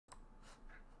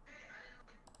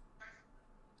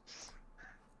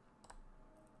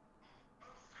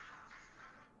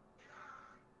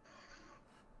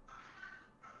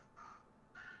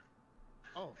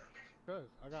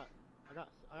I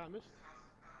got mission.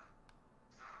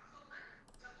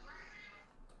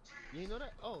 You ain't know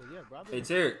that? Oh yeah, bro. Hey,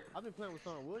 Tarek. I've been playing with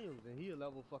Son Williams, and he a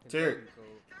level fucking Tarek. 30, so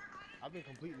I've been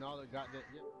completing all the goddamn.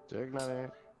 Yeah. Tarek not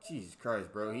in. Jesus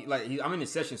Christ, bro. I'm in the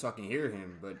session so I can hear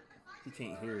him, but he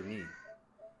can't hear me.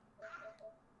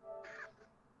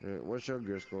 Yeah, what's your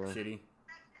gear score? Shitty.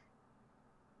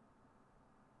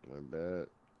 Not bad.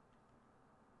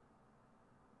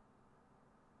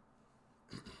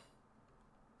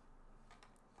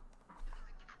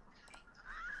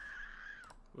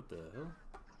 What the hell?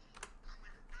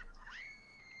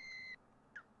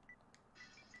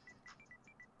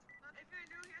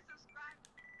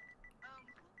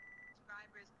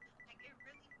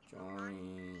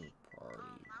 Join party.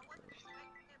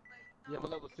 Yeah,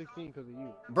 I'm level 16 because of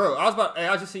you. Bro,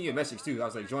 I just sent you a message too. I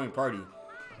was like, join party.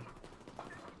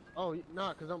 Oh,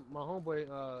 nah, cause my homeboy,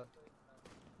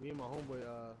 me and my homeboy,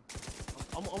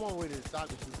 I'm on my way to the side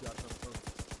mission. You got something.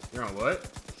 You're on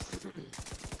what?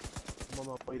 I'm on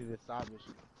my way to the side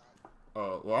mission.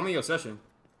 Oh, well, I'm in your session.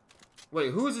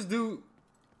 Wait, who is this dude?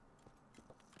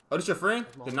 Oh, this your friend?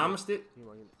 The Namaste?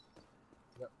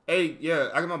 Yep. Hey, yeah,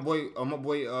 I got my boy,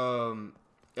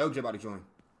 LJ about to join.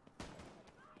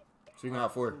 So you can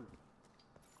have 4.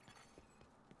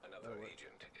 Another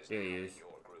agent is There he in is.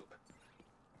 your group.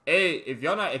 Hey, if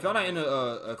y'all not in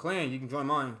a clan, you can join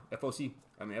mine. FOC.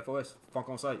 I mean FOS. Funk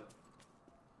on site.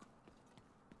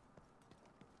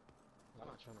 I'm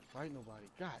not trying to fight nobody.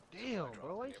 God damn,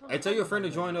 bro. Hey, tell your friend to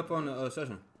join up on the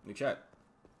session. The chat.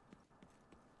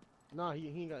 Nah, he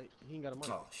ain't got a mic.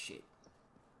 Oh shit.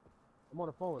 I'm on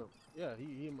the phone with him. Yeah,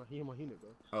 he in my unit,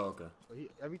 bro. Oh okay. But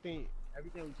everything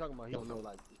we talking about, he don't know.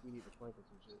 Like, if we need to flank or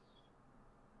some shit.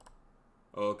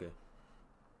 Oh okay.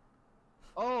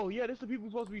 Oh yeah, this the people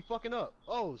supposed to be fucking up.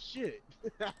 Oh shit.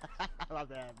 My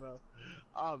bad, bro.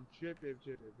 I'm tripping,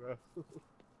 bro.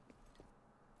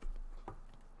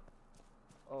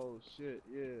 Oh shit,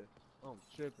 yeah. I'm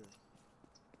tripping.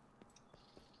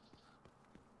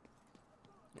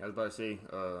 Yeah, I was about to say,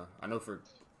 I know for.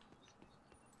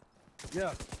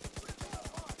 Yeah.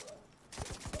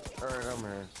 Alright, I'm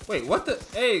here. Wait, what the?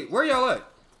 Hey, where y'all at?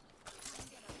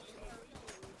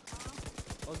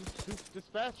 Oh,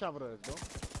 just fast travel us, bro.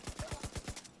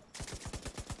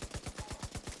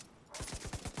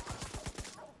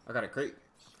 I got a crate.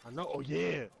 I know. Oh yeah.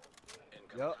 Incoming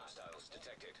Yup. hostiles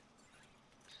detected.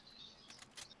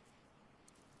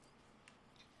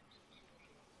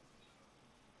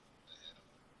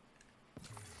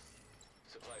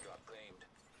 Supply drop claimed.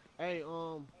 Hey,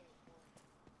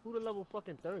 who the level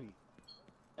fucking 30?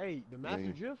 Hey, the Master Me.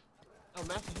 Drift? Oh,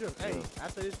 Master Drift. Hey,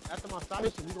 after my side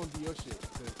mission, we gonna do your shit.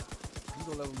 Cause you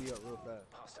gonna level me up real fast.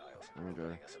 Hostiles. Okay.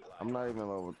 Providing a supply I'm drop. not even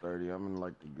level 30. I'm in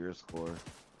like the gear score.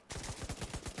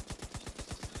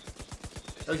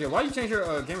 LJ, why you change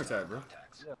your gamer tag, bro?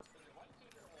 Contacts. Yeah.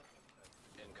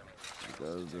 Incoming.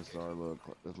 Because this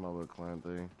my little clan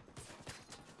thing.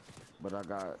 But I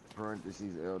got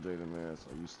parentheses LJ the man,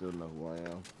 so you still know who I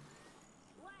am.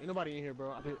 Ain't nobody in here,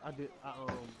 bro. I just ain't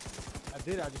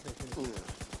finished.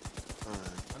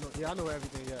 Alright. I know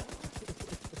everything. Yeah.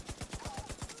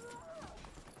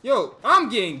 Yo, I'm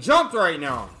getting jumped right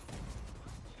now.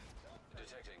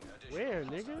 Detecting additional Where,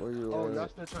 nigga? Where you Oh, at? y'all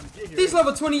still trying to get here? These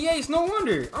level 28s, no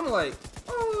wonder. I'm like,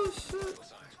 oh shit.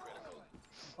 signs critical.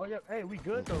 Oh yeah. Hey, we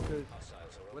good though, cause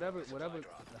Hostiles are whatever opening supply the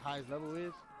drop. highest level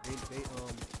is, we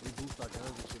boost our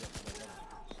guns and shit up to that level,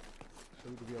 so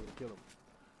we can be able to kill them.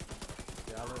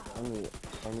 Yeah, I learned that.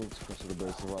 I need to go to the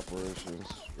base of operations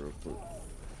real quick.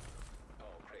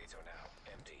 All crates are now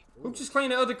empty. Who just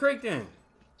claimed the other crate then?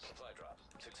 Supply drop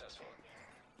successful.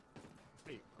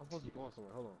 Wait, I'm supposed to be going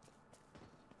somewhere. Hold on.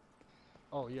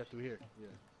 Oh yeah, through here. Yeah.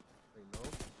 Wait, no.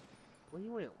 Where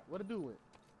you went? Where the dude went?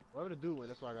 Wherever the dude went,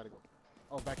 that's where I gotta go.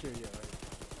 Oh, back here. Yeah. Right.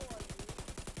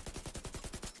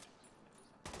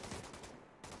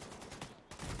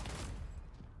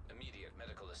 Immediate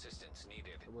medical assistance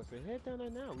needed. So what's it? Head down there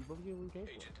now. We both get what we came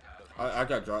for. Agent out of I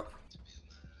got dropped.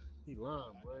 He lying,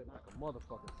 boy. Like a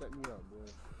motherfucker. Set me up,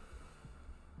 boy.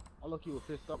 I look, you were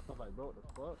pissed off. I was like, bro, what the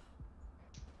fuck?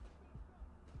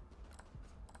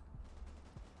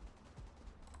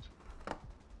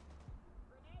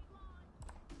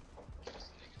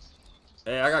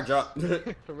 Hey, I got dropped.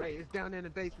 Ray, it's down there in the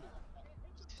basement.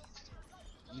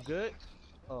 You good?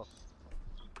 Oh.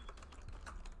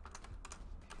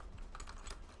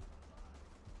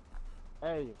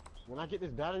 Hey, when I get this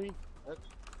battery, let's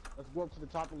go up to the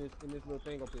top in this little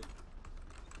thing up here.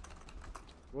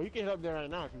 Well, you can head up there right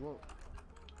now if you want.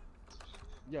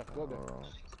 Yeah, go up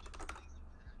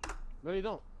there. No, you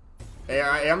don't. Hey,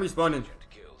 I'm responding. agent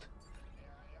killed.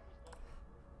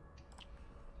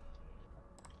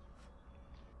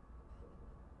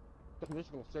 This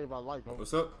gonna save our life, bro.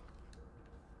 What's up?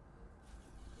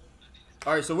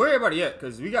 All right, so where everybody at?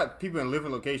 Cause we got people in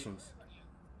different locations.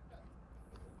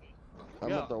 I'm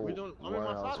Yeah, at the I'm in my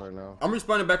warehouse side. right now. I'm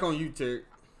responding back on you, Terry.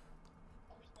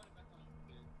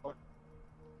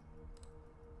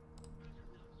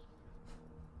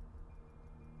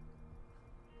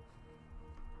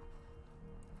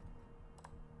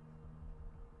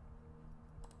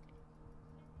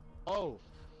 Oh.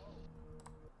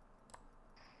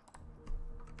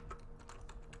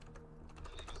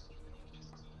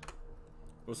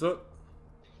 What's up?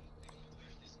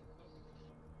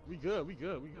 We good. We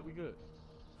good. We good. We good.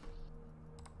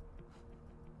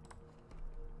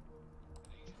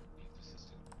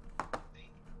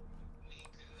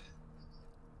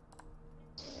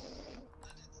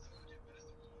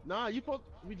 Nah, you supposed.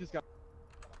 We just got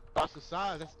watch the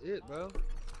size. That's it, bro.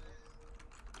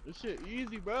 This shit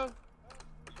easy, bro.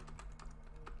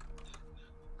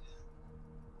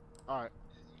 All right.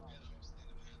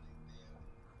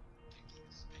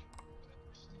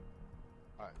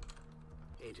 All right.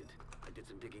 Agent, I did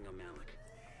some digging on Malik.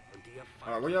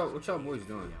 All right, what y'all boys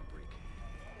doing?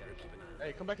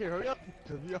 Hey, come back here. Hurry up,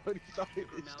 cause we already started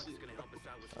this Malik shit. is gonna help us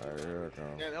out with Alright, here it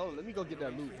comes. Man, hold on, let me go get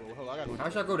that loot, bro. Hold on, I gotta. How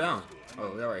should I go down?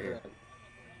 Oh, yeah, right here.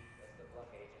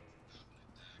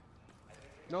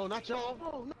 No, not y'all.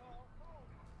 No, no.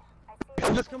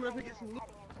 I'm just coming up here to get some loot.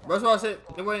 Bro, that's why I said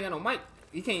they ain't got no mic.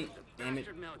 He can't. Damn it.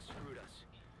 Bastard Malik screwed us.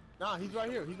 Nah, he's right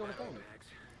here. He's on the phone. Max,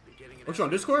 but getting it What, out you on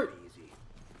is Discord? easy.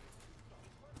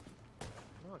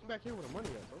 No, come back here with the money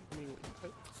at, bro. I mean,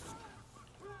 okay.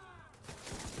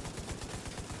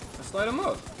 Let's light him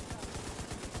up.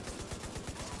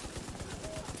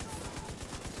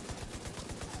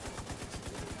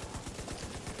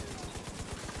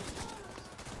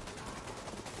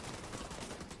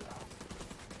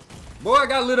 Boy, I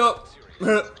got lit up.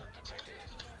 Agent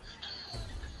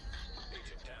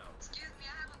down.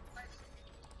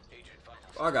 Agent five.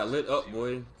 I got lit up,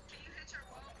 boy.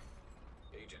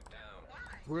 Agent down.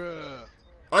 Bruh.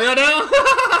 Oh, y'all down?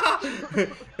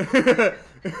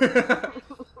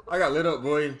 I got lit up,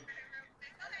 boy.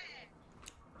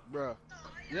 Bruh.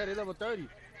 Yeah, they level 30.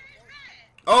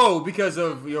 Oh, because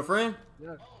of your friend?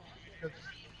 Yeah.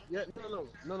 Yeah, no.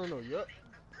 Yup.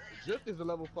 Drift is a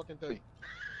level fucking 30.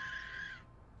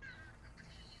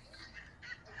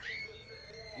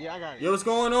 Yeah, I got it. Yo, what's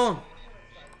going on?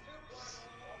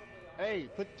 Hey,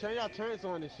 turn y'all turrets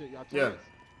on this shit. Y'all Yeah. turrets.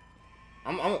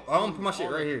 I'm gonna put my shit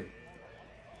right here.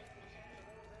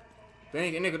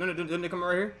 Dang, nigga, didn't they come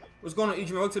right here? What's going on,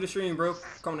 Adrian? Welcome to the stream, bro.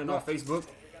 Coming in on Facebook.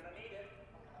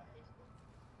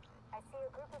 I see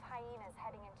a group of hyenas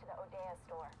heading into the Odeya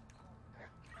store.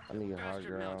 I need high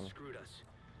Bastard Malik ground. screwed us.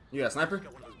 You got a sniper?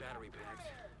 Got one of those battery packs,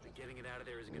 but getting it out of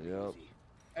there isn't gonna Yep. be easy.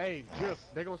 Hey,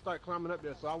 Drift, they're gonna start climbing up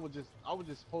there, so I would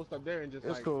just post up there and just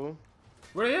It's like. cool.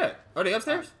 Where they at? Are they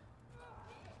upstairs?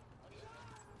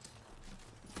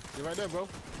 You're right there, bro.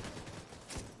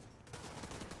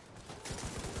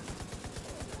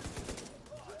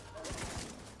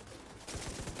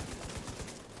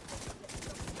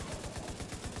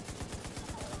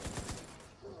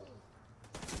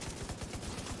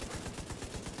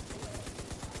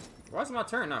 Why is my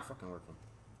turn not fucking working?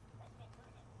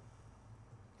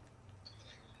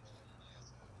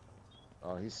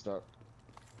 Oh, he's stuck.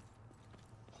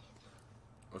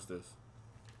 What's this?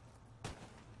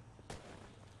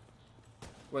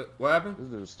 Wait, what happened? This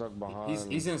dude's stuck behind.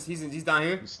 He's down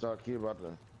here. He's stuck. He about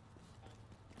to.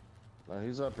 No,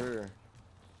 he's up here.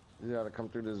 He's got to come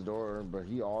through this door, but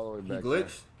he all the way He back.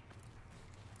 glitched.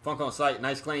 Funk on site.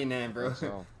 Nice clan name, bro.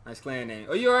 So. Nice clan name.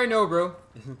 Oh, you already know, bro.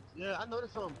 Yeah, I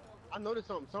noticed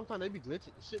something. Sometimes they be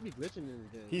glitching. Shit be glitching in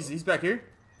the game. He's back here.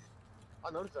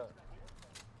 I noticed that.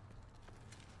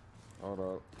 Hold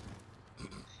up.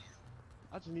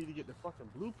 I just need to get the fucking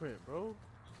blueprint, bro.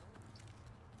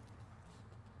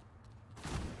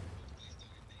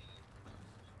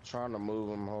 Trying to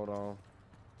move him. Hold on.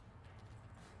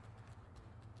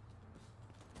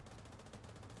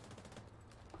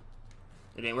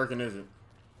 It ain't working, is it?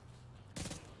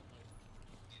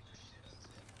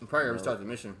 I'm probably gonna restart the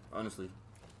mission, honestly.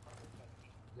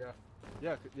 Yeah. I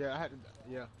had to.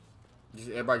 Yeah.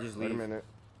 Everybody just Wait a leave. minute.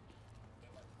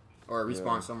 Or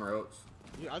respawn Yeah. somewhere else.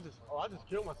 Yeah, I just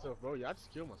killed myself, bro. Yeah, I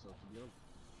just killed myself. To be honest.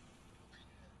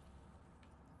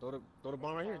 Throw the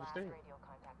bomb right here. Just stay here. Radio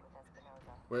contact with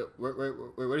Espinosa.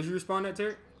 Wait, where did you respawn at,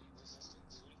 Terry?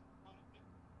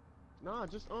 Nah,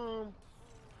 just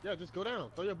yeah, just go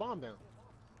down. Throw your bomb down.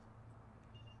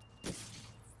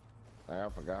 I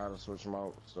forgot how to switch them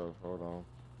out. So hold on.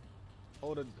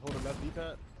 Hold the left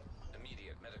D-pad.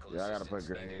 Immediate medical Yeah, I gotta put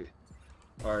assistance grenade. needed.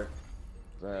 Alright.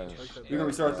 That's We're gonna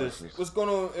restart this. racist. What's going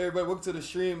on, everybody? Welcome to the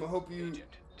stream. I hope you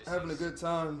having a good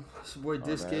time. It's your boy man,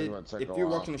 This you Kid. wanna take If a you're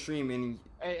while. watching the stream and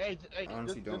Hey, I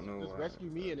honestly don't know just why. rescue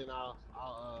me and then I'll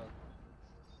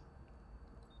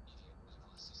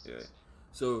yeah,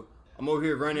 so I'm over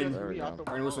here running, There we go.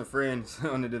 running with some friends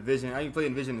on the division. I ain't played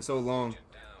Division in so long.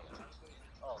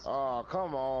 Oh,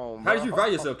 come on, How did bro. you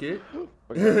ride yourself, kid?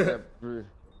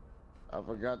 I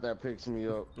forgot that picks me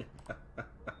up.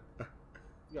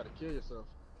 You gotta kill yourself.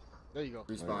 There you go.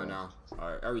 Respawn now. All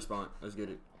right, I respawn. Let's get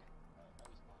it.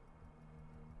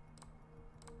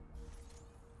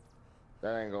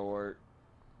 That ain't gonna work.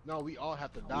 No, we all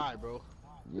have to die, bro.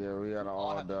 Yeah, we gotta All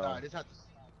all have to die. die. This have to.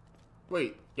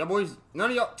 Wait, y'all boys, none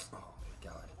of y'all. Oh my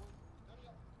god.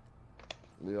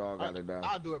 We all gotta die.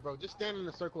 I'll do it, bro. Just stand in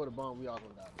the circle of the bomb. We all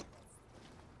gonna die.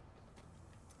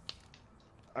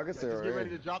 I can say Just get ready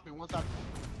to right. drop it once I.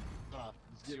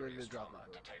 Just get ready to drop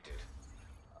it. Bro. Detected.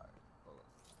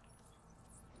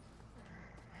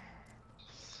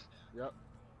 Yep.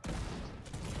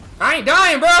 I ain't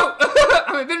dying, bro.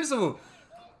 I'm invincible.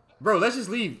 Bro, let's just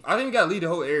leave. I think we gotta leave the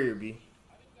whole area, B.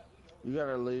 You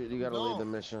gotta leave. You gotta No. leave the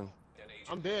mission.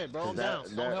 I'm dead, bro. I'm That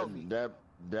down. Don't help me.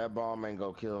 that bomb ain't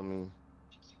gonna kill me.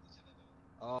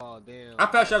 Oh damn. I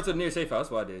fast traveled to the nearest safe house.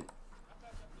 That's what I did.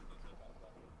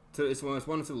 It's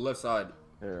one to the left side.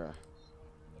 Yeah.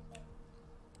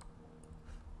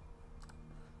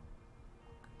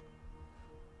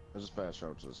 Let's just fast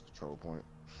travel to this control point.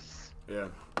 Yeah.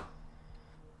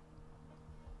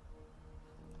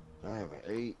 I haven't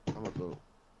ate. I'm gonna go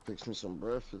fix me some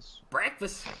breakfast.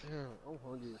 Breakfast. Damn, I'm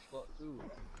hungry as fuck too.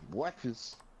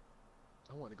 Breakfast.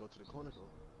 I want to go to the corner though.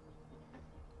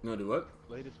 You wanna do what?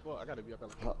 Late as fuck. I gotta be up at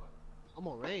like. Huh. I'm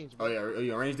on range. Oh Bro. yeah, are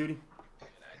you on range duty?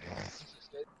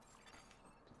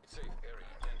 Safe area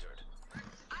entered.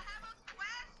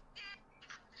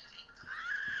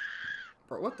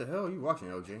 Bro, what the hell are you watching,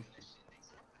 LJ?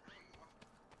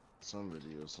 Some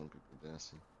videos, some people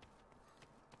dancing.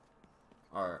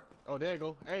 All right. Oh, there you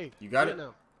go. Hey, You got get it?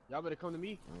 Now. Y'all better come to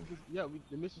me. Yeah,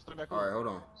 the mission start back All on. right, hold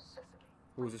on.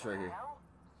 Who is this right here?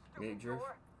 Nick Drift.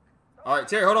 All right,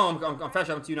 Terry, hold on. I'm fast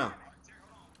traveling to you now.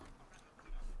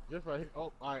 Just right here.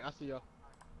 Oh, all right. I see y'all.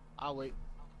 I'll wait.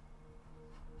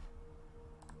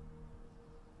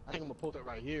 I think I'm gonna post up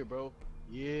right here, bro.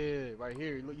 Yeah, right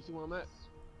here. Look, you see where I'm at?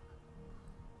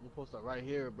 I'm gonna post up right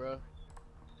here, bro.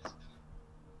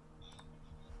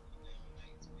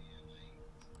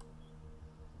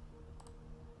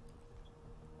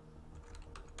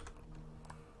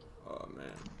 Oh man.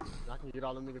 I can get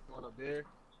all them niggas going up there.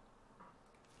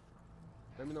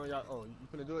 Let me know y'all. Oh, you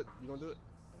finna do it? You gonna do it?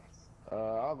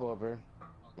 I'll go up here.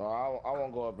 No, I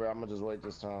won't go up here. I'm gonna just wait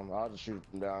this time. I'll just shoot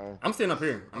from down here. I'm standing up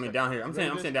here. I mean down here. I'm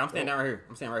standing down. I'm standing down right here.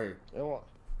 I'm standing right here.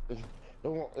 It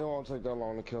won't take that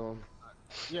long to kill him.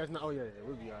 Yeah, it's not. Oh yeah,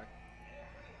 we'll be alright.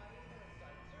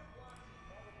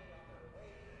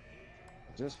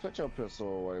 Just put your pistol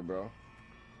away, bro.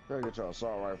 Better get your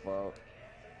assault rifle out.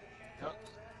 Yep.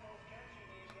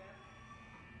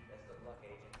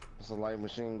 It's a light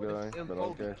machine But gun, this but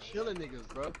M4 be okay. killing niggas,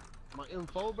 bro. My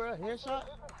M4, bro, headshot. A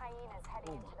group of hyenas heading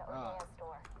Oh into my the God. Odeya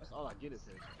store. That's all I get is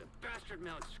headshot. The bastard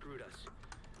mount screwed us.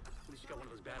 At least you got one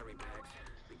of those battery packs.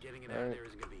 But getting it out of Alright. there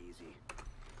isn't gonna be easy.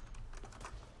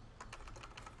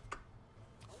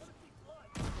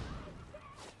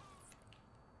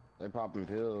 They popping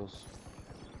pills.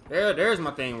 There's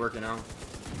my thing working out.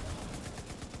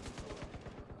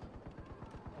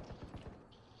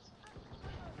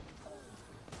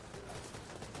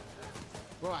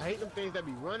 Bro, I hate them things that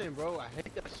be running, bro. I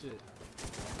hate that shit.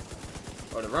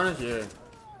 Oh, the runners, yeah.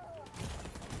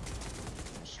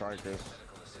 Strikers.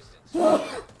 Ooh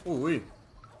wee.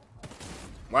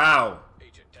 Wow.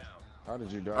 Agent down. How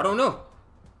did you die? I don't know.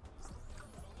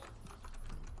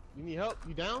 You need help?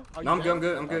 You down? Are No, you I'm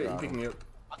good. I'm down? good. I'm good. I You got pick me up.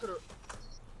 I could've.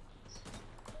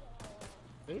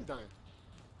 He's dying.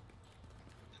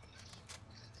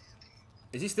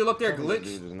 Is he still up there, Some of the glitch?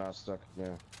 dude is not stuck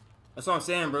again. That's what I'm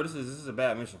saying, bro. This is a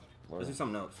bad mission. What? Let's do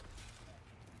something else.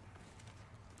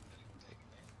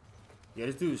 Yeah,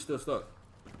 this dude is still stuck.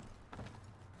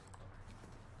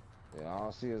 Yeah, I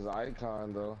don't see his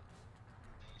icon though.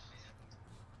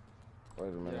 Wait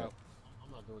a Yeah. minute.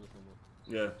 I'm not doing this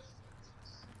no more.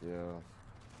 Yeah.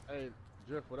 Yeah. Hey,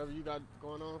 Drift, whatever you got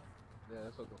going on, yeah,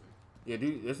 that's okay. Yeah,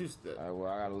 dude. This is. Alright,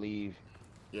 well I gotta leave.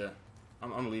 Yeah.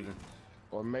 I'm leaving.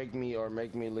 Or make me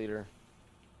leader.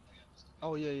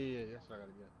 Oh yeah. That's what I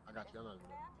gotta get. I got you. I'm not doing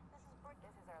that.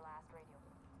 This is our last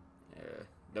radio. Yeah,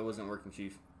 that wasn't working,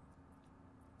 Chief.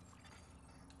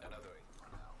 Another.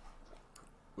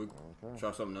 We Okay.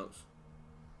 try something else.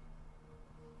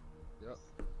 Yep.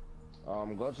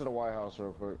 Go to the White House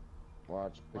real quick.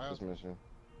 Watch, pick White this House? mission.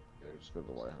 Yeah, just go to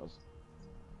the White House.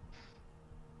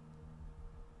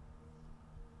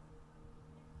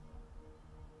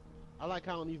 I like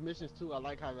how on these missions too. I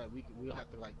like how like we don't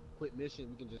have to like quit mission.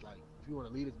 We can just like if you want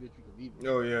to lead this bitch, you can lead it.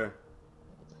 Oh yeah.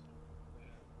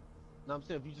 Now I'm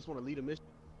saying if you just want to lead a mission,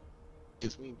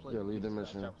 just we ain't playing. Yeah, lead the We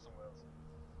just mission. gotta travel somewhere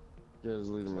else. Yeah, just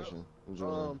lead the mission.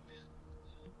 Enjoy.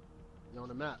 Yeah, on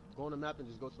the map. Go on the map and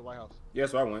just go to the White House. Yeah,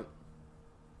 that's where I went.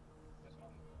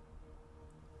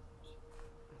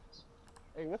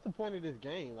 Hey, what's the point of this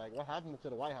game? Like, what happened to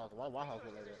the White House? Why White House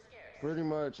look like that? Pretty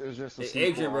much, it's just a Hey, sequel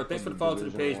Adrian, bro, off thanks of for the follow to the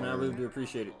Division page, man. I 1. really do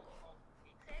appreciate it.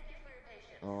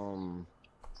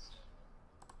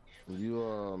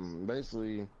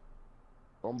 Basically,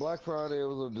 on Black Friday, it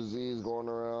was a disease going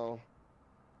around,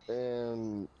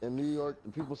 and in New York,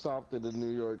 the people stopped it in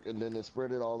New York, and then it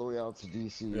spread it all the way out to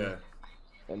DC. Yeah.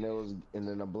 And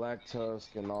then the Black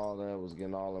Tusk and all that was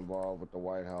getting all involved with the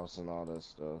White House and all that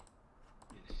stuff.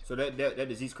 So that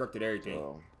disease corrupted everything.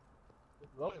 So,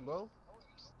 It's loading, bro.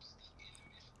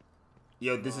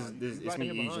 Yo, this you it's right me,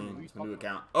 here behind Adrian. me. It's my new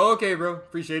account. Oh, okay, bro.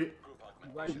 Appreciate it.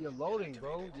 You're loading,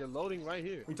 bro. You're loading right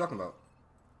here. What you talking about?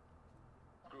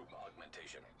 Group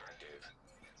augmentation active.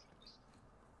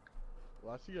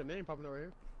 Well, I see your name popping up right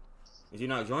here. Is he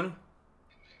not joining?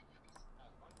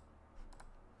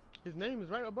 His name is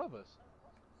right above us.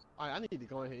 I need to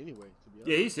go in here anyway, to be honest.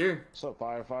 Yeah, he's here. what's up,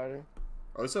 firefighter?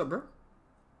 Oh, what's up, bro?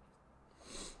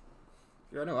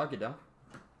 Yeah, I know. I'll get down.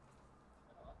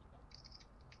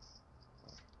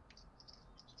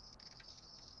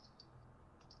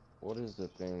 What is the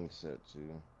thing set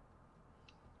to?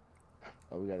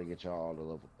 Oh, we gotta get y'all all to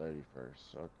level 30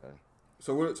 first. Okay.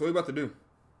 So what we about to do?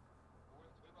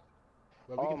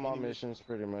 But we All can my anyway- missions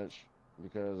pretty much,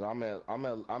 because I'm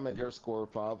at your score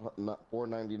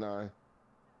 499,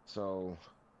 so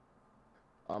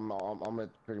I'm at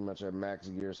pretty much at max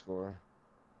gear score.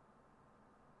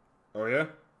 Oh yeah.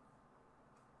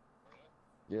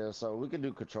 Yeah, so we can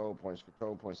do control points.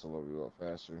 Control points will level you up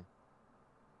faster.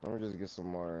 Let me just get some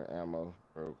more ammo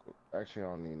real quick. Actually, I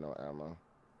don't need no ammo.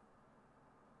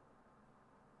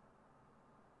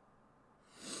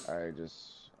 Alright,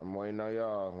 I'm waiting on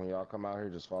y'all. When y'all come out here,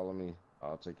 just follow me.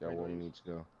 I'll take y'all where we need to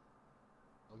go.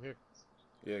 I'm here.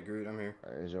 Yeah, agreed. I'm here.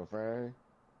 Alright, is your friend?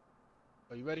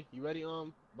 Are you ready? You ready,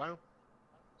 Byron?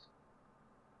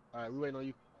 Alright, we waiting on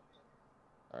you.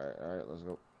 Alright, let's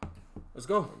go. Let's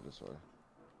go. Go this way.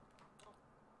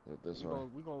 Get this way.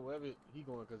 We going wherever he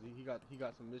going, cause he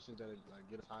got some missions that like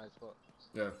get us high as fuck.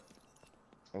 Yeah.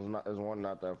 There's one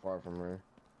not that far from here.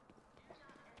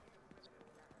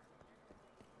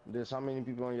 There's how many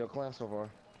people in your clan so far?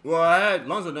 Well, I had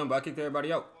Lonzo done, but I kicked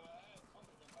everybody out.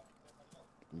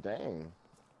 Dang.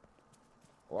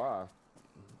 Why?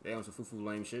 They on some foo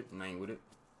lame shit, and I ain't with it.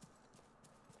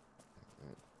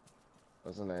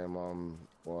 What's the name?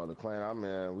 Well, the clan I'm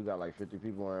in, we got like 50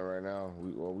 people in right now.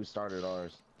 We started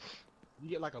ours. You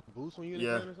get like a boost when you in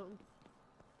Yeah. the clan or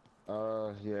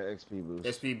something? Yeah, XP boost.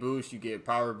 SP boost, you get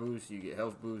power boost, you get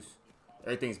health boost.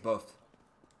 Everything's buffed.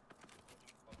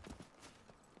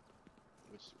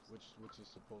 Which is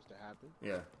supposed to happen.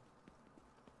 Yeah.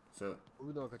 So What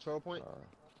we doing? Control point?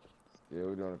 Yeah,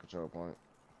 we're doing a control point.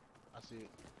 I see it.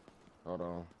 Hold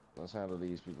on. Let's handle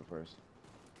these people first.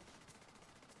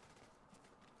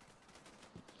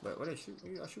 but where they shoot?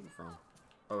 Where y'all shooting from?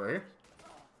 Oh, right here?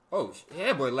 Oh,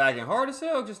 yeah, boy, lagging hard as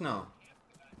hell just now.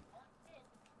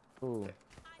 Cool.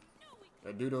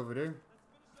 That dude over there.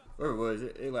 Where was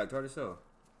it? It lagged hard as hell.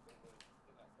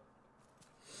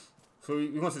 So we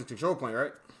want to the control point,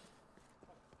 right?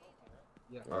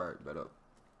 Yeah. All right, bet up.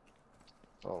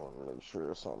 Oh, make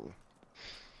sure or something.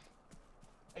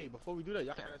 Hey, before we do that,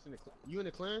 y'all can ask in the you in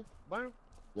the clan, Byron?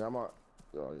 Yeah, I'm out.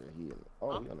 Oh, yeah, he in.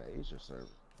 Oh, Huh? he on the Asia server.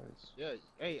 Nice. Yeah.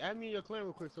 Hey, add me in your clan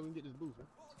real quick so we can get this boost. Man.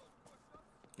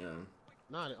 Yeah.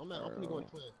 Nah, I'm not. I'm finna go in the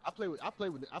clan. I play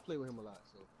with him a lot.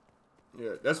 So.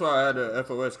 Yeah, that's why I had the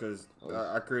FOS, because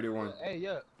I created one. Hey,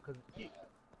 yeah, cause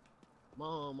my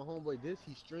homeboy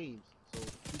he streams, so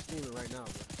he's streaming right now.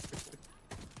 Bro.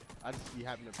 I just be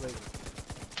happy to play with him.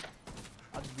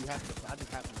 I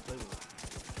just happen to play with him.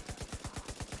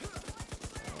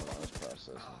 That's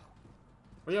processing.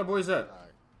 Where y'all boys at?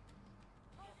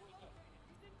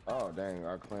 Oh, dang,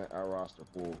 our roster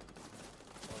full.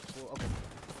 Okay.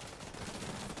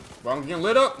 Well, I'm getting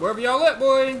lit up. Wherever y'all at,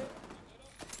 boy.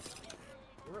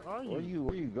 Where are you?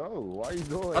 Where you go? Why you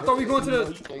going? I thought we going to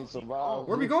the- You can't survive.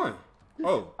 Where we going?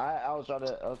 Oh, I was trying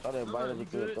to invite him you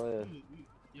to the good? clan.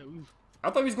 Yeah, we. I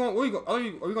thought we was going. Where we go? Are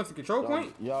we going to the control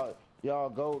point? Y'all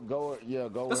go. Yeah,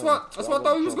 go. That's in. what I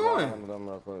thought we was jump going. on them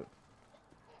real quick.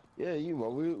 Yeah,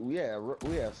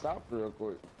 we had stopped real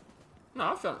quick. No,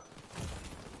 I'm trying. All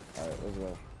right, let's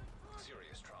go.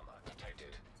 Serious trauma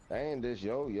detected. Dang, this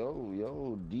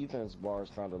yo defense bars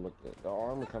kind of look. The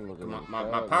armor kind of looking.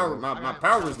 My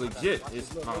power is legit.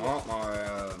 It's my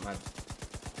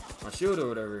shield or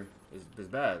whatever is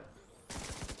bad.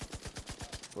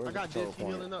 Where's I got the this. He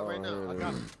choke healing point? up right Oh, now. here I it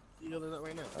got is. he healing up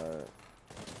right now. All right.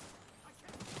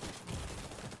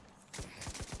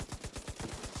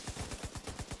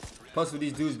 Plus, with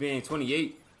these dudes being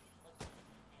 28,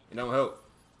 it don't help.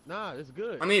 Nah, it's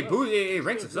good. I mean, it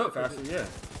ranks It's us up good, 'cause faster, yeah.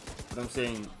 But I'm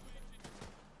saying,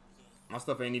 my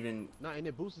stuff ain't even. Nah, and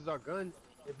it boosts our gun.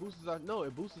 It boosts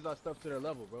our stuff to their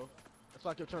level, bro. That's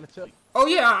what I kept trying to tell you. Oh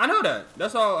yeah, I know that.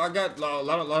 That's all. I got a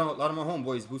lot of my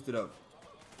homeboys boosted up.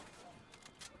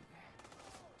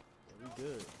 Yeah, we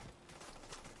good.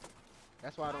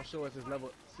 That's why I don't show us as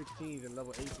level 16s and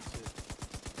level 8s and shit.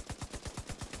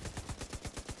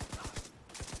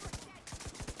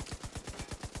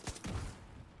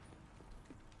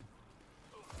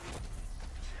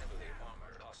 Heavily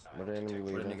armored hostile. Where the enemy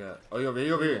Where the leaving? nigga at? Oh, he over here.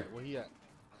 He over here. Where he at?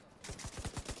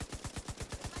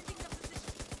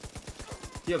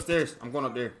 He upstairs. I'm going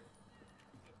up there.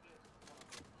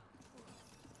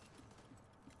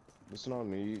 There's no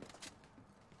need.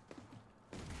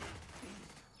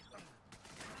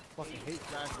 Fucking hate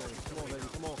flashbangs. Come on, baby.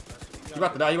 Come on. You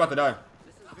about to die. You about to die.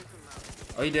 This is Victim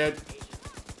Mount. Oh, he dead. Agent, you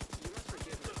must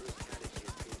forgive my brutal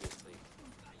attitude previously.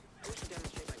 I wish to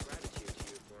demonstrate my gratitude to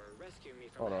you for rescuing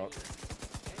me from Hold the up.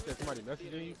 hyena. Said somebody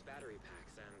messaging you? Battery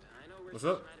packs, and I know where What's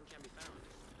such up? an item can be found.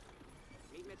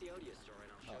 Meet me at the Odia store and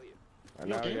I'll show you.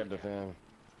 And now okay? we got the fan.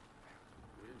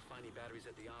 We didn't find any batteries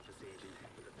at the office, Agent,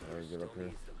 but the Alright, force get up still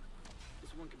here. needs them.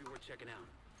 This one could be worth checking out.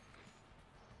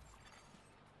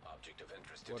 Object of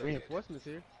interest Well, detected. reinforcements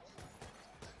here.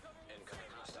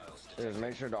 Incoming hostiles Just detected.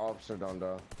 make sure the officer don't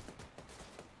die.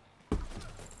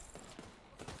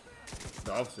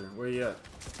 The officer. Where he at?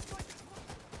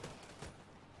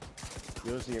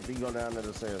 You'll see if he go down to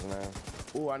the stairs, man.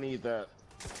 Ooh, I need that.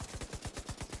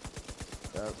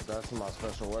 That's my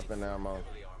special weapon ammo.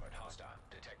 Heavily armored hostile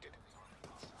detected.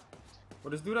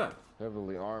 Where this dude at?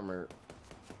 Heavily armored.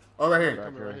 Oh, right here. Back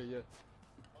Coming right here. here,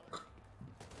 yeah.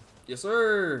 Yes,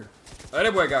 sir. Oh,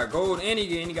 that boy got gold and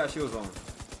he got shields on.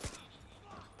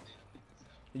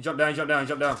 He jumped down. He jumped down. He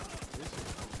jumped down.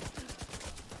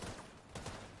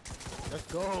 Let's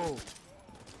go.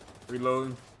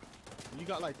 Reloading. You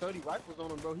got like 30 rifles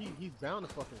on him, bro. He's bound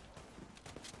to fucking.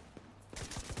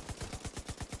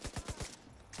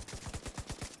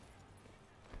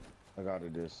 I got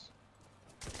it. This.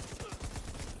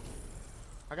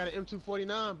 I got an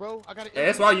M249, bro. I got an Yeah,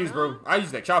 that's what I M249. use, bro. I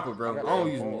use that chopper, bro. I I got don't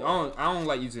that use. phone. I don't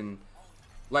like using.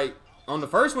 Like on the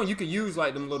first one, you could use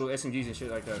like them little SMGs and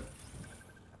shit like that.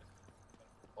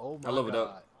 Oh my I love it God.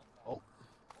 up. Oh,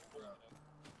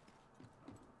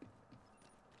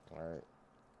 Alright.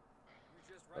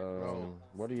 Bro.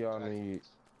 What do y'all need?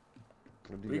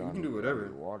 What do We y'all can need? do Y'all whatever.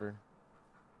 need water.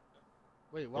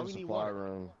 wait, why In we the need supply water?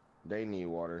 room. They need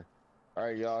water.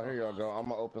 Alright, y'all. Here y'all go. I'm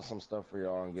gonna open some stuff for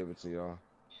y'all and give it to y'all.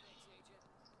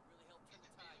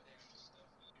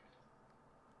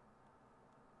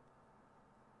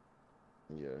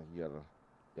 Yeah, you gotta.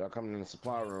 Y'all coming in the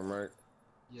supply room, right?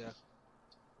 Yeah.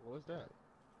 What's that?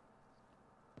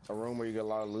 A room where you get a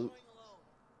lot of loot.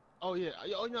 Oh yeah.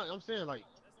 Oh yeah. I'm saying like,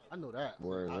 I know that.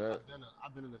 Where is that?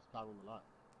 I've been in this supply room a lot.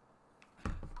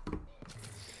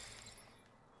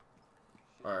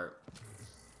 All right.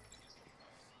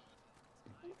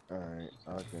 Alright,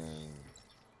 I can.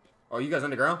 Oh, you guys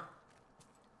underground?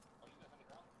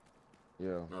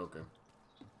 Yeah, Oh, okay.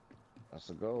 that's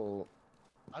a goal.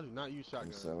 I do not use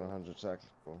shotguns. 700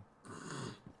 tactical.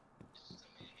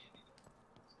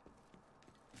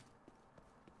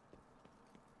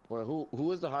 Well,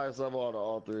 who is the highest level out of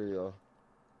all three of y'all?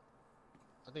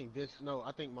 I think this. No,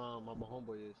 I think my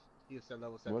homeboy is. He is at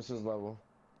level 7. What's his level?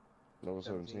 Level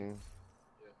 17. 17.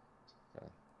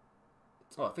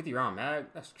 Oh, 50 round mag?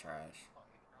 That's trash.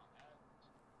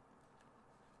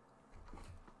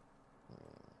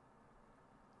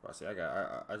 I say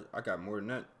I got more than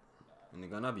that in the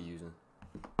gun I be using.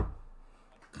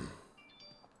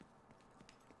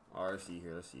 Oh, let's see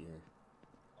here. Let's see here.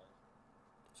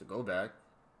 So go back.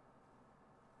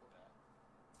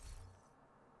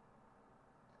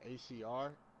 ACR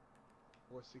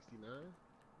 469.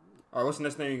 All right, what's the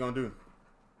next thing you gonna do?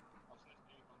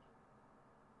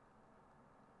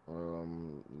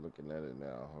 I'm looking at it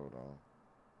now. Hold on.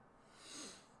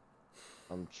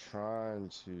 I'm trying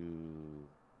to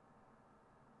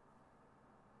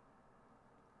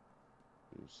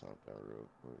do something real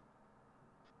quick.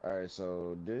 All right,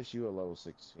 so this you a level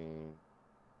 16.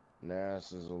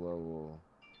 Nass is a level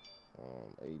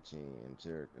 18, and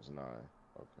Tarek is 9.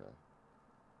 Okay.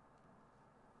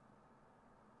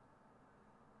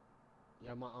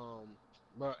 Yeah, my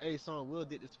bro, hey, son, Will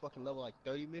did this fucking level like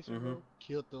 30 mission, bro.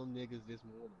 Killed them niggas this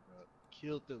morning, bro.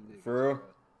 Killed them niggas. For real? Bro.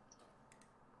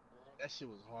 That shit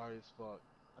was hard as fuck.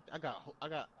 I got,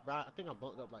 bro, I think I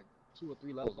bumped up like 2 or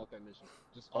 3 levels off that mission.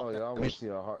 Just off Oh, that y'all want to mission. see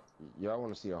a hard? Y'all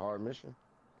want to see a hard mission?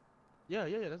 Yeah,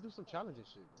 let's do some challenging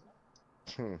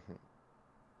shit, bro.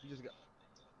 You just got,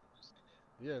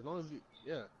 yeah, as long as you,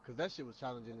 yeah, cause that shit was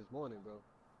challenging this morning, bro.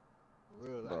 For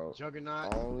real, Bro, like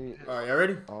Juggernaut. only All right, y'all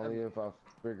ready? if I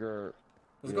figure.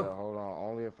 Let's yeah, go. hold on.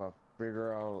 Only if I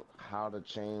figure out how to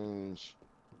change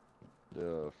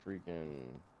the freaking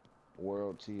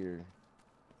world tier.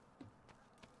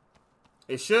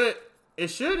 It should. It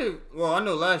should have. Well, I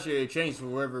know last year it changed for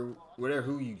whatever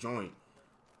who you joined.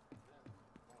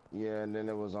 Yeah, and then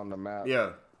it was on the map.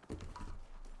 Yeah.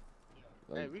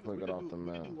 Hey, Like, we click can it off do, the we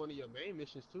map. can do one of your main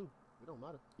missions too. It don't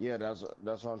matter. Yeah, that's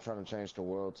what I'm trying to change the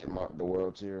world to the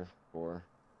world tier for.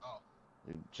 Oh.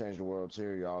 You change the world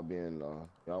tier, y'all be in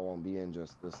y'all won't be in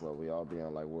just this level. Y'all be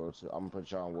in like world tier. I'm gonna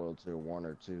put y'all on world tier 1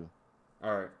 or 2.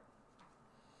 All right.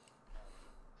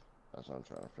 That's what I'm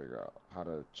trying to figure out. How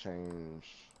to change.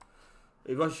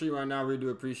 If I stream right now, we do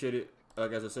appreciate it.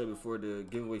 Like as I said before, the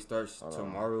giveaway starts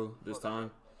tomorrow this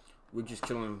time. We're just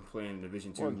chilling, playing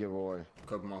Division 2. What giveaway? A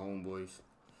couple of my homeboys.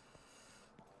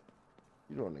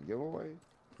 You doing the giveaway?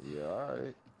 Yeah,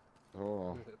 alright. Hold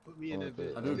on. Put me in that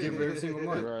bit. I do a giveaway every single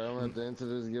month. Right, I'm at the end of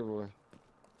this giveaway.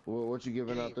 What you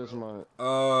giving out this month?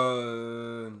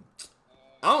 I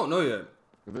don't know yet.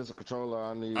 If it's a controller,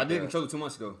 I need. I did that. control it 2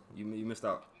 months ago. You missed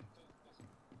out.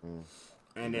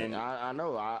 And then I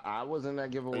know I was in that oh,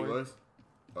 giveaway. you was?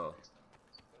 Oh.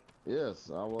 Yes,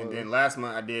 I was. And then last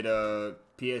month I did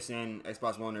PSN,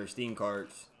 Xbox One, or Steam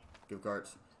cards, gift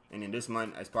cards. And then this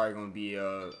month it's probably gonna be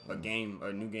a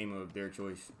new game of their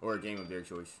choice, or a game of their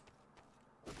choice.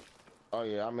 Oh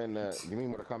yeah, I'm in that. Give me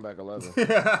more to Comeback 11.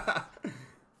 That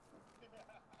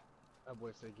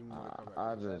boy said, "Give me more to come back."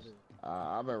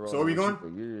 I've been rolling So where we with you going? for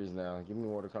years now. Give me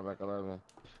more to Comeback 11.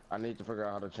 I need to figure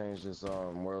out how to change this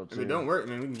world. If it don't work,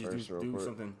 man, we can just do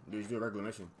something. Just do a regular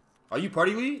mission. Are you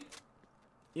party lead?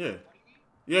 Yeah.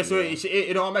 Yeah. So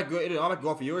it automatically go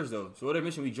off for yours though. So whatever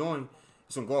mission we join,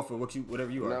 it's gonna go off for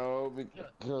whatever you are. No,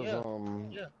 because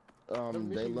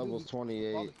they levels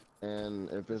 28, and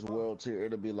if it's world tier,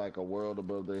 it'll be like a world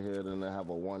above their head, and they have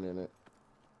a 1 in it.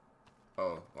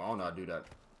 Oh, well, I don't know how to do that.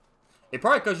 It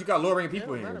probably because you got lower ranked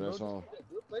people in here. That's all.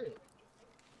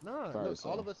 Nah, Sorry, look,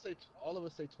 son. all of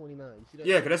us say 29. You see that?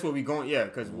 Yeah, because that's what we going. Yeah,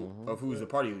 because of who's the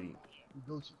party lead.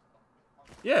 Gucci.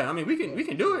 Yeah, I mean we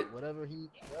can do it. Whatever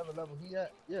level he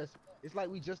at, yes. It's like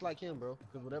we just like him, bro.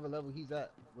 Because whatever level he's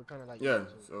at, we're kind of like Yeah. him,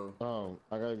 So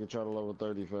I gotta get y'all to level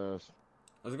 30 fast.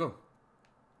 let's go.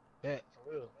 that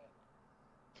for real.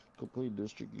 Complete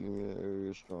district union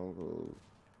area stronghold.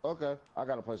 Okay, I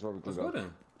got a place where we can Let's go go.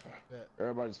 then.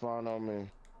 Everybody's fine on me.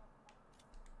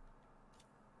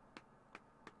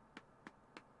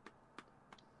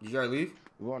 Did you already leave?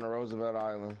 We're going to Roosevelt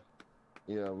Island.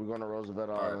 Yeah, we're going to Roosevelt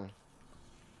Island.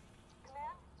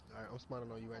 All right, I'm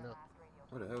smiling on you right now.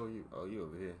 Where the hell are you? Oh, you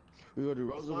over here. We go to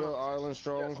Roosevelt Island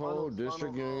stronghold,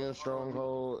 district union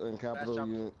stronghold, and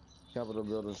Capitol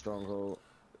building stronghold.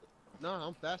 Nah,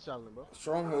 I'm fast traveling, bro.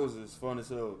 Strongholds is fun as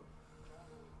hell.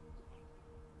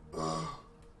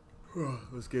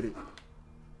 Let's get it.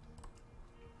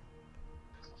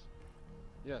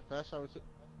 Yeah, fast traveling.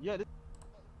 Yeah, this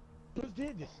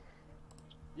did this.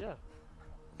 Yeah,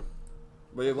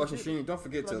 But yeah, watching stream, don't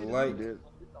forget to like Did.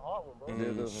 it's a hard one, bro.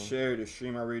 and share the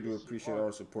stream. I really do appreciate all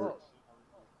the support.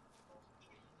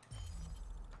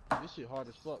 This shit hard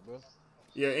as fuck, bro.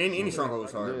 Yeah, any stronghold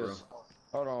is hard, bro. This.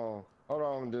 Hold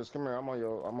on, this. Come here. I'm on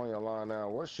your line now.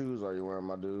 What shoes are you wearing,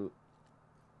 my dude?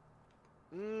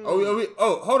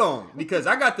 Oh, hold on, because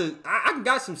I got I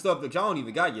got some stuff that y'all don't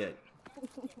even got yet.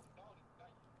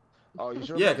 Oh, you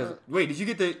sure? Yeah, about because that? wait, did you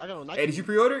get the? I got on Nike. Hey, did you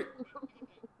pre-order it?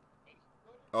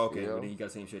 Oh, okay, Yeah. well, then you got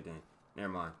the same shit then. Never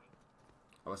mind.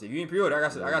 I was saying, if you didn't pre-order, I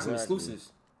got some Exactly.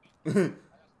 exclusives.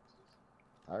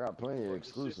 I got plenty of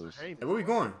exclusives. Hey, where we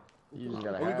going? You just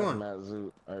got a Where we going? hazmat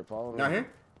suit. All right, follow me. Not here?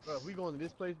 Bro, if we going to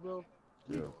this place, bro,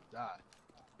 we Yeah. gonna die.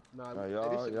 Nah, Nah, hey, this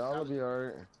y'all shit will sounds- be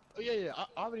alright. Oh yeah. I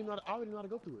already know how to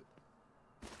go through it.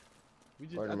 We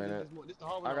just, Wait a I did minute. This the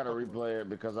hard one I gotta I'm fucking with. replay it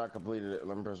because I completed it.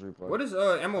 Let me press replay. What is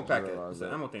ammo packet? realize It's an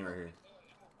that. ammo thing right here.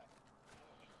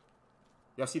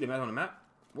 Y'all see the map on the map?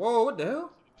 Whoa, what the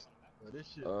hell? Bro, this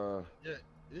shit. Uh, Yeah,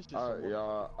 this shit. alright,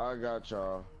 y'all. I got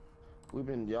y'all.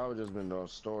 Y'all just been doing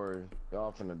story.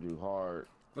 Y'all finna do hard.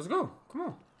 Let's go. Come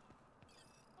on.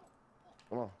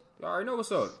 Come on. Y'all already know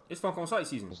what's up. It's Funk on Site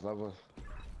season. It's level.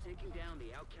 Taking down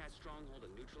the outcast stronghold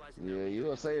and neutralizing Yeah, you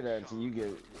don't say that until you get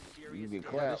This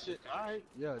clapped. shit, alright.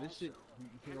 Yeah, this shit,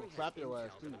 you know, clap your ass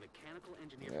too.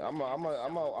 Yeah, I'm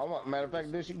a matter of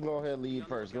fact, this you can go ahead and lead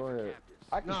first. Go ahead.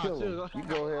 I can Nah, kill him. chill. You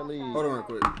go ahead and lead. Hold on real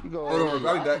quick. You go Hold ahead. on, and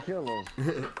I'll lead. be I back. can kill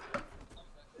him.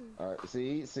 All right,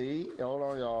 see. Hold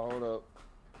on, y'all. Hold up.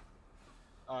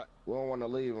 All right. We don't want to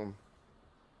leave him.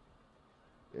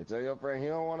 Yeah, tell your friend he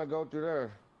don't want to go through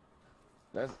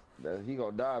there. He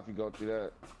gonna die if you go through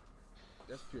that.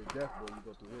 That's pure death, bro. You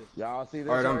go through this. Y'all see this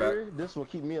All right, I'm right back. here? This will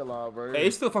keep me alive right Hey, here.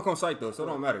 it's still Funk on Site though, so it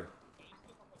don't matter.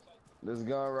 This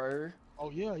gun right here. Oh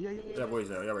yeah. That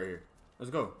boy's out. Y'all right here.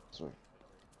 Let's go.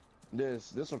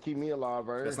 This will keep me alive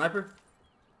right That here. sniper?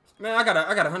 Man, I got a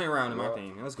 100 round in my Yeah.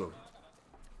 thing. Let's go.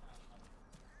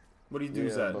 What do you do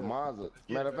Yeah, that? but mine's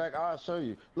matter of fact, I'll show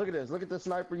you. Look at this. Look at this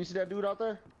sniper. You see that dude out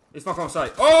there? It's Funk on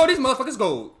Site. Oh, these motherfuckers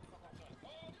gold.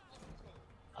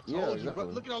 I told Yeah, you, exactly.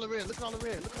 bro. Look at all the red. Look at all the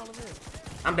red. Look at all the red.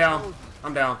 I'm down.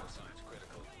 I'm down.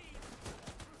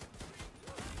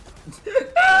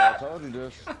 I told you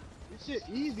this. This shit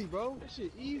easy, bro. This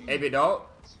shit easy. Hey, big dog.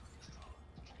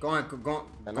 Go in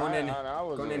And there I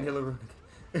was and hit a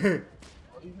Oh,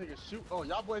 these niggas shoot. Oh,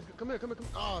 y'all boys, come here.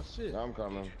 Oh shit. I'm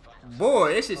coming.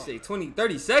 Boy, it should say 20,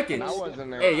 30 seconds. And I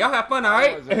wasn't there. Hey, y'all have fun, I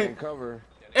alright? wasn't in cover.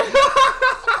 Hey,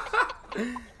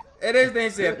 this thing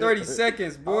said 30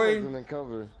 seconds, I boy. wasn't in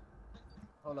cover.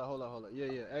 Hold on. Yeah.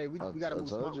 Hey, we gotta I move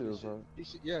told smart you with this, this huh? shit.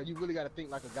 This shit. Yeah, you really gotta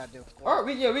think like a goddamn squad.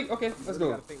 Alright, okay, let's You really go.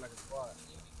 gotta think like a squad.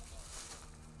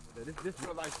 Yeah, this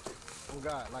real life shit. Oh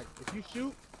god, like if you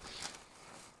shoot,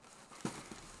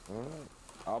 Alright.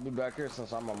 I'll be back here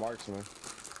since I'm a marksman.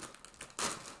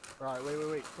 alright,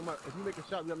 wait. Come on. If you make a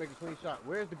shot, we gotta make a clean shot.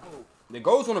 Where's the goal? The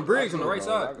goals on the bricks on the right I'll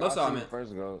side. Left side, shoot man.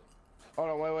 First goal. Hold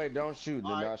on, wait. Don't shoot. Do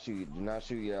Alright. not shoot. Do not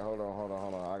shoot yet. Hold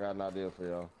on. I got an idea for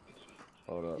y'all.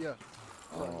 Hold up. Yeah.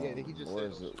 Yeah, he just Where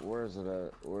said. is it? Where is it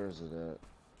at?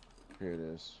 Here it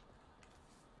is.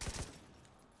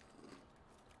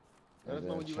 Let us And know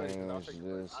then when you ready. 'Cause I'll change take it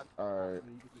this. first. Alright. You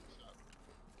can get the shot.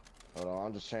 Hold on.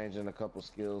 I'm just changing a couple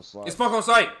skills slots. It's Funk on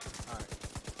Site. Alright.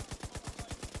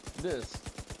 This.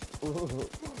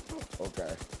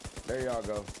 Okay. There y'all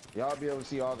go. Y'all be able to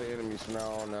see all the enemies from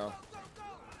now on now.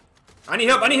 I need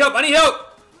help.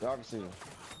 Y'all can see them.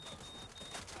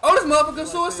 Oh, this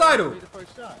motherfucker's suicidal. Made the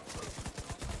first shot.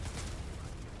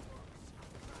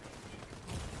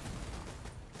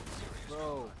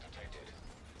 Bro.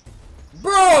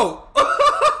 Bro!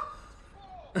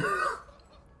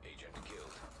 Agent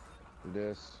killed.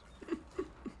 This.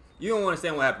 You don't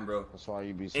understand what happened, bro. That's why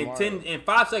you be In smart. in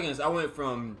 5 seconds, I went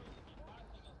from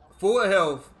full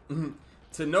health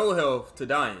to no health to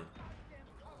dying.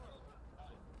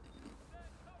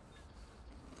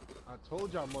 I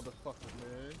told y'all motherfuckers,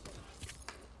 man.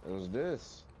 It was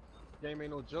this. Game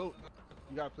ain't no joke.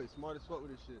 You gotta play smart as fuck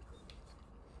with this shit.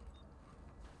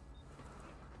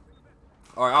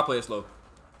 All right, I'll play it slow.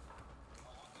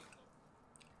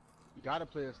 You gotta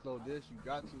play it slow, this. You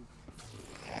got to.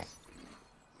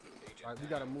 Alright, we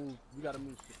gotta move.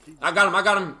 Strategic. I got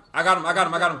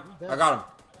him.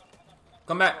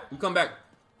 Come back. You come back.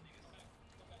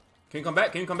 Can you come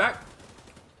back? You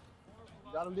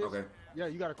got him, this? Okay. Yeah,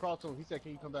 you gotta crawl to him. He said,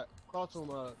 can you come back? Crawl to him,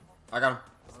 I got him.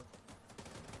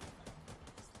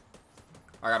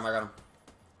 I got him.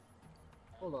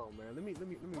 Hold on, man. Let me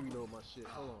reload my shit.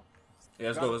 Hold on. Yeah,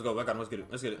 let's go. I got him. Let's get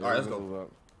it. All right, let's go. Move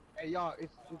up. Hey, y'all,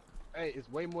 it's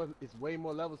way more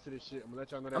levels to this shit. I'm gonna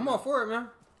let y'all know that. I'm all for it, man.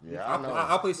 Yeah, I know.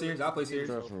 I'll play serious.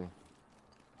 Trust me.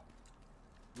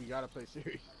 We gotta play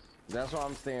serious. That's why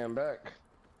I'm staying back.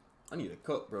 I need a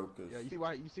cup, bro. Cause Yeah,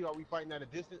 you see why we fighting at a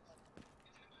distance?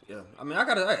 yeah, I mean, I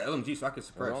got a LMG, so I can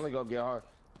suppress. It's only gonna get hard.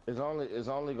 It's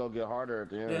only gonna get harder at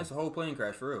the end. Yeah, it's a whole plane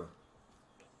crash for real.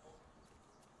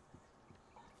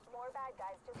 More bad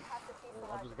guys just have to be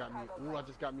I just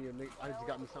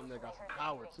got me something that got some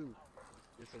power too.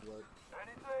 It's a word.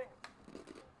 Anything?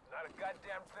 Not a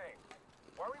goddamn thing.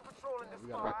 Why are we patrolling Yeah, this we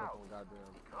gotta far back up out? on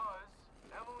goddamn. Because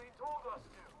Emily told us to.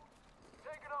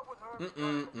 Take it up with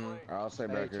her. I'll stay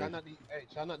Hey, back try here.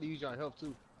 not to use your help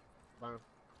too. Fine.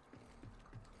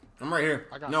 I'm right here.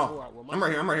 I got No, four out. Well, my I'm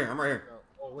right shit- here.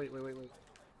 Oh wait. Oh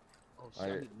shit, I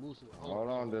Alright. need to move some. Hold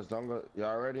on, just don't go.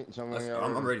 Y'all ready? Let's- I'm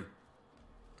ready.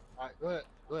 Alright, go ahead.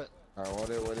 Alright,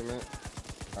 wait a minute.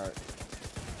 Alright.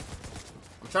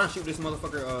 I'm trying to shoot this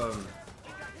motherfucker.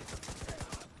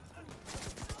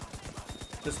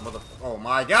 This motherfucker. Oh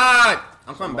my god!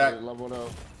 I'm coming back. Somebody leveled up.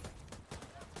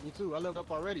 Me too. I leveled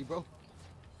up already, bro.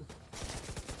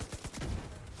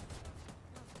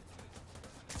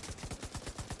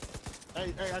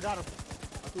 Hey, I got him.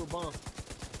 I threw a bomb.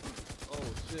 Oh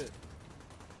shit.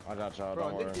 I got y'all. Bro,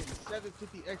 Don't they worry. getting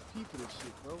 750 XP for this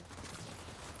shit, bro.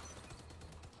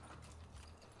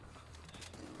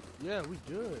 Yeah, we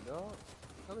good, dog.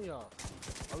 I'm telling y'all.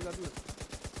 All we gotta do is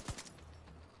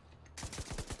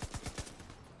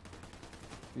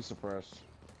He's suppressed.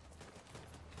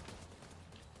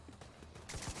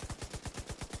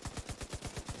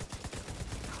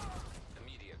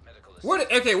 Immediate medical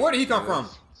Where did he come from?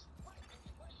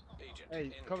 agent.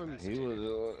 hey, cover me. He was.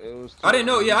 It was. I didn't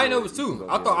know. Yeah, I didn't know it was You can two. go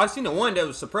I get thought it. I seen the one that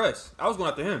was suppressed. I was going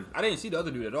after him. I didn't see the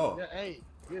other dude at all. Yeah, hey,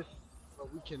 yes. Bro,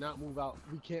 we cannot move out.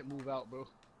 We can't move out, bro.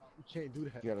 We can't do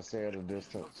that. You gotta stay at a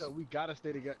distance. So we gotta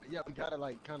stay together. Yeah, we gotta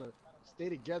like kind of stay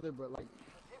together, but like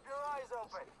Keep your eyes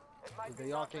open. It might be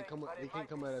they all nothing, can't come. but They it can't might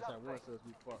come be at us at something. once, so it's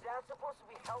we fuck. Is that supposed to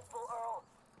be helpful, Earl?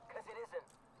 Because it isn't.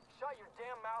 Shut your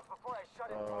damn mouth before I shut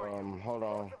it for you. Hold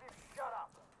on. Both of you shut up.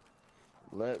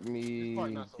 Let me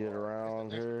part not so get hard.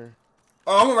 around here.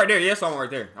 Oh, I went right there. Yes, I went right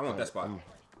there. I want that spot.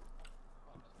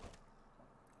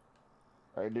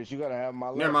 Alright, dude, you gotta have my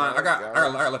left. Never mind. I got right?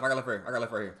 left. I got left here. I got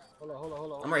left right here. Hold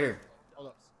on. I'm right here. Hold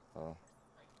up. Oh.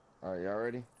 Alright, y'all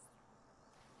ready?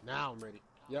 Now I'm ready.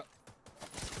 Yep.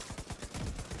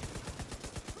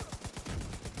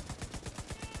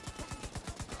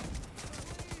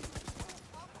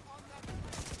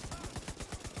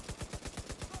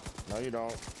 No, you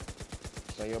don't.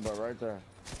 Stay your butt right there.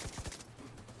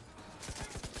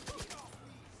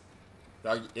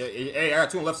 Hey, I got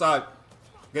two on the left side.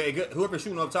 Good. Whoever's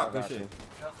shooting up top, I good got shit. you.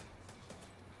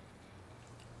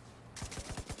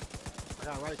 I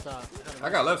got right side. I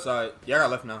got left side. Yeah, I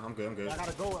got left now. I'm good. I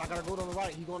gotta go. I gotta go to the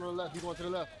right. He going to the left. He going to the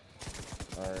left.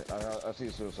 Alright, I see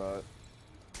suicide.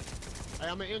 Hey,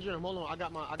 I'm gonna injure him. Hold on. I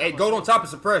got my. Hey, gold on top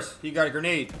is suppressed. He got a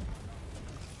grenade.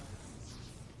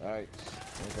 Alright.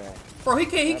 Okay. Bro, he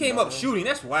came up better. shooting.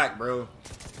 That's whack, bro.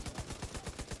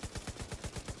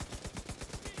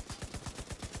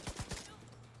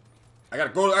 I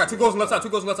got two goals on the left side. Two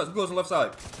goals on the left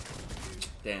side.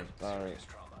 Damn. Alright.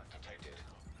 Trauma detected.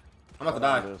 I'm about to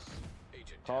die.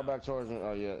 Agent Call back towards me.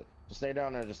 Oh yeah. Just stay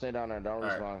down there. Don't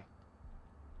Alright.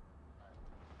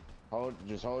 respawn.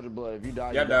 Just hold your blood. If you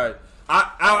die, Yeah, I you die. died.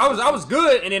 I was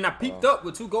good, and then I peeked up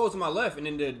with two goals on my left, and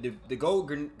then the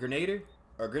gold grenadier.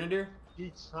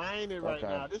 He's trying it right Okay.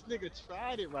 now. This nigga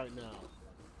tried it right now.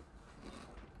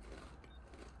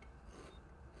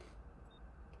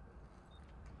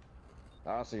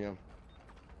 I see him.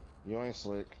 You ain't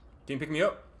slick. Can you pick me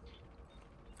up?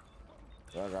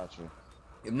 I got you.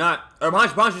 If not, or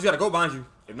behind you, you gotta go behind you.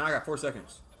 If not, I got 4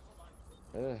 seconds.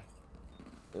 Yeah.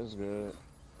 It's good.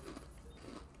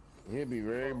 He'd be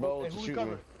very bold Hey, to who we shoot me.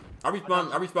 covering? I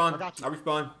respawn. I got you. I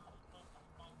respawn.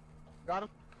 Got him?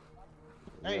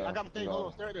 Hey, Yeah, I got my thing. no. Hold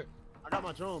on, stay right there. I got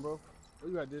my drone, bro.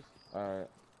 Where you at, this? Alright.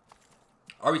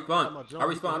 I respawn. my I jump.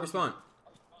 respawn.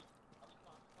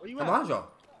 Where you I'm at? behind y'all.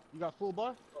 You got full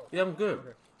bar? Yeah, I'm good. Okay.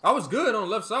 I was good on the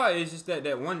left side. It's just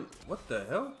that one. What the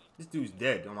hell? This dude's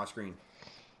dead on my screen.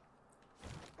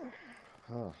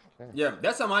 Oh, okay. Yeah,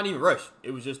 that's how I didn't even rush.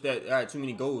 It was just that I had too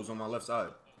many goals on my left side.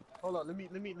 Hold up, let me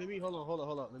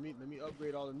hold on. Let me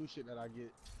upgrade all the new shit that I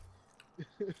get.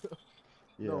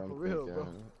 Yeah, No, I'm for real, bro.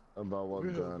 thinking about what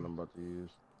Real, gun bro. I'm about to use.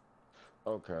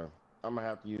 Okay. I'm gonna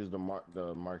have to use the Mark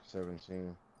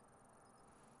 17.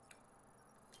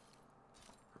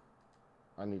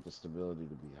 I need the stability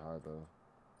to be high though.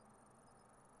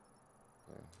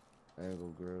 Okay. Angle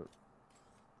grip.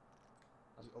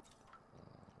 That's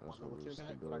Oh, what what's we in that? What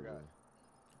I stability.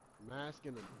 got? Mask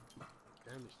and a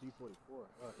damage 344.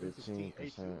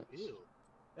 15%. Ew.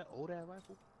 That old ass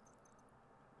rifle?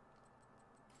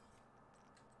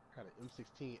 Got an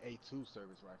M16 A2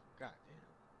 service rifle. God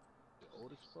damn. The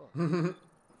old as fuck.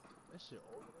 That shit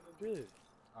older than good.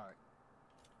 Alright.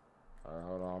 Alright,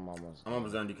 hold on, I'm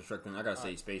almost done deconstructing. I gotta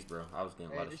save space, bro. I was getting a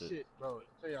Hey, lot of this shit. shit, bro.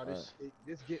 Tell y'all, this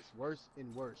gets worse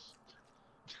and worse.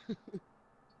 Yeah,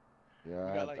 You I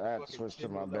got, had, like, I had to fucking switch to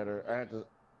 10 my levels better. right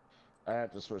I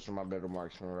had to switch to my better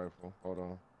marksman rifle. Hold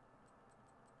on.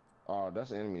 Oh,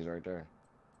 that's enemies right there.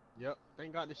 Yep.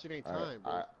 Thank God this shit ain't Alright,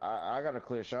 time, bro. I got a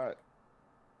clear shot.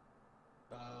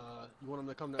 You want them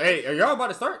to come to Hey, us? are y'all about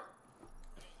to start?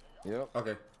 Yep.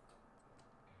 Okay.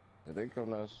 If they come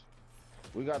to us,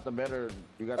 we got the better.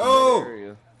 We got the Oh! better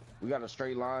area. We got a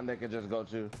straight line they can just go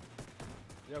to.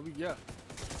 Yeah.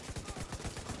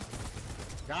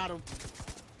 Got him.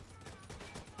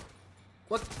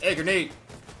 What? Hey, grenade.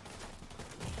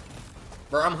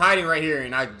 Bro, I'm hiding right here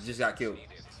and I just got killed. needed.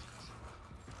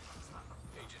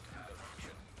 Agent out of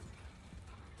action.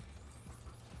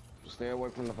 Just stay away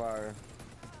from the fire.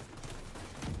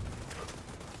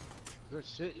 Good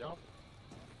shit, y'all.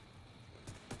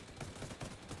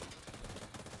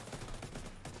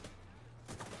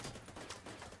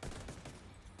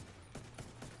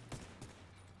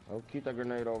 Oh, keep that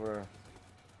grenade over there.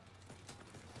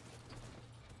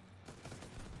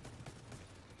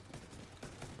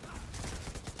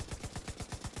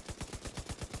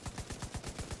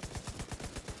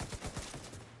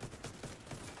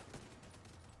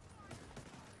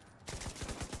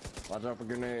 Watch out for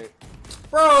grenade.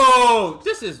 Bro,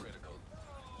 this is.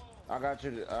 I got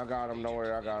you. I got him. Don't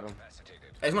worry, I got him.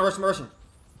 Hey, it's my Russian.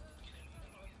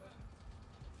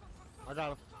 I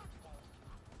got him.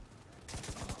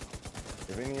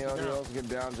 If any of you else get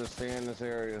down, just stay in this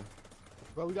area.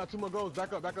 Bro, we got 2 more goals.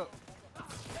 Back up, back up. I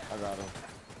got him.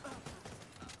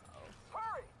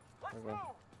 Hurry! Let's Okay. move!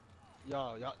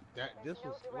 Y'all, this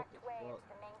No was what direct the way fuck? into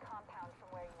the main compound from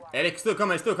where you are. Hey, they still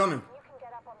coming. Still coming. You can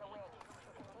get up on the wing.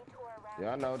 You can detour around.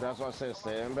 Yeah, I know. That's why I said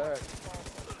stand back.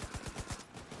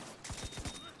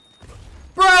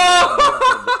 Bro!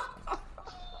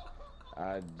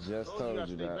 I just told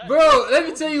you that. Bro, let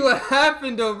me tell you what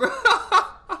happened though, bro.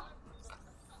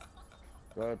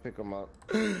 Go ahead, pick him up.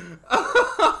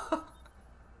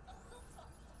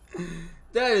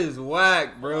 That is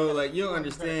whack, bro. Like, you don't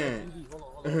understand.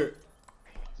 Hold on. You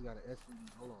got an SVD.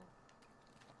 Hold on.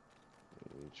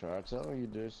 Try telling you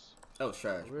this. That was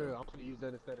trash, For real, bro. I'm gonna use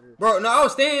that instead of this. Bro, no, I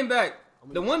was staying back.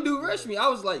 The one dude rushed me. I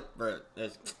was like, bro,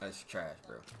 that's trash,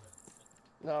 bro.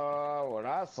 No, what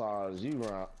I saw is you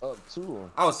run up to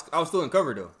him. I was still in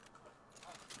cover though.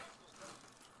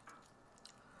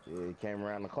 Yeah, he came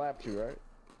around to clap you, right?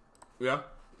 Yeah.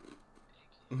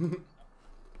 I'm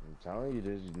telling you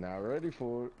this, you're not ready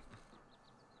for it.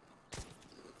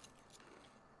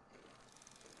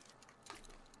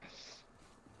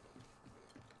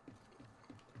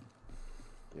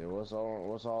 Yeah, what's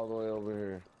all the way over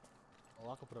here?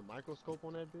 Oh, I can put a microscope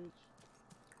on that bitch.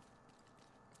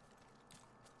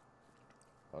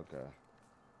 Okay.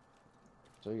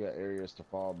 So you got areas to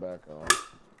fall back on.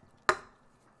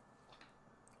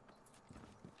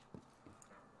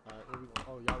 Alright, here we go.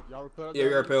 Oh, y'all repelled? Yeah,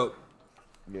 you're repelled.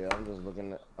 Yeah, I'm just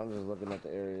looking at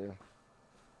the area.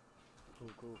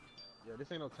 Cool. Yeah,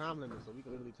 this ain't no time limit, so we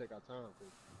can literally take our time. Cause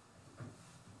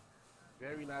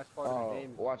very last part of the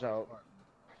game. Watch out.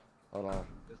 Hold on.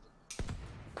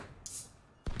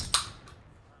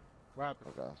 What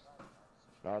happened? Okay.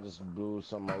 I'll just blew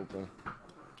something open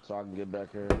so I can get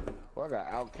back here. Well, I got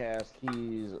outcast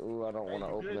keys. Ooh, I don't want to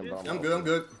you open good, them. But I'm good. I'm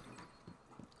good.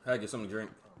 I had to get something to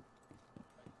drink.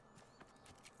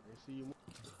 Let's see you.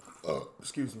 Oh,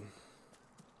 excuse me.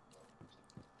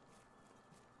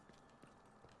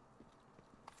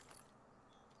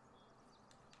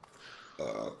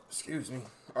 Excuse me.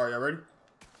 All right, y'all ready?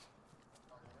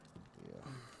 Yeah.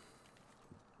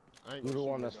 I ain't You're the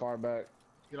gonna one shoot that's that, far back. though.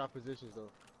 Get our positions though.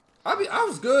 I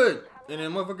was good, and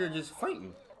then motherfucker just fighting. At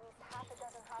least half a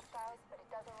dozen hostiles, but it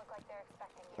doesn't look like they're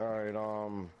expecting you.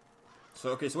 All right. So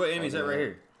okay, so what enemy's that right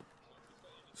here?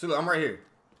 So look, I'm right here.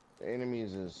 The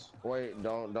enemies is. Wait,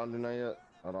 don't do nothing yet.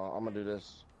 Hold on, I'm gonna do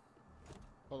this.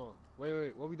 Hold on.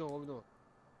 Wait. What we doing?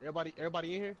 Everybody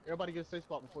in here? Everybody get a safe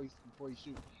spot before you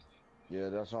shoot. Yeah,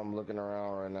 that's why I'm looking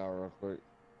around right now, real quick.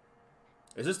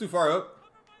 Is this too far up?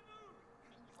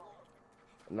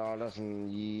 No, that's yeah.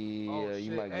 Oh,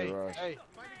 You shit. might Hey, get rushed. hey,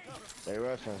 They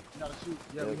rushing. we gotta shoot.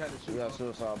 Yeah, we had to shoot. We got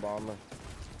suicide bomber.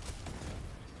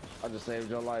 I just saved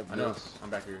your life. I know. Yes. I'm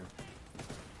back here.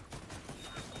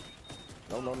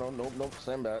 Nope.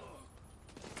 Stand back.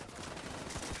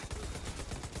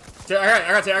 I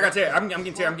got tear. I'm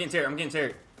getting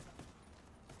teared.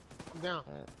 I'm down.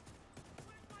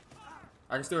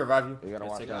 I can still revive you. You gotta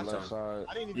watch Take that your left time. side.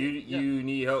 I didn't even. You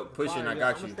need help pushing. Fire, I yeah,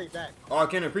 got I'm you. gonna stay back. Oh,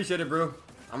 Ken, appreciate it, bro.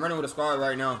 I'm running with a squad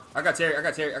right now. I got tear.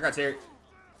 Alright,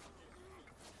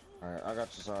 I got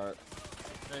your side.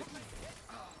 Thanks.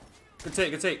 Good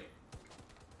take.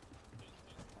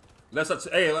 Let's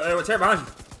hey, tear behind you.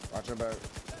 Watch your back.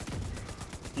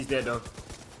 He's dead though.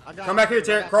 I got Come back here,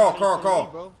 Terry. Crawl.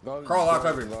 Go, Carl, I'll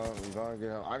cover. Go and get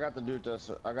him. I got the dude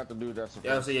that's.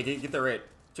 Yeah, so yeah, get the red.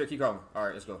 Check, keep calling. All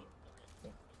right, let's go.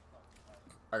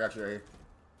 I got you right here.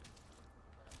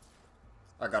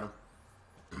 I got him.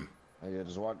 Hey, yeah,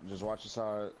 just watch your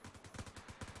side.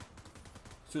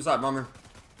 Suicide bomber.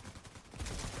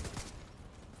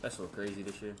 That's so crazy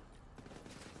this year.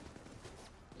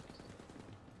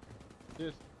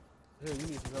 Here, you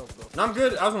need some help, bro. No, I'm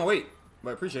good. I was gonna wait,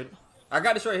 but appreciate it. I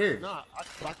got this right here. Nah, I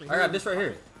can I got this right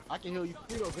here. I can heal you.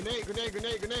 You know, grenade.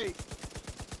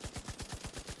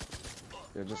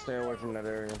 Yeah, just stay away from that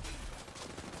area.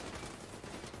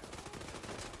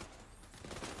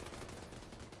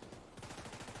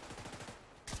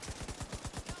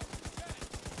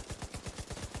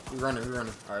 We running. All right,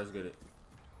 let's get it.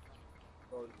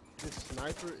 Bro, this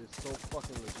sniper is so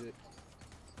fucking legit.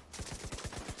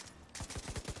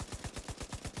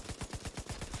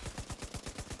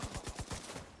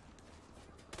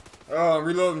 Oh, I'm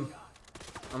reloading.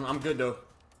 I'm good though.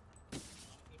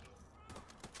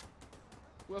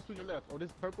 Who else we got left? Oh,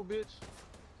 this purple bitch.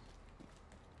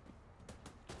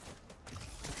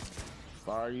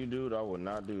 Fire you, dude. I would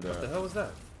not do that. What the hell was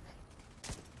that?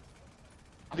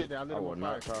 I did that. I lit I him would on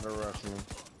not fire. try to rush me.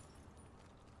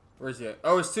 Where's he at?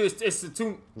 Oh, it's two. It's the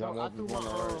two. No, I threw my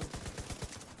right.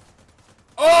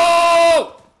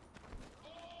 Oh!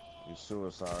 You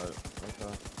suicide.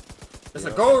 Okay. There's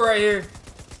Yeah. a goal right here.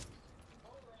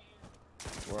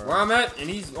 Where? Where I'm at, and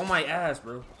he's on my ass,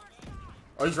 bro.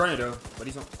 Oh, he's running though, but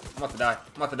he's on. I'm about to die.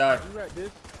 I'm about to die. You at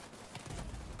this?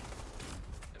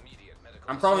 Immediate medical.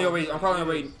 I'm crawling your way. I'm crawling your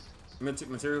way.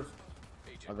 Materials.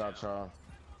 Agent I got down. y'all.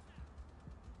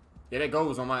 Yeah, that goal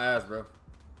was on my ass, bro.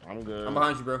 I'm good. I'm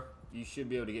behind you, bro. You should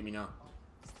be able to get me now.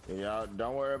 Yeah,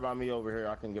 don't worry about me over here.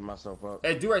 I can get myself up.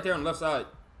 Hey, dude, right there on the left side.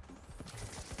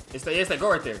 It's that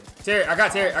goal right there. Terry, I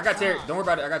got Terry. I got Terry. Don't worry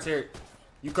about it. I got Terry.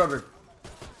 You covered.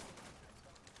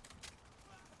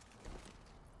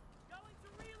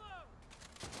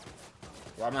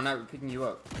 Why am I not picking you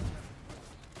up?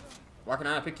 Why can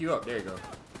I not pick you up? There you go.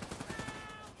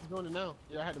 You doing it now?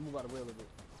 Yeah, I had to move out of the way a little bit.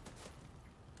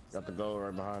 Got the goal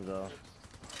right behind y'all.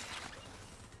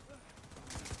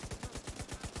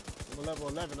 I'm a level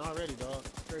 11 already, dog.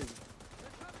 It's crazy.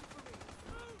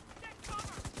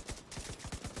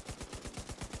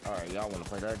 Alright, y'all want to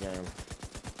play that game.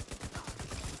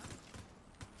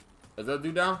 Is that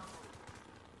dude down?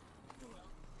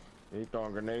 He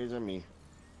throwing grenades at me.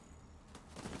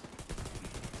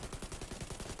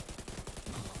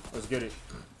 Let's get it.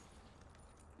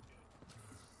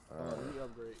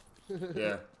 Upgrade.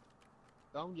 Yeah.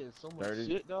 I'm getting so much 30.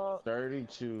 shit, dog.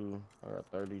 32. I got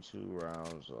 32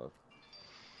 rounds left.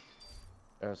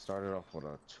 That started off with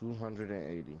a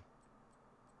 280.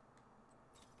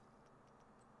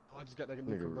 Oh, I just got that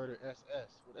new Nigga. converter SS.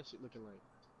 What that shit looking like?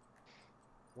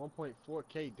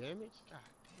 1.4k damage? God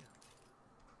damn.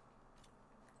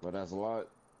 But that's a lot.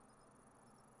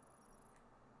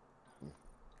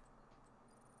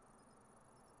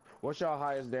 What's your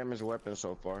highest damage weapon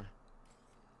so far?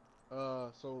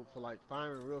 So for like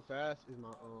firing real fast is my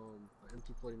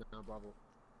M249 Bravo.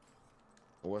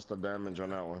 What's the damage on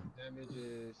that one? Damage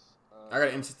is I got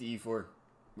an M60E4,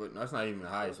 but that's not even the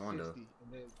highest one though. 460,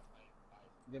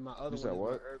 and then my other You said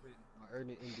one is what? my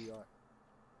Urban MDR.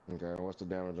 Okay, what's the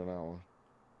damage on that one?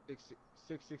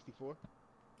 664.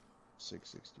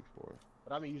 664.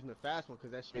 But I've been using the fast one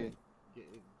because that shit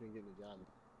been getting the job.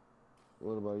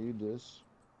 What about you, Dis?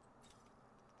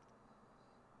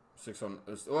 600.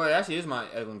 Oh, it actually is my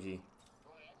LMG.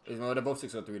 They're both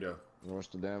 603 though. What's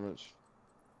the damage?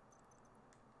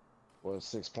 What,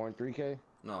 6.3k?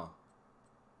 No,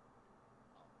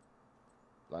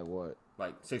 Like what?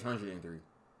 like 603.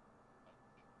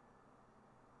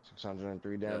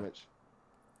 603 damage?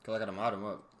 Cause I gotta mod them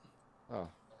up. Oh.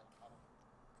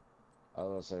 I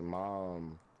was gonna say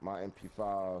my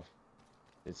MP5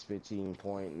 is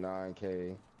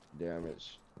 15.9k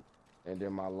damage. And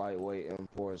then my lightweight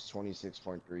M4 is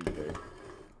 26.3k.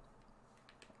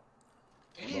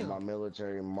 But my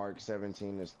military Mark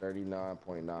 17 is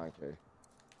 39.9k.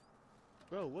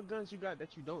 Bro, what guns you got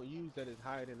that you don't use that is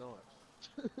higher than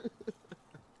ours?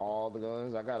 All the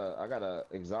guns. I got a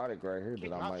exotic right here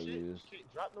that I might use.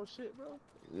 Can't drop no shit, bro.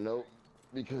 Nope.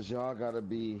 Because y'all gotta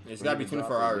be. It's gotta be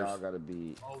 24 hours. Y'all gotta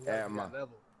be at my level.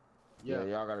 Yeah,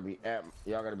 y'all gotta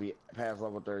be past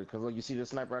level 30. Cause look, you see this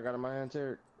sniper I got in my hand,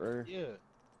 Terry? Right here?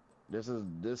 Yeah.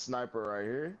 This sniper right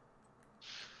here.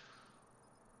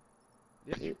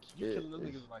 Yeah, you killing them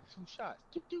niggas with like 2 shots.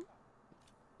 Doop, doop.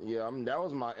 Yeah, that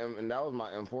was my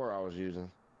M4 I was using.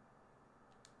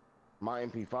 My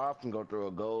MP5 can go through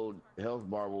a gold health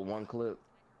bar with 1 clip.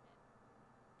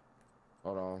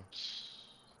 Hold on.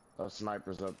 A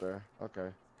sniper's up there. Okay.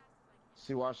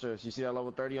 See, watch this. You see that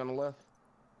level 30 on the left?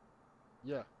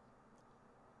 Yeah.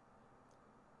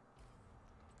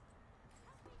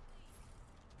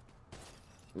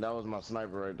 That was my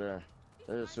sniper right there.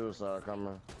 There's suicide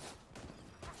coming.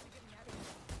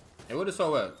 Hey, what is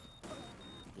so at?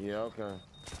 Yeah, okay.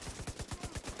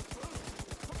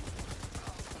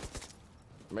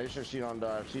 Make sure she don't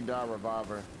die. If she die, revive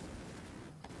her.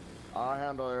 I'll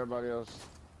handle everybody else.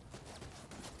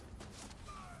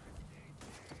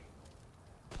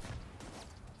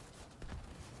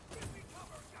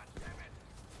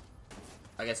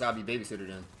 I guess I'll be babysitter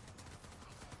then.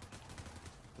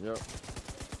 Yep.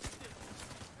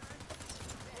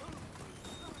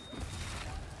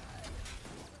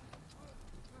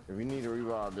 If you need to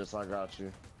revive this, I got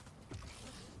you.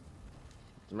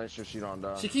 To make sure she don't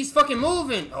die. She keeps fucking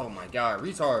moving. Oh my god,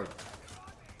 retard.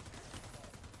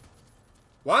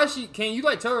 Why is she? Can you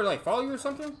like tell her to like follow you or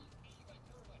something?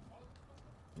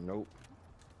 Nope.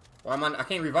 Why am I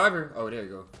can't revive her. Oh, there you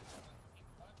go.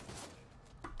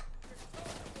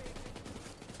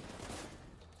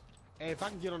 Hey, if I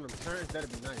can get on them turns,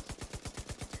 that'd be nice.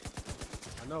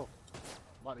 I know.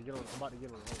 I'm about to get on the hole.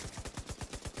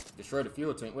 Destroy the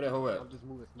fuel tank. Where that hole at? I'm just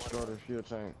moving smart. Shorter fuel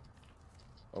tank.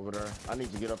 Over there. I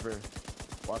need to get up here.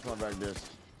 Watch my back disc.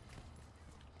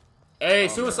 Hey, Oh,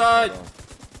 suicide! man,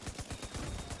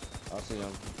 I see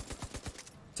him.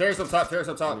 Terrace up top. Terrace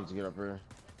up I top. need to get up here.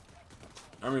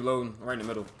 I'm reloading. I'm right in the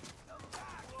middle.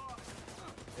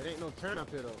 It ain't no turn up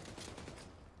here though.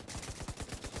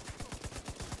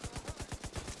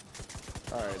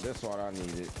 Alright, that's what I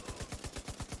needed.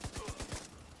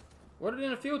 Where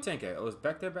did the fuel tank at? Oh, it's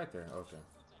back there, back there. Okay.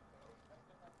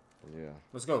 Yeah.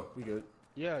 Let's go. We good.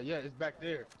 Yeah, it's back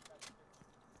there.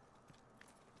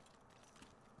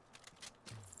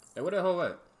 Hey, where that hole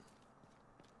at?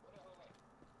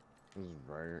 This is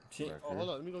right. Shit. Back Oh, here. hold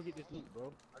on. Let me go get this loot,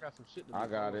 bro. I got some shit to do. I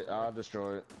got it. I'll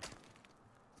destroy it.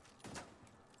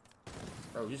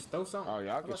 Bro, just throw something. Oh,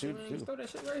 yeah, I How can about shoot you, man? too. Just throw that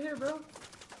shit right here, bro.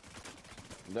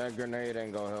 That grenade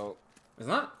ain't gonna help. It's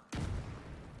not?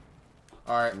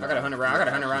 Alright, No, I got 100 round. I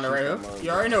got 100 round right here. shoot You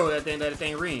already know that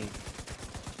thing ring. Hey,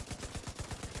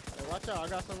 watch out. I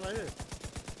got something right here.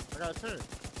 I got a turn.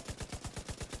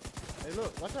 Hey,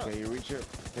 look. Watch out. Can you reach it?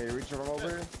 Can you reach it from over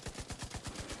here?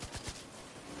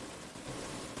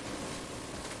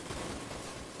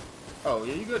 Oh,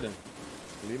 yeah, you good then.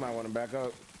 You might want to back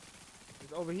up.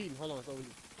 It's overheating. Hold on. It's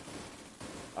overheating.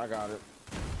 I got it.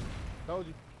 Told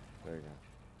you. There you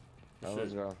go. Now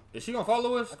let's go. Is she gonna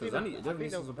follow us? I Because think I that- need I definitely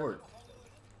think some that- support.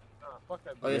 Nah, fuck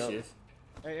that. Oh, yeah, bitch. she is.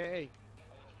 Hey.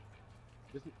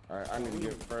 This, Alright, I need to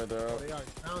get further oh, up. they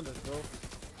already found us, bro.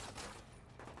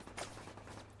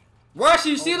 Why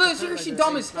she? See, Oh, look, it's like she that.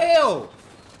 dumb as hell.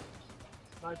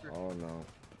 Sniper. Oh no.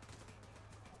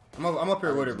 I'm up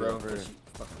here with her, Up bro. here. She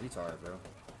fucking retarded, bro.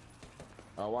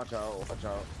 Oh, watch out. Watch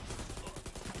out.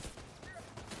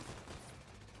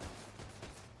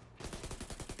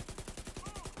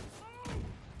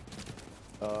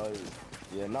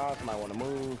 Yeah, Nas might want to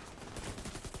move.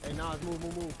 Hey, Nas, move.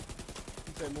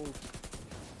 He said move.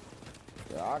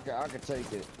 Yeah, I can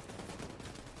take it.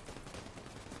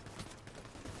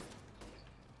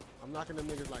 I'm knocking them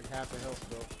niggas like half the health,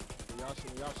 bro. When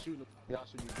y'all shooting them, y'all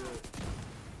should be good.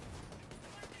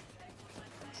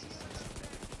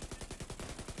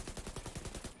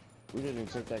 We didn't even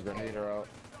take that grenader out.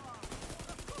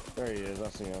 There he is. I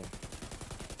see him.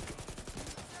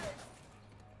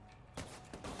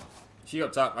 She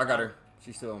up top. I got her.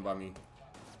 She's still on by me.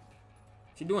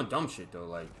 She doing dumb shit though.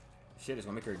 Like shit is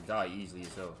gonna make her die easily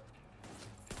as hell.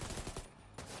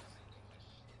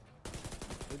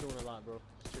 We're doing a lot, bro.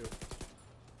 Just chill.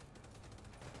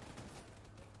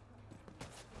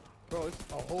 Bro, it's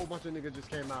a whole bunch of niggas just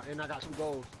came out, and I got 2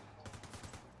 goals.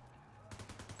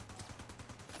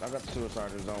 I got the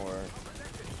suiciders. Don't worry.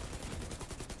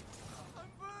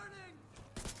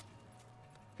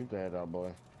 Keep the head out,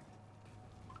 boy.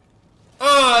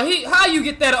 How you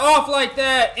get that off like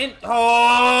that? And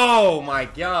oh my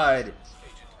god!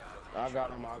 I got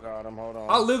him. Hold on.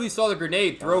 I literally saw the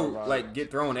grenade Alright.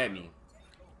 get thrown at me.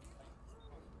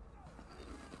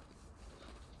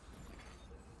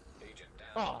 Agent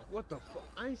down. Oh, what the fuck?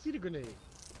 I ain't see the grenade.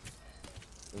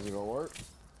 Is it gonna work?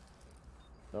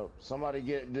 Nope. Somebody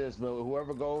get this, but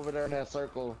whoever go over there in that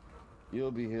circle, you'll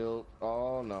be healed.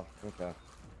 Oh no. Okay.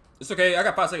 It's okay. I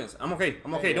got 5 seconds. I'm okay.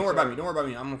 I'm okay. Hey, Don't worry yes, about me. Don't worry about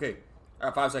me. I'm okay. I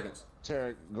got 5 seconds.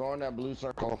 Tarek, go in that blue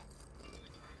circle.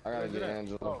 I gotta Where's get it at?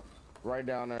 Angela. Oh. Right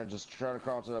down there. Just try to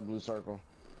crawl to that blue circle.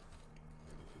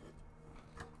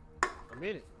 I'm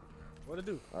in it. What to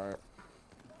do? All right.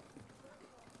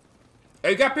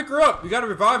 Hey, you gotta pick her up. You gotta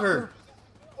revive her.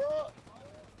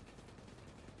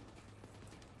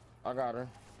 I got her.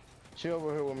 She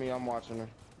over here with me. I'm watching her.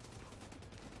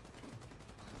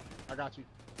 I got you.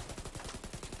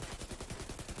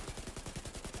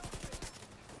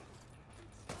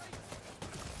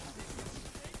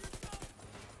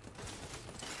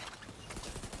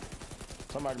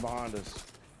 Somebody behind us.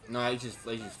 Nah, he's just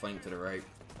flanked to the right.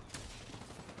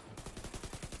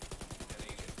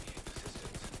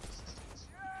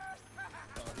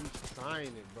 Oh, he's trying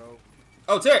it, bro.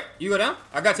 Oh, Terry, you go down?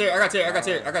 I got Terry.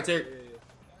 Yeah.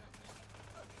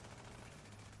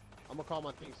 I'm gonna call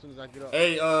my thing as soon as I get up.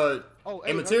 Hey, Oh,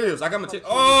 hey, hey, materials. I got hurry materials.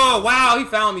 up. Oh, wow, he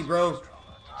found me, bro.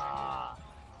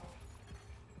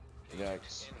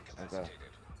 Yikes. Okay.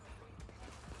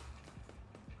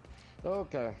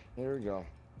 Okay. Here we go.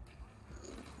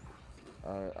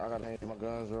 All right. I gotta hang my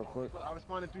guns real quick. I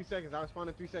respond in 3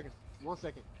 seconds. 1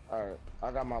 second. All right,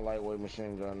 I got my lightweight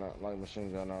machine gun out. Light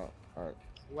machine gun out. All right.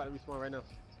 We got to respawn right now.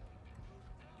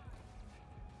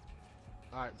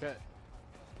 All right, bet.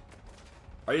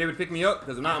 Are you able to pick me up?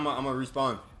 Because if not, I'm gonna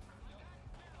respawn.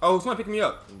 Oh, someone pick me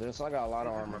up. This I got a lot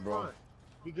of armor, bro.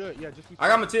 Be good. Yeah, just respawn. I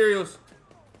got materials.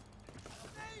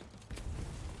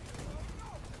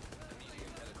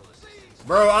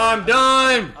 Bro, I'm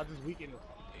done. I'll just weaken him.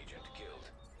 Agent killed.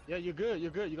 Yeah, you're good. You're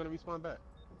good. You're gonna respawn back.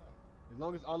 As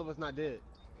long as all of us not dead.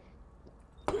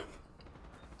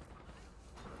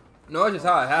 No, it's just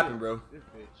how it happened, bro. This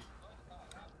bitch.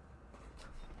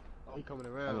 Oh, he coming I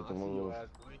around. need to I see move. your ass,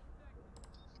 boy.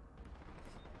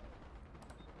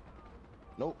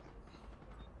 Nope.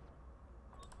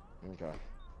 Okay.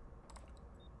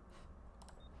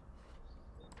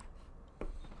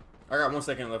 I got 1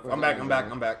 second left. I'm back. I'm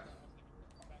back. I'm back.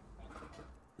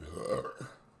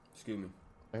 Excuse me.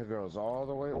 That girl's all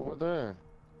the way over there.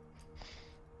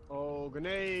 Oh,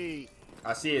 grenade.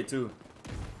 I see it too.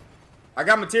 I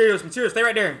got materials. Materials. Stay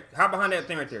right there. Hop behind that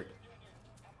thing right there.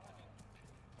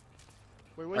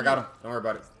 Wait, where I got him. Don't worry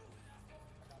about it.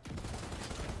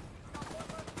 I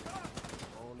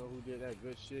don't know who did that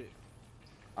good shit.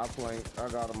 I flanked. I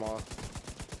got them all.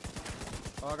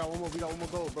 Oh, I got one more. We got one more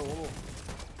gold, bro. One more.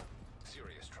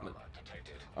 Serious trauma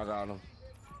detected. I got them.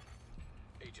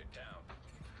 Agent down.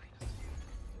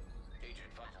 Agent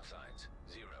vital signs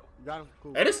 0. You got him?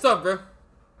 Cool. Hey, this stuff, bro.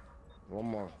 One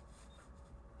more.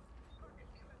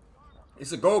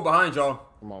 It's a goal behind y'all.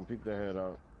 Come on, peek the head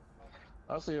out.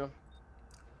 I see you.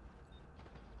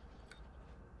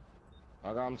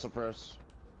 I got him suppressed.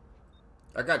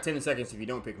 I got 10 seconds if you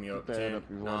don't pick me up. Peek the head 10, up if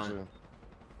you want 9. to.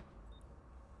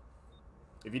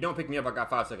 If you don't pick me up, I got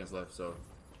 5 seconds left, so.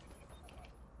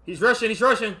 He's rushing. He's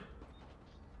rushing.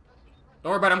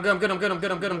 Don't worry about it. I'm good. I'm good. I'm good. I'm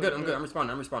good. I'm good. I'm good. I'm good. I'm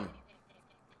responding. I'm responding.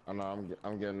 I know.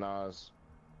 I'm getting Nas.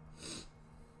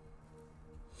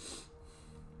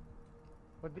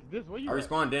 But this, where you I at?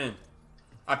 respawned then.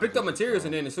 I picked up materials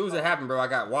and then as soon as it happened, bro, I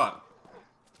got whopped.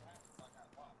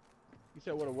 You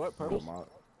said what a what? Purple? Oh,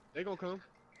 They gonna come.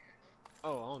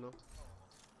 Oh, I don't know.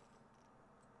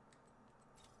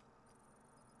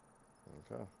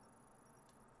 okay.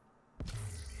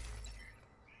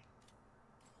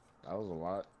 That was a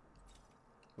lot.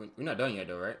 We're not done yet,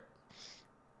 though, right?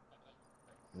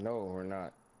 No, we're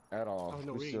not at all. Oh,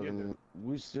 no, we we still ain't get didn't.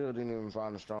 We still didn't even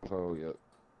find a stronghold yet.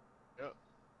 Yep.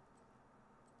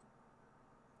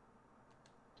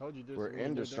 Told you this. We're we ain't in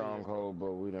the done yet. stronghold,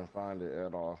 but we didn't find it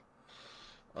at all.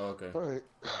 Oh, okay. All right.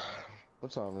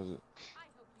 What time is it?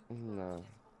 No.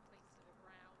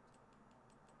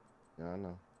 Yeah, I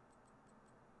know.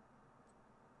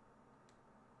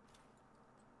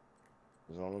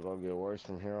 It's only gonna get worse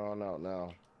from here on out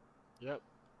now. Yep.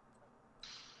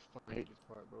 I hate this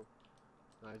part, bro.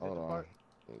 Nah, is this Hold the on. part?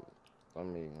 Let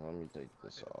me take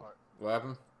this This off. part. What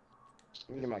happened?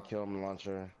 Let me get my kill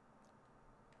launcher.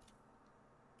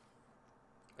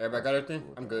 Everybody got everything?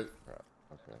 I'm good. Crap.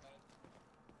 Okay.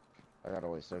 I gotta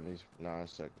wait 79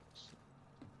 seconds.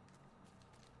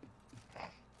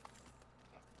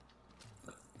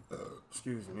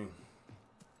 Excuse me.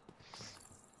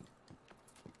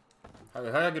 How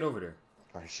did I get over there?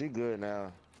 Alright, she good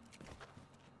now.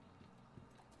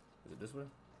 Is it this way?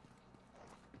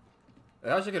 Hey,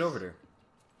 how'd you get over there?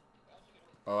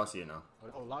 Oh, I see it now.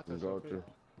 Oh, lock You us go up here.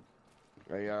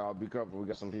 through. Hey, y'all, be careful. We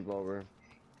got some people over here.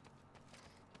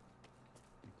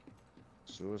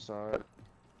 Suicide.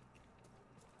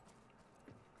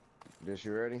 This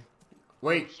you ready?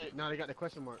 Wait, Shit, now they got the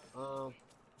question mark.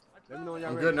 Let me know when y'all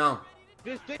I'm ready. good now.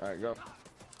 This thing. All right, go.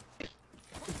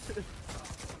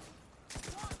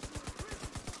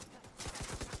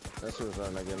 That's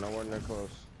suicide, nigga. Nowhere near close.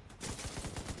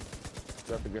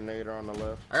 Got the grenader on the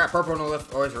left. I got purple on the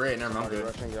left. Oh, it's red. Never mind. I'm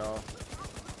Somebody good. rushing y'all.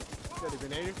 Got the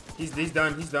grenader. He's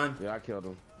done. He's done. Yeah, I killed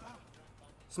him.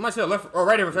 Somebody to the left. Oh,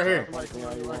 right here. Right here. Somebody Fight me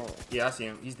all you want. Yeah, I see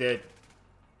him. He's dead.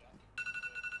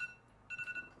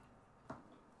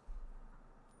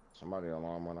 Somebody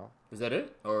alarm went off. Is that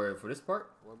it? Or for this part?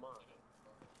 One mine.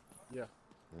 Yeah.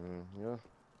 Yeah.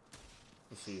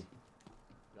 Let's see.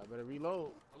 Y'all better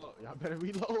reload. Hold up. Y'all better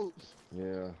reload.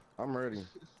 Yeah. I'm ready.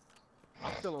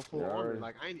 I'm still on full Yeah, armor. already.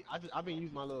 Like I've been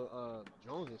using my little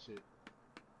drones and shit.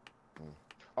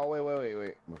 Oh,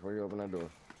 wait. Before you open that door.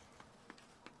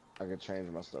 I can change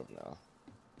my stuff now.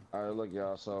 Alright, look,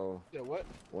 y'all. So, Yeah. What?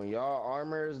 when y'all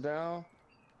armor is down,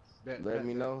 Bet, let bet,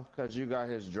 me bet. know. Because you got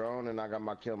his drone and I got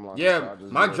my kill launcher. so Yeah, I'll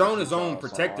just my be able to drone shoot is on y'all some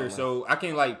protector, armor. so I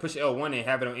can like push L1 and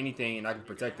have it on anything, and I can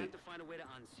protect it. Have to find a way to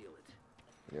unseal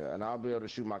it. Yeah, and I'll be able to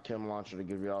shoot my chem launcher to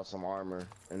give y'all some armor.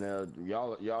 And then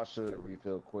y'all should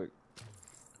refill quick.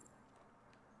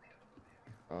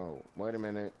 Oh, wait a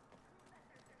minute.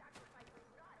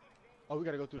 Oh, we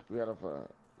gotta go through. We gotta find.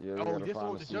 Yeah, we Oh, gotta this one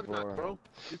find with the the juggernaut, C4. bro.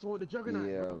 This one with the juggernaut,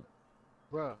 Yeah,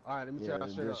 bro. All right, let me yeah. tell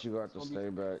you straight up. This you got It's to gonna be stay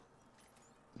back.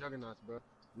 juggernauts, bro.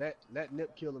 Let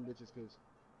Nip kill them bitches, cause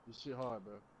this shit hard,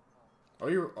 bro.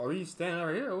 Are you standing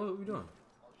over here? Or what are we doing?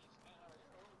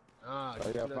 Ah, I you got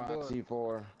see that 5 door?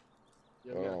 C4.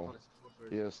 Yeah, we gotta Oh. find a C4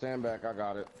 first. Yeah, stand back. I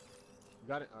got it. You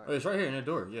got it? All Oh, right. it's right here in the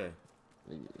door. Yeah.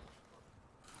 Yeah,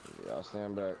 I'll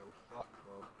stand back. Fuck,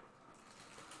 bro.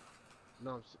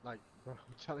 No, I'm like, bro,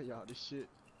 I'm telling y'all this shit.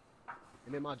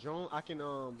 And then my drone, I can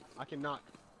knock.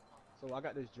 So I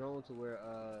got this drone to where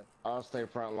I'll stay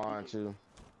front line too.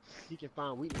 he can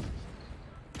find weaknesses.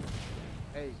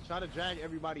 Hey, try to drag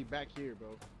everybody back here, bro.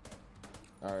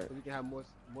 All right. So we can have more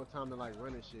time to like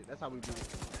run and shit. That's how we do it.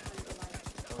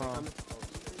 Huh.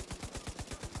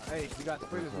 Hey, we got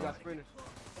sprinters. We got sprinters.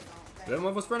 Let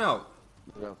them us sprint out.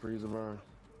 We got freezer burn.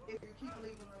 If you keep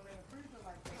leaving them in the freezer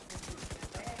like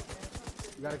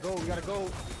that, We gotta go. We gotta go.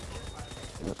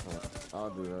 That's fine. I'll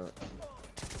do that.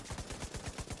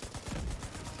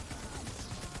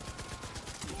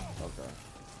 Okay.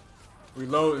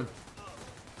 Reloading.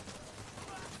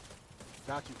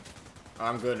 Got you.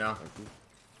 I'm good now. Thank you.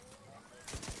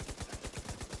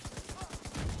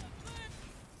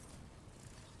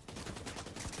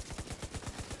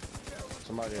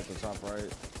 Somebody at the top right.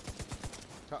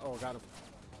 Oh, got him.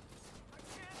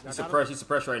 He's suppressed. He's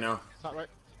suppressed right now. Top right.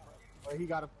 Oh, he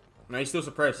got him. No, he's still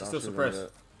suppressed. He's still Don't shoot suppressed. him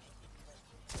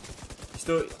He's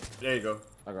still. There you go. yet.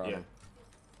 I got Yeah. him.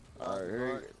 Alright, here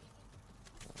you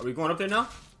Are we going up there now?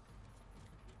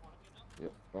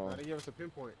 Yep. Nah, they gave us a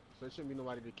pinpoint, so it shouldn't be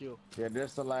nobody to kill. Yeah,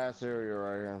 this the last area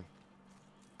right here.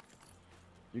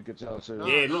 You could tell too.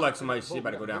 Yeah, it looked like somebody's shit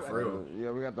about to go down for real.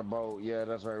 Yeah, we got the boat. Yeah,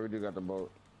 that's right. We do got the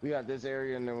boat. We got this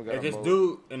area and then we got Hey, a this boat.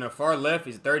 dude in the far left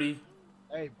is 30.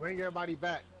 Hey, bring everybody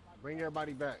back. Bring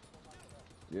everybody back.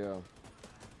 Yeah.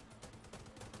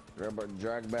 Everybody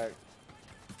drag back.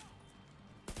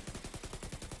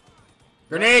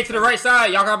 Grenade to the right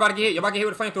side. Y'all about to get hit. Y'all about to get hit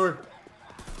with a flamethrower.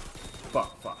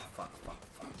 Fuck.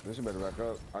 This you better back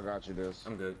up. I got you this.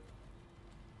 I'm good.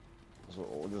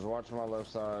 So, just watch my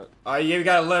left side. Yeah, we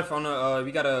got a left on the,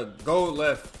 we got a gold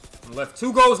left. On the left.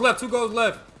 2 goals left.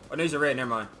 Oh, there's a red. Never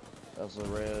mind. That's a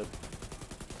red.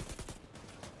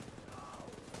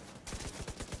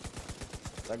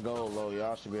 That gold low.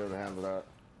 Y'all should be able to handle that.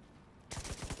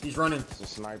 He's running. It's a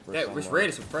sniper. That which red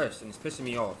is suppressed and it's pissing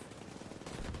me off.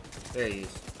 There he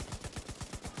is.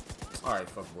 Alright,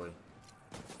 fuck boy.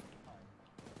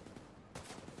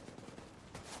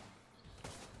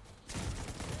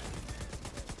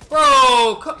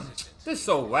 Bro, this is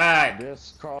so whack.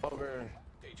 This crawl over.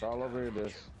 Crawl over here.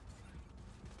 This.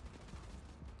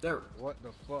 What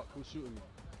the fuck? Who's shooting me?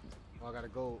 Oh, I gotta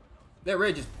go. That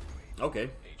red just. Okay.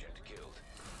 Agent killed.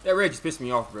 That red just pissed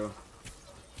me off, bro.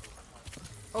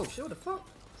 Oh shit, what the fuck?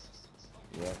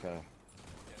 Yeah, okay.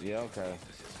 Yeah, okay.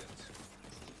 Assistance.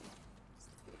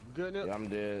 Good enough? Yeah, I'm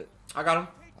dead. I got him.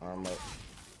 I'm up.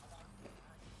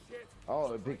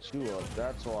 Oh, it picked you up.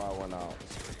 That's why I went out.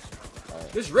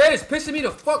 Alright. This red is pissing me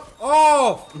the fuck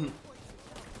off.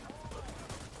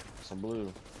 It's a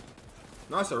blue.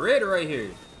 No, it's a red right here.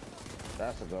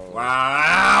 That's a gold.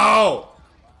 Wow.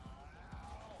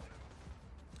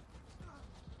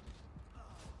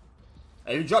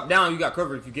 Hey, you drop down, you got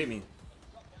covered if you get me.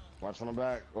 Watch on the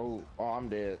back. Oh, I'm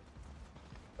dead.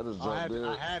 I just I jumped had, dead.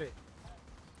 I had it.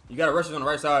 You got a rushes on the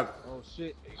right side. Oh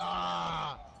shit.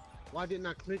 Ah! Why didn't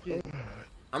I click it?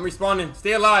 I'm respawning.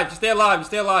 Stay alive. Just stay alive. Just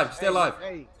stay alive. Just stay alive.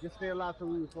 Hey, just stay alive till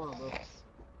we respawn, bro.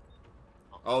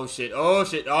 Oh shit. Oh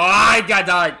shit. Oh, I got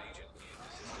died.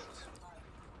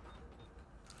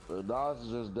 The Dodge is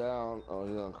just down. Oh,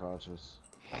 he's unconscious.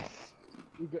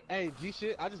 You good? Hey, G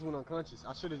shit, I just went unconscious.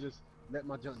 I should have just let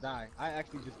my jump die. I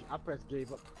pressed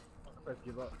gave up. I pressed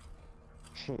give up.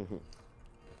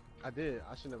 I did.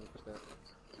 I should never press that.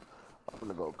 I'm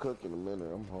gonna go cook in a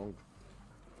minute. I'm hungry.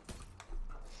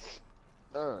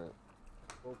 Alright.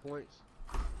 4 points.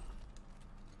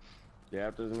 Yeah,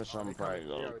 after this mission, I'm probably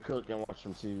gonna cook and watch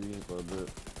some TV for a bit.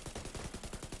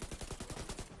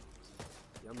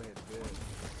 Yeah, I'm gonna hit the bed.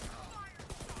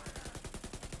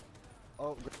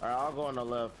 Oh, Alright, I'll go on the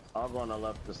left. I'll go on the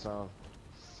left this time.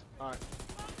 alright.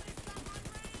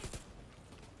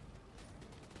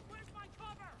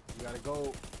 You gotta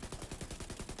go.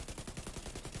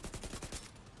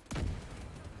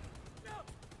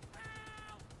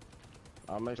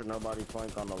 I'll make sure nobody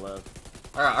flank on the left.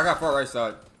 Alright, I got far right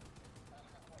side.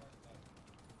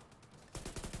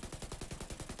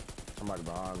 Somebody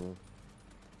behind me.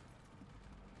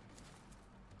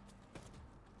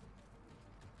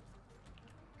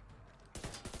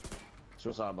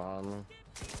 Suicide behind me.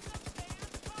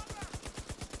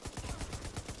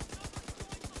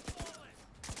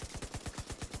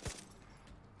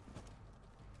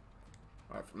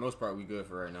 Alright, for the most part, we good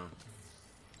for right now.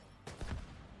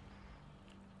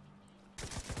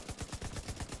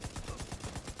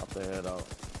 Up the head out.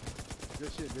 Good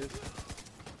shit, bitch.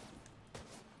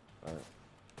 Alright.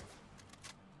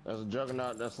 That's a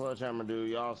juggernaut, that sledgehammer dude.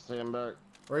 Y'all stand back.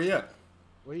 Where you at?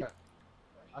 Where you at?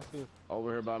 I see him.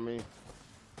 Over here by me.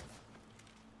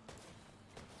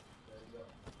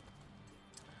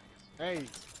 Hey,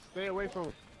 stay away from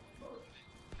him.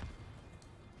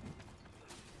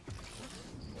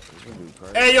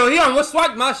 Hey, yo, he almost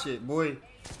swiped my shit, boy.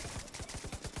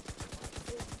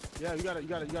 Yeah, you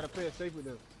gotta play it safe with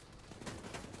them.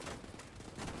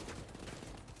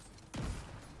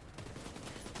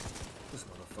 This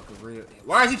motherfucker real.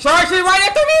 Why is he charging right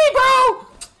after me, bro?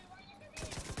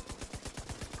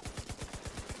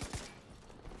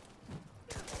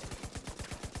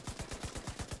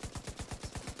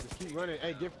 Just keep running.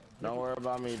 Hey, Don't worry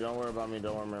about me. Don't worry about me.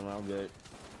 Don't worry, man. I'm good.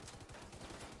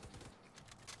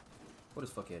 What is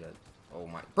fuckhead at? Oh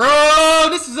my. Bro,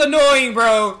 this is annoying,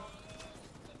 bro.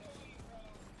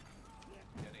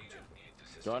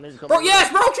 Do I need to come Bro, over?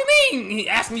 yes, bro, what you mean? He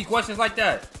asked me questions like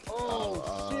that.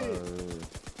 Oh, shit.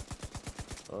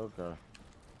 Okay.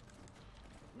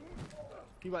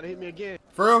 He about to hit me again.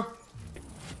 For real?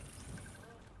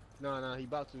 No, he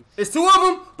about to. It's two of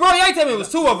them? Bro, you ain't tell me it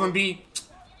was two of them, B.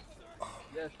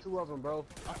 There's two of them, bro.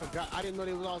 I forgot. I didn't know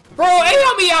they was all. Bro, hey,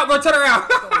 help me out, bro. Turn around.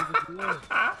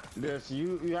 This,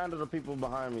 you handle the people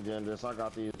behind me, then. This, I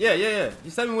got these. Yeah.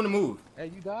 Just tell me when to move. Hey,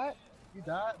 you died? You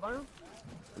died, Byron?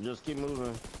 Just keep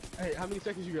moving. Hey, how many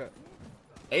seconds you got?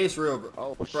 Hey, it's real, bro.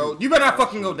 Oh, Bro, shoot. you better not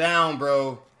fucking go down,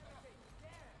 bro.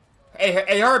 Hey,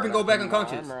 hurry up and go back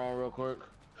unconscious. Armor on real quick.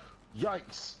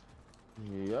 Yikes.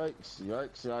 Yikes.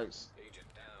 Agent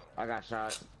down. I got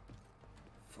shot.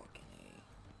 Fucking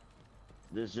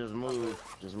A. Just move.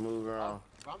 Just move around.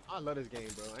 I love this game,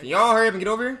 bro. Can y'all hurry up and get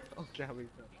over here? Okay, how many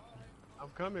times? I'm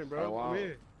coming, bro. Oh, wow. I'm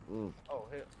in. Mm. Oh,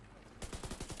 hell.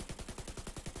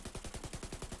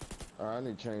 Alright, I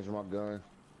need to change my gun.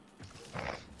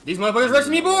 These motherfuckers rushing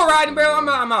me bull riding, bro. I'm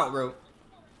out, bro.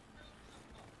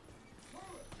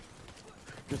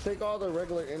 Just take all the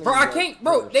regular enemies. Bro, I out can't,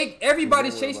 bro. first.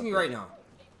 Everybody's Don't worry chasing me about right now.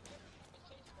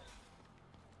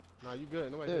 Nah, you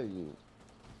good. Nobody. that. Yeah, you.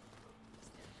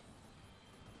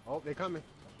 Oh, they coming.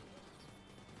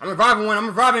 I'm reviving one. I'm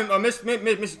reviving I'm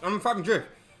reviving Drift.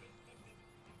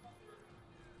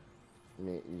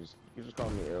 You just call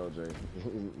me LJ.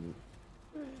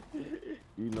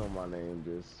 You know my name,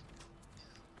 this.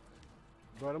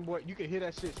 Bro, them boy, you can hear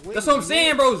that shit swing. That's what I'm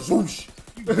saying, bro. Zwoosh.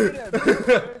 You hear that,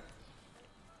 bro?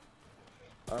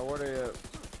 Alright, where they at?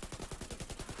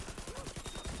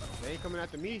 They ain't coming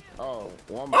after me. Oh,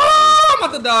 one Oh, I'm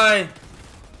about to die. Immediate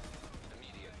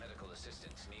medical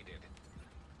assistance needed.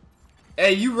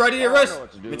 Hey, you ready to Oh, I rush? know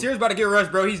what to do. Material's about to get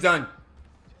rushed, bro. He's done.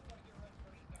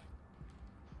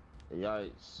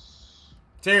 Yikes.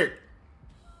 Tarek.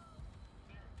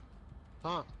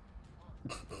 Huh?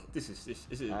 This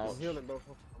is. Ouch. I'm healing, bro.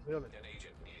 I'm healing. An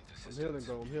agent needs I'm assistance. healing,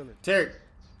 bro. I'm healing. Tarek.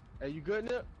 Hey, you good,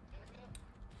 Nip?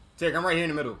 Tarek, I'm right here in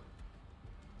the middle.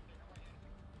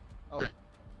 Oh,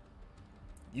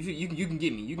 You can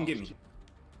get me. You can get me.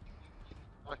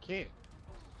 I can't.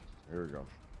 Here we go.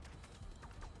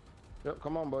 Yep,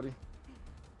 come on, buddy.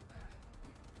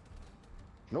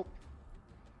 Nope.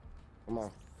 Come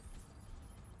on.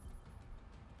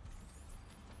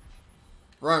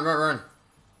 Run.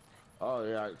 Oh,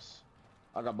 yikes.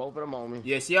 I got both of them on me.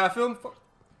 Yeah, see how I feel?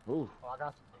 Ooh. Oh, I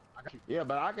got you. Yeah,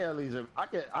 but I can at least,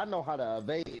 I know how to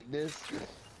evade this.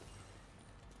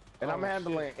 And I'm Oh,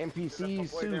 handling shit. NPCs That's my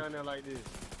boy too. down there like this.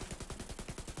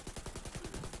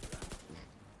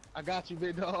 I got you,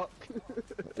 big dog.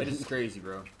 That is crazy,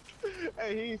 bro.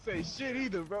 Hey, he ain't say shit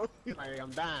either, bro. He's like, I'm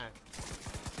dying.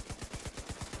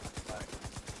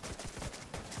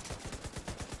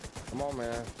 Come on,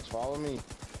 man. Just follow me.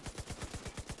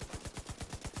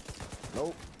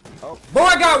 Nope. Oh. Boy,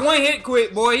 I got one hit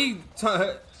quick, boy. He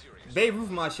Babe Ruth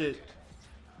my shit.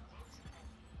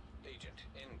 Agent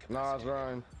Nah, it's incapacitated.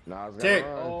 running. Nah, it's Tarek,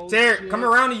 gonna run. Oh, Tarek, shit. come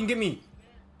around and you can get me.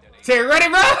 Tarek, ready,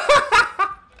 bro?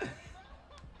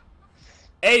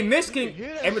 Hey, Miss You can. can hear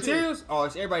that Hey, shit. materials? Oh,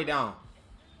 it's everybody down.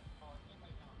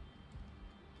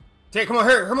 Tarek, come on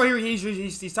here. Come on here.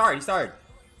 He's tired. He's tired.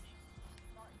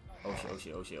 Oh shit.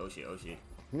 Yeah, it's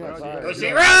Bro, alright. Oh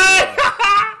shit, run!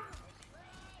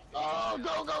 Oh,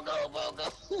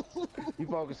 go. You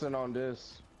focusing on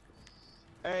this.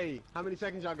 Hey, how many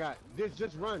seconds y'all got?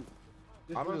 Just run.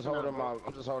 I'm run just for now,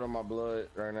 holding bro. my blood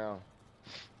right now.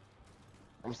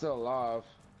 I'm still alive.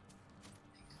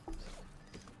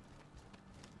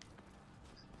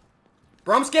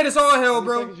 Bro, I'm scared as all hell, How many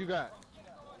bro. seconds you got?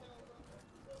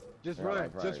 Just Yeah, run.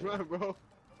 like right Just here. run, bro.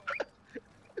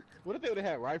 What if they would have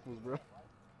had rifles, bro?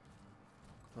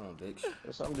 Come on, bitch.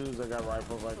 There's some dudes that got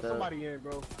rifles like Put that. somebody in,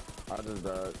 bro. I just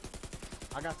died.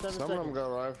 I got 7 Some of seconds. them got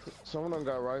rifles. Some of them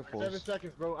got rifles. 7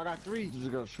 seconds, bro. I got 3. You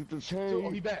just gotta shoot the 2. chain. Oh,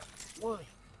 he back. 1.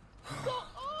 Go.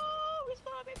 Oh, he's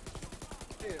coming.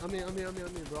 I'm in,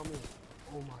 bro. I'm in.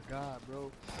 Oh my god,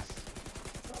 bro.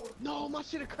 No, my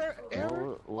shit occurred.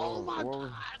 Error. Oh my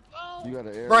god, bro. You got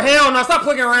an air. Bro, hell no. Stop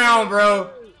clicking around, bro.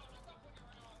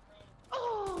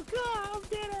 Oh god, I'm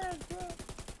dead ass, bro.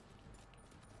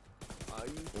 Are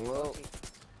you Well, fucking...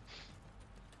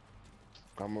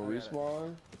 I'm gonna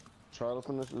respawn. Try to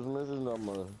finish this mission. I'm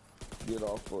gonna get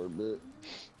off for a bit.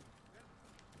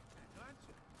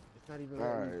 It's not even.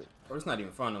 Alright. Bro, it's not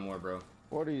even fun no more, bro.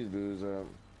 What are these dudes at?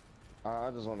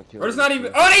 I just wanna kill Bro, it's these not even.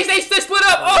 shit. Oh, they split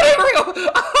up. Oh, they real.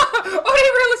 Oh, they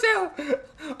real as hell.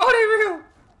 Oh, they real.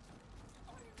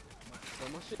 Bro,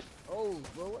 my shit. Oh,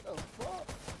 bro, what the fuck?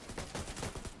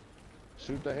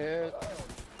 Shoot the head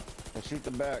and shoot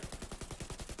the back.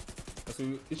 So,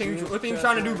 you Shoot think his what think you chest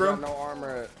trying to where do, he bro? got no armor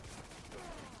at.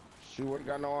 Shoot where he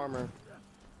got no armor.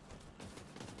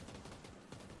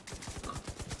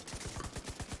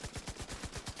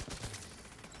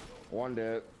 One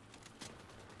dead.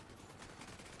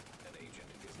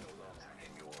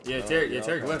 Yeah, Tarek, yeah,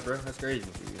 Tarek okay. left, bro. That's crazy.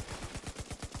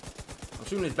 I'm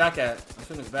shooting his back at. I'm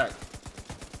shooting his back.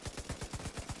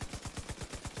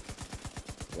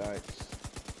 Yikes.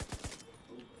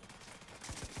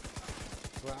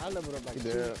 Bro, I leveled up like He two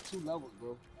dead. levels,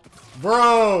 bro.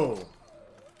 Bro.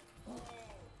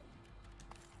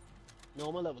 No,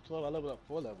 I'm on level 12. I leveled up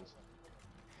 4 levels.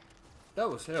 That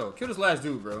was hell. Kill this last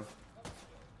dude, bro.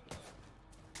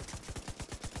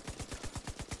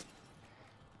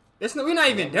 We're not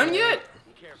even done yet.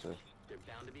 Be careful. They're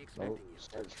bound to be Nope.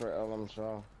 expecting you. Search for LM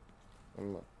Shaw.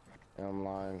 M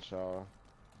Line Shaw.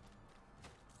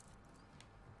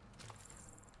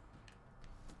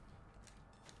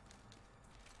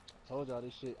 Told y'all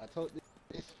this shit.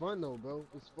 It's fun though, bro.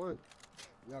 It's fun.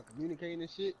 Y'all communicating and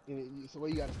shit. And it's the way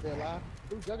you gotta stay alive.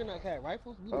 Those juggernauts had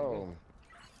rifles. We was Oh.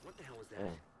 What the hell was that? Oh.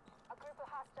 A group of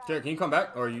hostiles. Tarek, can you come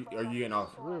back, or are you getting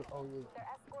off? for real. Oh yeah. They're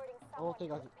escorting I don't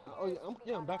think I can. Oh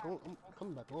yeah, I'm back on. I'm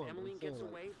coming back on. Emmeline I'm gets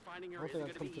saying, like, away, finding her I don't isn't think I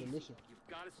gonna come be to the easy. mission. You've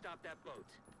got to stop that boat.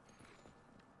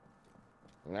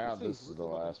 Now Let's see. this is the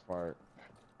last part.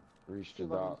 Reach the shit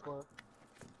about dock. respawn.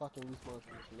 Fucking respawn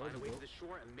station. Find a way There to we the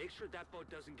shore and make sure that boat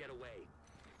doesn't get away.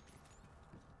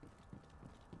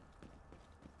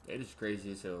 That is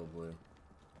crazy as hell, boy.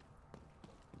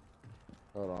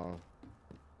 Hold on.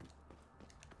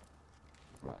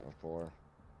 Looking for.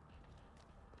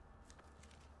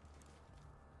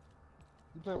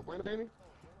 You playing random, baby?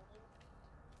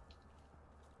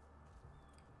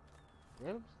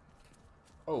 Randoms?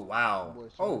 Oh wow. Boy,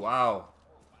 it's Oh trash. wow.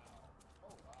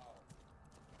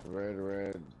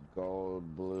 Red,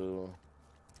 gold, blue.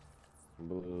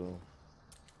 Blue.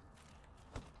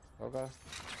 Okay.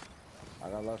 I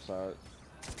got left side.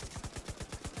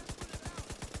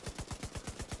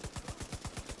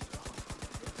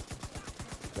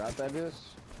 Got that disc?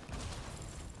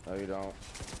 No, you don't.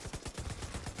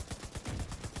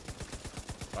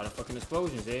 A lot of fucking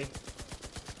explosions, eh?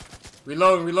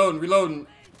 Reloading.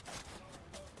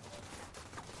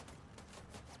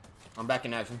 I'm back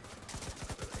in action.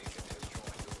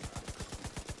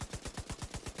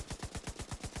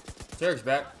 Tarek's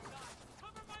back.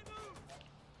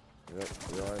 Yep,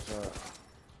 you're right side.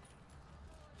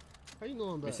 How you know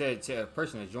I'm They back? said a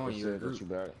person has joined It your said that group, you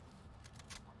back.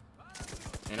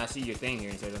 and I see your thing here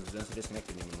and it says it doesn't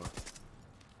disconnected anymore.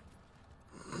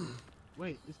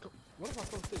 Wait, what if I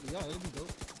come stick to y'all? That'd be dope.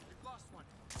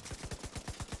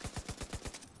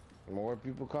 More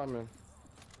people coming.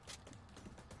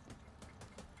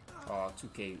 Oh,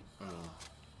 2K.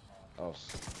 Oh.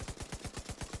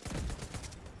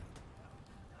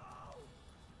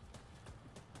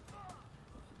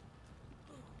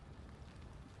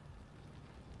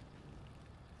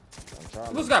 I'm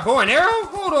trying Who's to. got bow and arrow?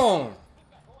 Hold on.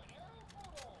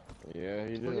 Yeah,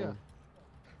 he Oh, do. yeah.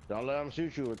 Don't let him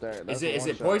shoot you with that. That's Is a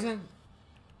it one-shot. poison?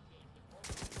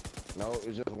 No,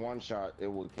 it's just one shot. It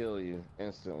will kill you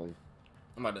instantly.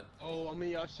 I'm about to Oh, I'm in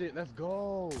y'all shit. Let's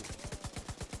go.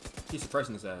 keep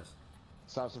suppressing his ass.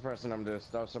 Stop suppressing them, dude.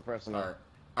 Stop suppressing them. Alright.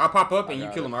 I'll pop up and I you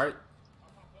got kill it. him, alright?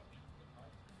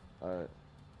 Alright.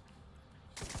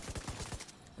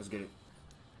 Let's get it.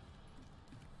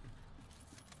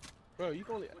 Bro, you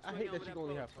can only. I hate that you can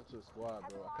only have fun to a squad,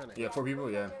 bro. I kind of. Yeah, 4 people.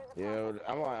 Yeah. Yeah,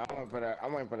 I might put that. I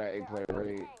might put that 8-player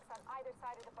raid. Tanks on either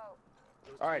side of the boat.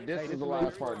 All right, this is the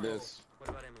last part. This.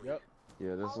 What about Emily? Yep.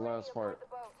 Yeah, this is the last part.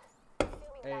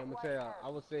 Hey, I'm gonna tell you. I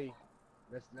would say,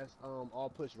 let's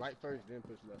all push right first, then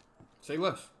push left. Say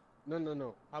less.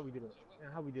 No. How we did it?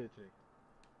 Man, how we did it today?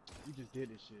 We just did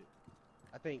this shit.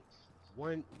 I think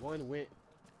one went.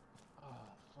 Oh,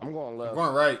 I'm going left. I'm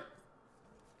going right.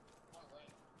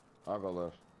 I'll go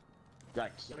left.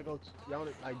 Yikes. Y'all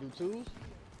wanna like do twos?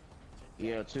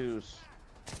 Yeah, twos.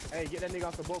 Hey, get that nigga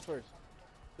off the boat first.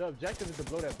 The objective is to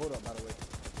blow that boat up, by the way.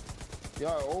 Yo,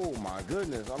 oh my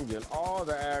goodness, I'm getting all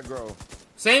the aggro.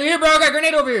 Same here, bro. I got a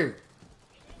grenade over here.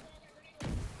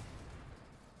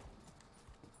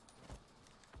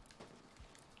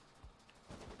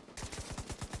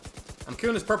 I'm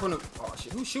killing this purple. Oh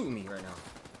shit! Who's shooting me right now?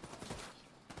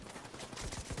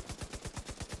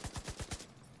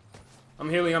 I'm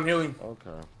healing. Okay.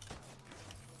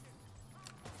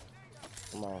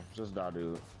 Come on, just die,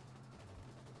 dude.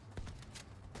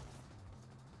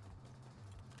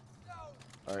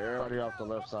 Alright, everybody off the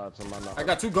left side to my knowledge. I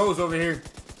got 2 goals over here.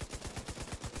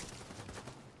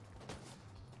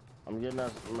 I'm getting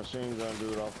that machine gun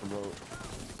dude off the boat.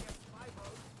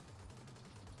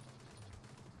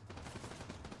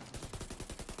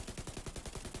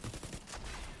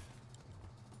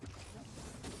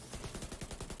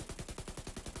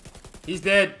 He's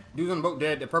dead. Dude's on the boat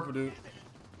dead. The purple dude.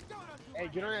 Hey,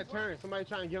 get on that turn. Somebody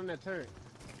trying to get on that turn.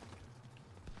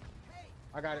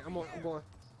 I got it. I'm going.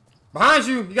 Behind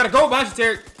you. You gotta go behind you,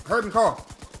 Terry. Herb and Carl.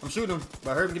 I'm shooting him,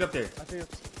 but Herb, get up there. I see him.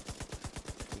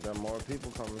 We got more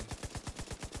people coming.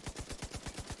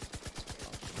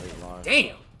 Straight line.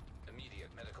 Damn. Immediate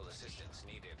medical assistance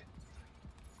needed.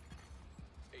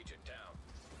 Agent down.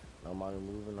 Nobody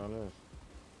moving on this.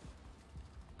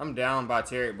 I'm down by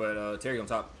Terry, but Terry on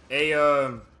top. Hey,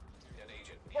 An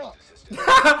agent needs assistance.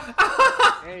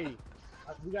 Hey,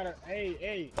 we gotta.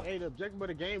 Hey. The objective of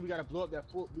the game, we gotta blow up that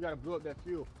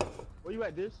fuel. Where you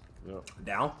at, this? Yep.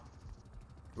 down.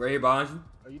 Right here behind you.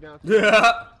 Are you down?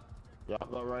 Yeah.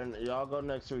 Y'all go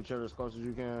next to each other as close as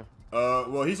you can.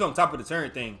 Well, he's on top of the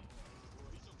turn thing.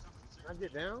 Can I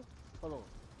get down? Hold on.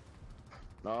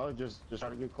 No, just try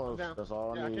to get close. Down. That's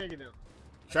all Yeah, I I need. can't get down.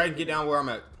 Try to get down where I'm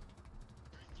at.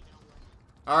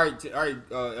 All right,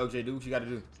 LJ, do what you got to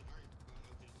do.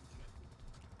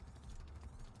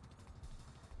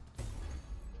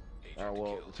 Alright,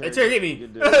 well, Hey, Terry, hit me.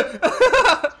 Good dude.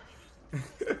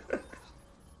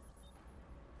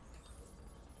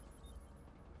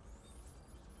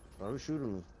 Oh, who's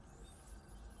shooting me?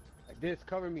 Like this,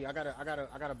 cover me. I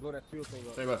gotta blow that fuel thing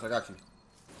up. Say less, I got you.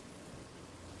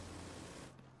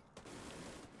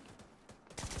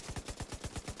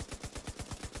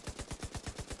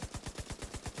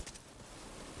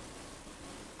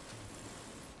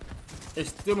 There's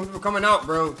still more people coming out,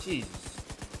 bro. Jesus.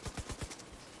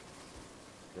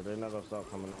 Yeah, they're not gonna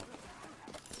stop coming out.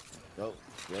 Nope.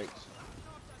 Yikes.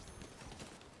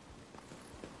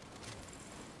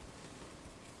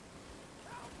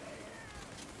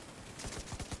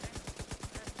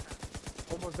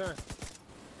 Almost done.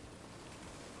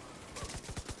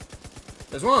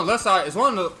 There's one on the left side. There's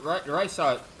one on the right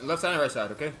side. Left side and right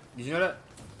side, okay? Did you know that?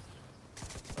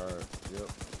 Alright, yep.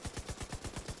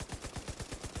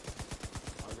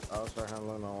 I'll start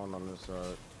handling that one on this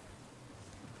side.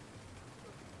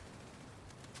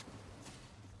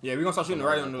 Yeah, we're gonna start shooting the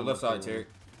right on the left side, Terry.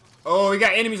 Oh, we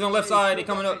got enemies on the left side. They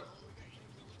coming up.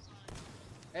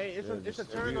 Hey, it's Yeah, a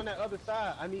just- turn on that other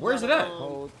side. I need. Where's y'all it to, at?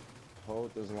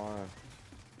 Hold this line.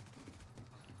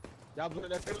 Y'all blew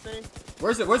that fuel thing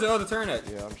Where's the other turn at?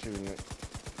 Yeah, I'm shooting it.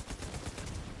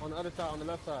 on the other side, on the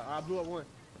left side. I blew up one.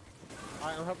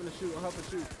 Alright, I'm helping to shoot.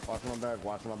 Watch my back,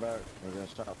 watch my back. We're gonna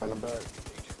stop on the back.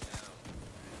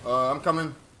 I'm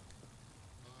coming.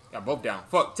 Got both down.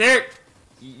 Fuck, Terry.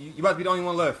 You about to be the only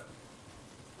one left.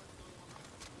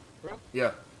 Bro?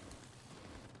 Yeah.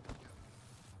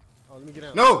 Oh, let me get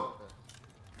out. No.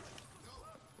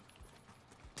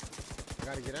 I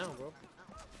gotta get out, bro.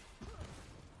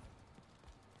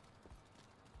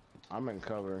 I'm in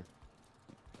cover.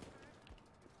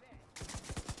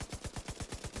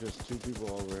 Just 2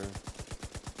 people over here.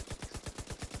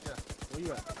 Yeah. Where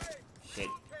you at? Shit.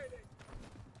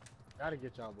 Gotta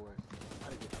get y'all, boys.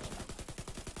 Gotta get y'all.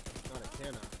 Not a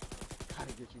can I.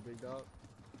 Gotta get you, big dog.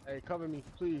 Hey, cover me,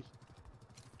 please.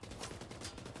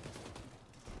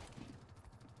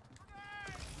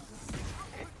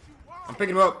 I'm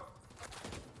picking him up.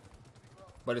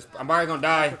 But I'm probably gonna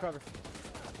die. Cover.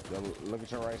 Yo, look at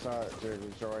your right side, Jerry.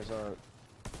 Look at your right side.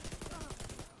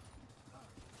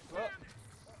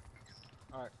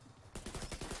 Alright.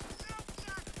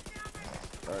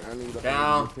 Alright, I need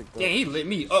Down. to pick Damn, he lit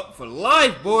me up for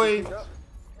life, boy. Agent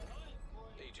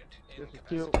This is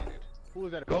killed. incapacitated. Who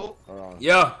is that? A goat? Hold on.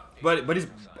 Yeah, but he's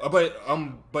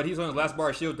on the last bar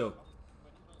of shield though.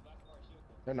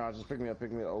 Hey, no, just pick me up,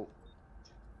 Oh,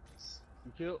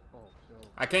 You killed? Oh, so.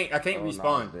 I can't oh, respawn. No,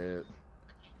 I'm dead.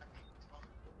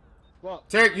 Fuck.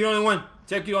 Tarek, you the only one.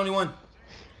 Tarek, you the only one.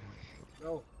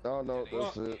 No. No, no,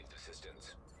 that's it. Needs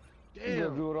assistance. You gotta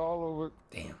Damn. do it all over.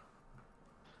 Damn.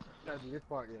 Gotta do this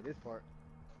part. Yeah, this part.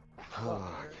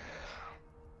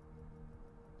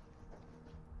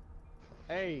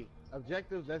 Hey,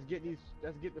 objectives. Let's get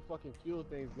the fucking fuel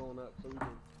things going up so we can.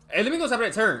 Hey, let me go top of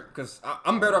that turn, cause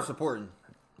I'm better off supporting.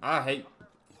 I hate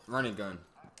running gun.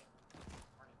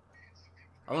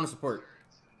 I want to support.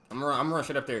 I'm gonna run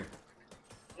shit up there.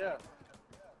 Yeah.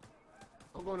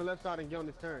 I'm going to the left side and get on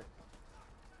this turn.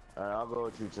 Alright, I'll go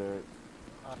with you, Terry.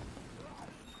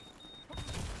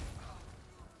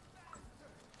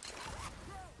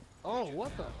 Oh,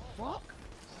 what the fuck?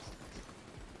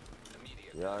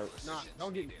 Immediate Yeah. Nah,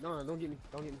 don't get me. No, don't get me.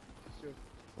 Don't get me. Sure.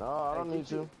 No, I don't Hey,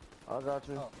 need you. I got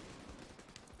you. Oh.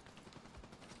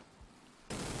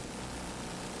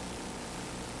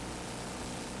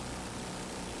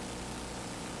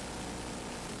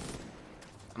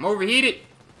 I'm overheated.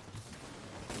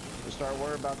 Just start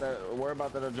worry about that. Worry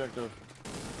about that objective.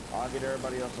 I'll get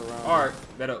everybody else around. All right,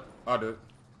 bet up. I'll do it.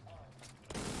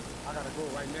 I gotta go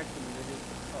right next to me, nigga.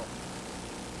 Oh.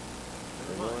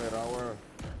 Go ahead.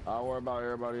 I'll worry about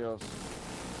everybody else.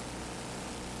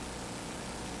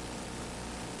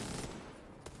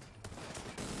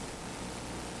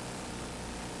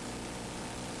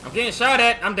 I'm getting shot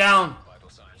at. I'm down. vital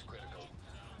signs critical.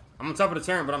 I'm on top of the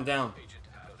turn, but I'm down. Agent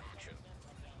out of action.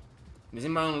 Is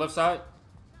anybody on the left side?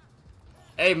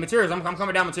 Hey, materials. I'm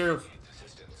coming down. Materials. Needs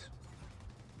assistance.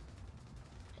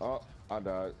 Oh, I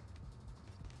died.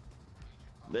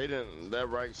 They didn't. That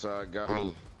right side got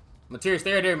me. Materials.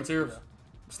 Stay right there. Materials.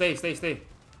 Stay.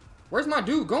 Where's my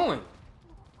dude going?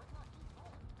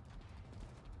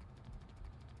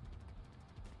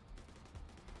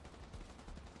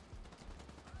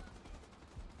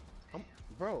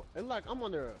 Bro, it look like I'm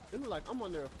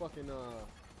under a fucking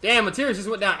Damn, materials just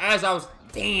went down as I was.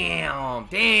 Damn.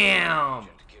 Agent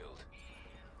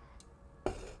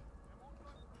killed.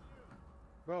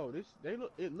 bro,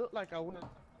 it looked like I went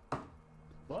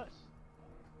bus.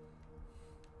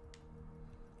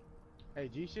 Hey,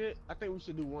 G shit, I think we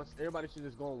should do everybody should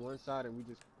just go on one side and we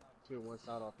just clear one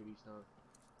side off of each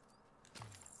time.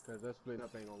 Cause us splitting up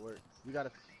ain't gonna work.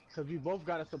 Cause we both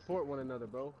gotta support one another,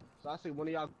 bro. So I say one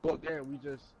of y'all go up there and we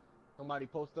just somebody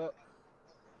post up.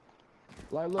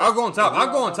 Like, look, I'll go on top. if we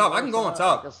I'll go all on top. the I can go on left top.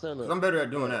 side, I can stand 'Cause up. I'm better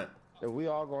at doing that. If we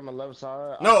all go on the left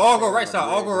side, No, I I'll can go right stand side.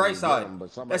 up I'll go and right get side. them,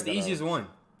 but somebody That's the gotta- easiest one.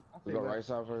 We go right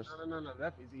side first. No,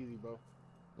 left is easy, bro.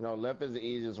 No, left is the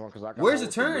easiest one because I can. Where's the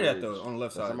hold turn at bridge. though? On the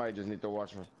left So side. somebody just need to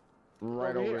watch me.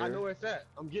 Right over here. here. I know where it's at.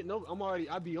 I'm getting over.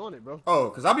 I be on it, bro. Oh,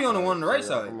 cause I'll be on the one on the right Yeah,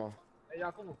 side. Come on. Hey,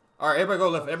 y'all come on. All right, everybody go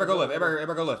left. Everybody go left.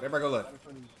 Everybody go left. Everybody go left. Right in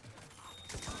front of you.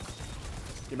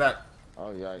 Get back.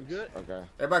 Oh yeah. You good? Okay.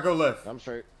 Everybody go left. I'm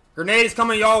straight. Grenade is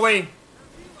coming y'all way.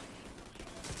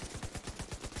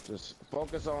 Just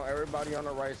focus on everybody on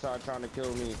the right side trying to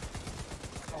kill me.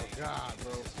 Oh God,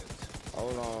 bro.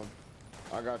 Hold on.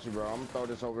 I got you, bro. I'm gonna throw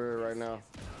this over here right now.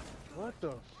 What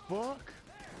the fuck?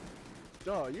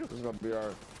 Dog, you. This is gonna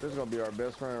be our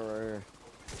best friend right here.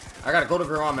 I gotta go to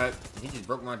where I'm at. He just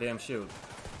broke my damn shield.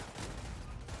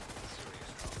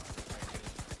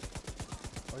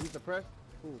 Oh, he's suppressed?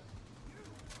 Ooh.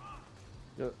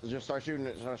 Just start shooting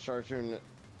it. Start shooting it.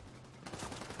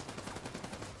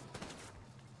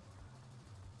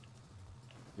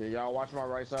 Yeah, y'all watch my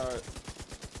right side.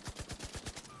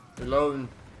 Reloading.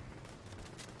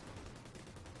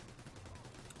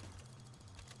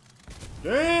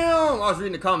 Damn! I was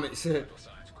reading the comments.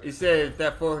 He said if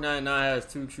that 499 has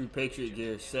 2 true Patriot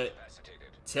gear set,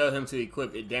 tell him to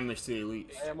equip it. Damage to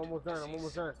elites. Hey, I'm almost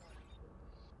done.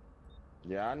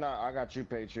 Yeah, I know. I got you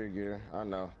Patriot gear. I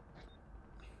know.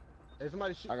 Hey,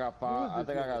 somebody shoot. I got Who 5. is I this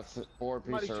think I nigga? got 4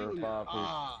 Somebody piece or shoot me. 5 piece.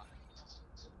 Ah.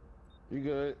 You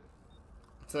good?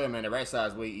 Tell you, man, the right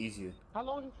side is way easier. How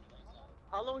long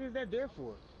is that there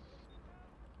for?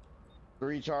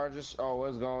 3 charges. Oh,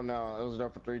 it's gone now. It was there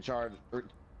for 3 charges.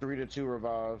 3 to 2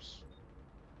 revives.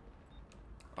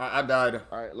 I died.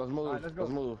 All right, let's move. All right, let's go.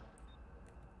 Let's move.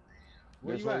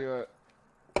 Where This you way at? you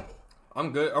at?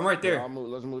 I'm good. I'm right there. Yeah, I'll move.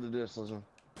 Let's move to this. Listen.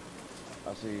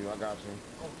 I see you. I got you.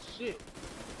 Oh shit.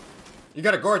 You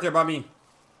got a guard there by me.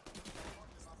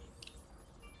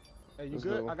 Hey, you Let's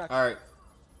good? go. I got you. All right.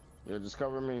 Yeah, just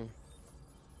cover me.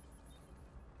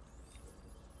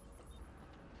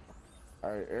 All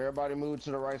right, everybody move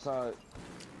to the right side.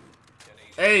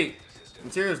 Hey,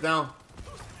 materials down.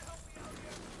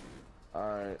 All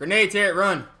right. Grenade, Terry,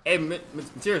 run. Hey,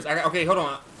 materials. Okay, hold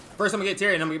on. First, I'm gonna get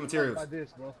Terry, and I'm gonna get materials. Like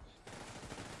this, bro.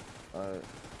 All right.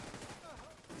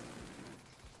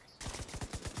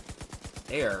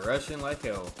 They are rushing like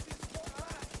hell.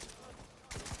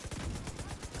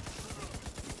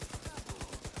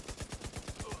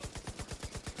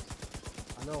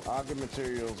 I know. I'll get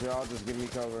materials. Y'all just give me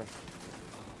cover.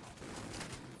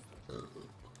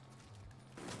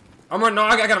 I'm running. No,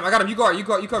 I got him. I got him. You guard. You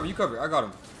cover. I got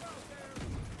him.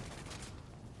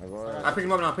 I pick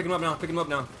him up now. Pick him up now. Pick him up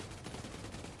now.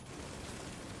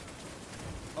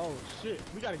 Oh shit,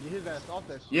 we gotta get his ass off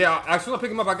that shit. Yeah, as soon as I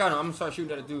pick him up, I got him. I'm gonna start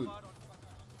shooting at a dude.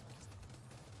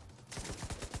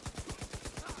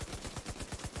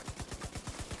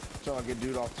 So I get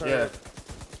dude off turn. Yeah.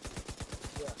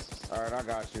 All right, I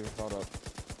got you. Hold up.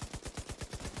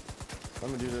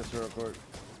 Let me do this real quick.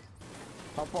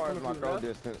 How far is my throw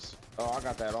distance? Oh, I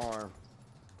got that arm.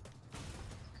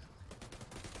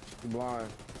 You blind.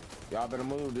 Y'all better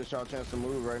move. This y'all chance to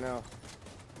move right now.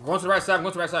 I'm going to the right side. I'm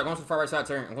going to the right side. I'm going to the far right side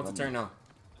turn. I'm going to the turn now.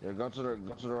 Yeah, go to the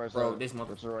right side. Bro, this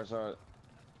mother. Go to the right side.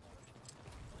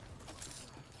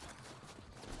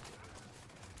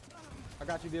 I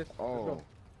got you this. Oh.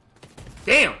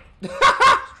 Damn.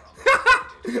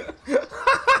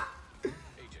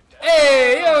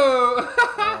 Hey, yo.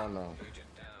 Oh no.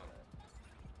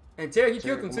 And Terry, he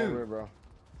killed him too. Here, bro.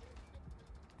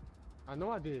 I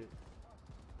know I did.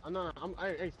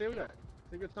 Hey, stay with that.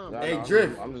 Take your time. Yeah, Hey, no,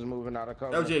 Drift. I'm just moving out of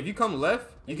cover. LJ, if you come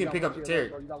left, you can pick up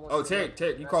Terry. Oh, Terry,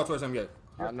 you call towards him yet?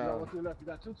 I You got know. one to your left. You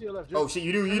got two to your left. Oh shit,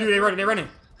 you do. They running.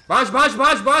 Behind you.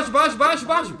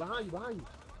 Behind you.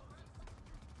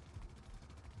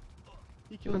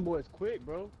 He killing boys quick,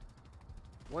 bro.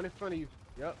 One in front of you.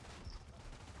 Yep.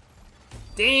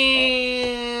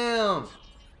 Damn.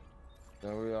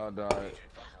 Then we all died.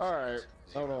 All right.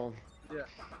 Hold on. Yeah.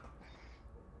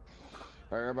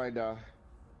 All right, everybody die.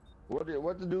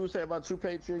 What the dude say about True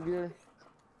Patriot gear?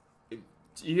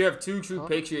 You have two True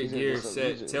Patriot Use it, gear use it, set.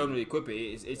 use it. Tell them to equip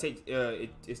it.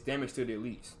 It's damage to the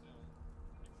elites.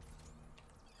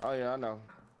 Oh yeah, I know.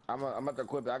 I'm about to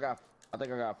equip it. I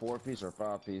think I got 4-piece or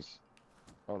 5-piece.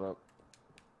 Hold up.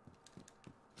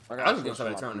 I was gonna try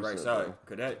to turn on the right side,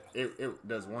 cause it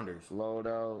does wonders.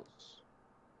 Loadouts.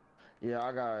 Yeah,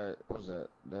 I got. What's that?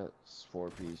 That's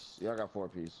 4-piece. Yeah, I got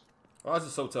 4-piece. Oh, this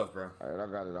is so tough, bro. All right,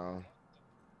 I got it on.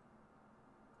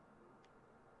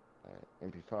 All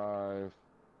right, MP5.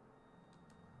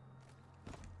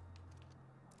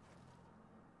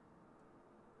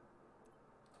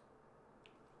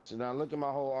 So now look at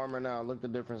my whole armor now. Look the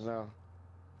difference now.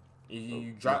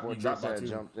 You drop by 2.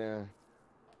 Jumped in.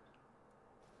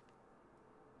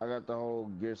 I got the whole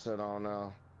gear set on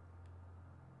now.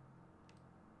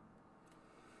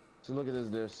 So look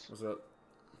at this. What's up?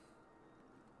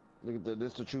 Look at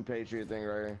this the True Patriot thing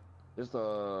right here. This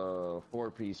the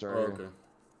 4-piece right Oh, here. okay.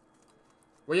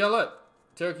 Where y'all at?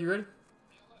 Tarek, you ready?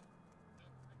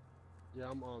 Yeah,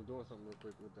 I'm doing something real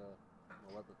quick with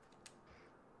my weapon.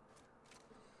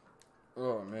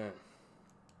 Oh man,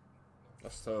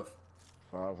 that's tough.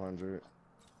 500,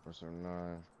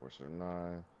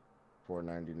 479,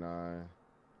 499.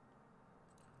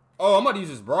 Oh, I'm about to use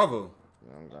this Bravo.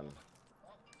 Yeah, I'm gonna.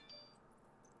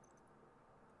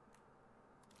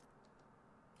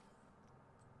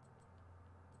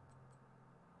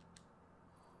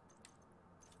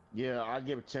 Yeah, I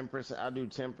give 10%. I do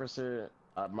 10%.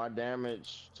 My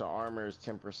damage to armor is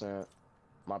 10%.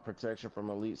 My protection from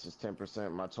elites is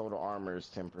 10%. My total armor is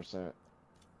 10%. I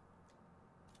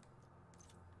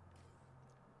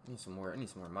need some more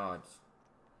mods.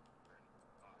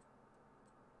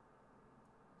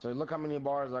 So look how many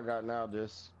bars I got now.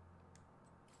 Just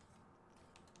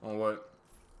On what?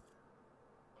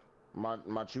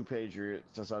 my True Patriot.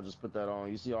 Since I just put that on,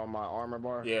 you see all my armor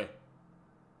bar. Yeah.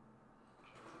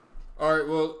 All right.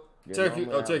 Well, Yeah, Tarek,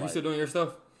 normally you still doing your stuff?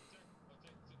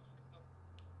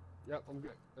 Yep, I'm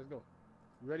good. Let's go.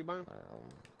 You ready, Byron?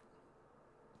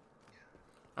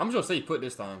 I'm just gonna say put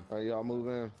this time. All right, y'all move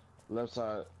in. Left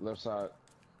side. Left side.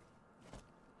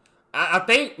 I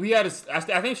think we had. I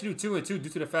think we should do 2 and 2 due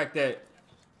to the fact that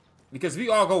because we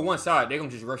all go one side, they're gonna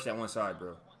just rush that one side,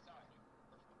 bro.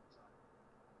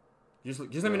 Just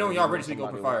let me know when y'all ready so we can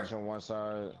open fire. On one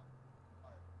side.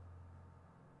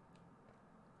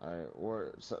 All right,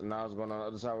 now it's going on the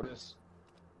other side with this.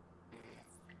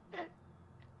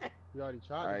 You already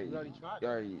tried. All right, You already tried.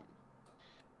 all right.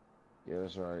 Yeah,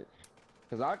 that's right.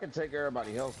 Cause I can take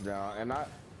everybody else down,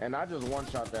 and I just one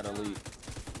shot that elite.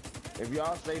 If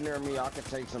y'all stay near me, I can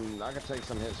take some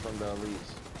hits from the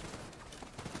elites.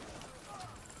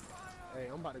 Hey,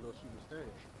 I'm about to go shoot this thing.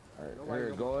 Alright, Nobody here,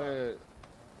 gonna go stop. ahead.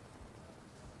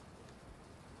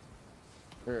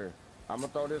 Here, I'm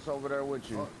gonna throw this over there with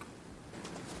you.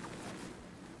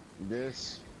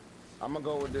 This, I'm gonna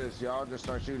go with this. Y'all just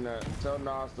start shooting that. Tell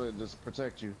Nas to just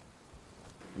protect you.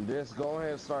 This, go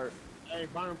ahead and start. Hey,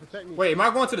 Byron, protect me. Wait, am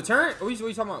I going to the turret? What you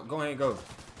talking about? Go ahead and go.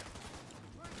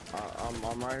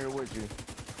 I'm right here with you.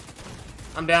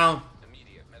 I'm down.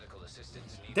 Immediate medical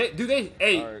assistance needed.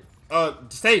 Hey,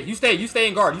 Alright. stay. You stay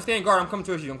in guard. You stay in guard. I'm coming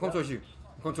towards you. I'm coming towards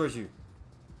you.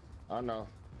 I know.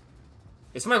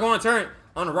 Is somebody going on the turret?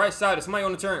 On the right side. Is somebody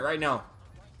on the turret right now?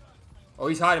 Oh,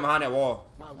 he's hiding behind that wall.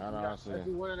 I know, I see. Let's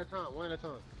do one at a time. One at a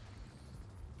time.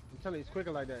 I'm telling you, it's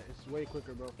quicker like that. It's way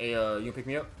quicker, bro. Hey, you gonna pick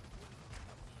me up?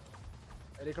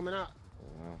 Hey, they coming out.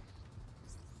 Yeah.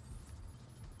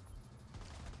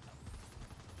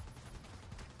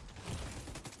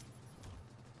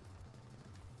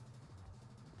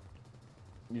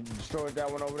 You destroyed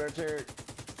that one over there, Terry?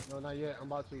 No, not yet. I'm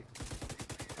about to.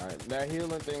 Alright, that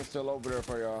healing thing's still over there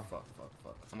for y'all. Fuck.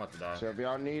 I'm about to die. So if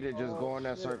y'all need it, just go in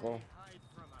that circle.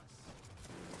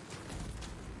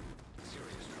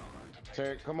 Serious trauma.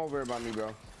 Terry, come over here by me,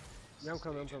 bro. Yeah, I'm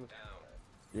coming.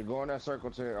 You go in that circle,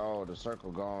 Terry. Oh, the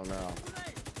circle gone now.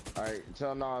 Alright,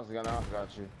 tell Nas I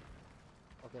got you.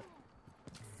 Okay.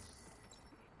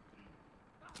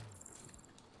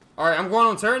 Alright, I'm going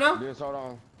on turret now? This, hold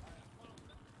on.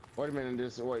 Wait a minute,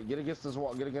 this, wait, get against this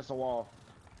wall, get against the wall.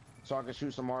 So I can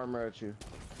shoot some armor at you.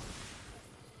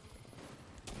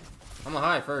 I'm gonna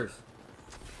hide first.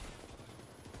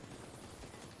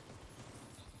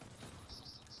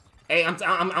 Hey, I'm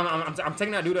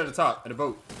taking that dude at the top, at the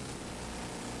boat.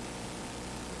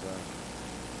 Okay.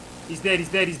 He's dead.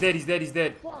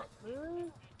 Fuck,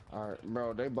 man. Alright,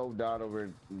 bro, they both died over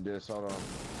this, hold on.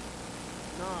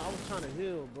 Nah, I was trying to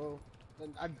heal, bro.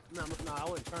 And I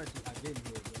wasn't trying to. I didn't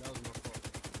heal, bro. That was my fault.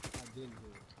 I didn't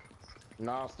heal.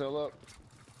 Nas still up.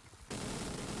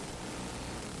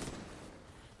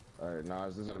 Alright,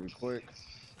 Nas, this is gonna be quick.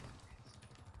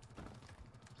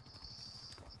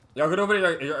 Y'all good over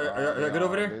there? Y'all good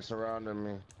over there? They surrounded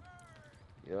me.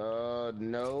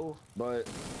 No, but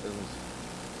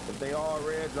if they all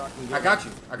red, I can get I got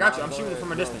them. you. I'm Go shooting ahead,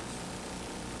 from a go. distance.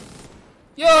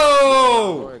 Go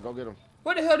Yo! ahead, go get him.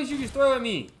 What the hell did you just throw at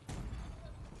me?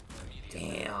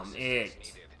 Damn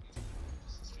it.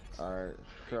 Alright,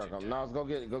 here I come. Nas, go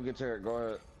get Terry. Go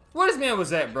ahead. What this man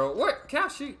was at, bro? What? Can I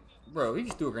shoot? Bro, he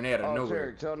just threw a grenade out of Oh,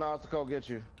 nowhere. Terry, tell Nas to go get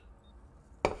you.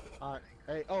 Alright.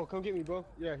 Hey, oh, come get me, bro.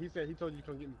 Yeah, he told you to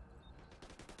come get me.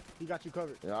 He got you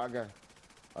covered. Yeah, I died.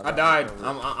 you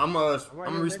covered. I'm here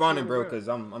next to respawning, you, bro, bro. cause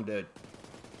I'm dead.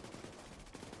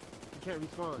 You can't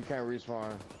respawn. You can't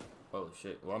respawn. Oh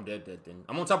shit. Well, I'm dead then.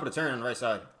 I'm on top of the turn on the right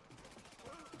side.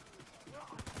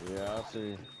 Yeah, I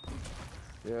see.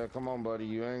 Yeah, come on, buddy.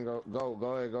 You ain't go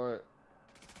ahead.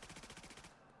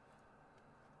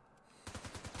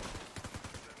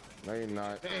 No, you're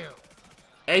not. Damn.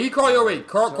 Hey, he crawl your way.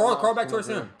 Crawl So, back towards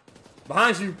him.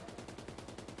 Behind you.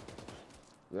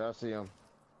 Yeah, I see him.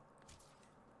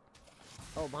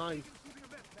 Oh, behind you.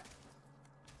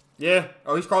 Yeah.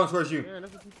 Oh, he's crawling towards you. Yeah,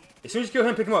 that's what you... As soon as you kill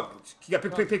him, pick him up. You got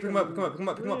pick him up now.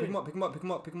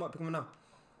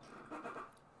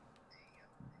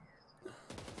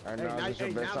 Alright, Hey, now now- this your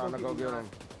hey, best now time go to go get me, get Byron.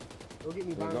 him. Go get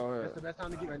me, Yeah, Byron. go ahead. That's the best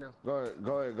time to get right now. Go ahead,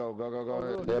 go ahead.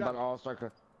 look, They you about got- all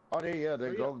striker. Oh, they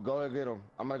Hurry go up. ahead get him.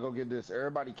 I'm gonna go get this.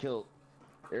 Everybody killed.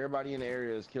 Everybody in the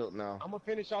area is killed now. I'm gonna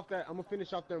finish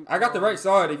off them. I got the right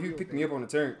side if you pick me up on the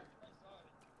turn.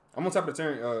 I'm on top of the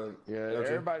turn. Yeah, LJ.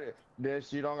 everybody.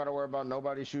 This you don't gotta worry about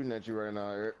nobody shooting at you right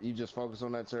now. You just focus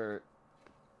on that turret.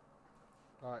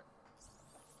 Alright.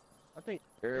 I think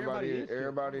Everybody. is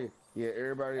killed. Yeah,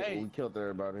 everybody. Hey. We killed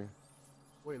everybody.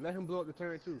 Wait, let him blow up the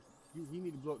turret too. He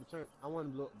need to blow up the turret. I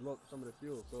want to blow up some of the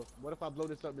fuel. So what if I blow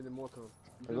this up and then more come?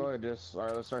 You feel Go me? ahead, just all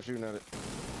right. Let's start shooting at it.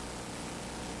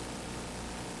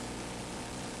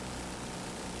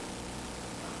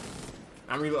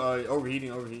 I'm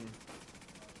overheating.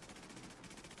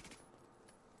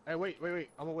 Hey, wait. I'm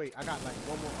gonna wait. I got like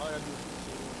one more. All I gotta do is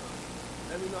shoot one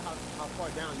time. Let me know how far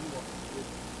down you are.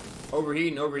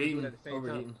 Overheating. Do it at the same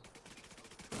time.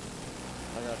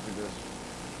 I got you, this.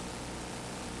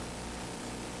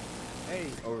 Hey,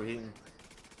 Overheating.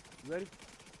 you ready?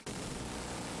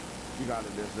 You got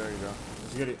it, this. There you go.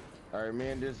 Let's get it. All right, me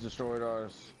and this destroyed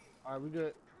ours. All right, we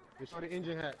good. Destroy the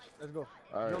engine hatch. Let's go.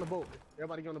 All Get right. on the boat.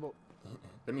 Everybody get on the boat.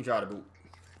 Let me try the boot.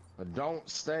 But don't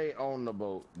stay on the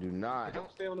boat. Do not. Don't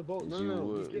stay on the boat. No, You no, no.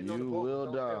 will- He's getting on the you boat. will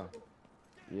Don't stay on die. the boat.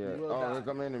 Yeah. You will Oh, die. here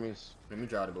come enemies. Let me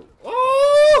try the boat.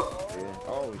 Oh! Yeah.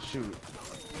 Oh shoot.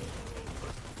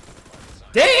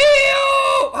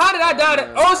 Damn! How did I died.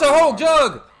 Oh, it's a whole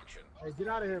jug. Hey, get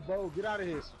out of here, bro. Get out of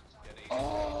here.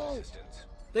 Oh.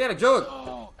 They got a jug.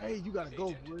 Oh, hey, you gotta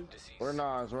go, boy. We're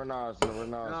Nas. Nah.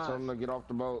 Tell them to get off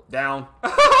the boat. Down.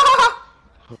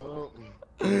 Well,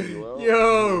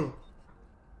 Yo.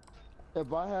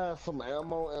 if I had some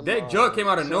ammo and That jug came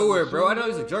out of nowhere, bro. I know it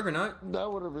was a juggernaut. that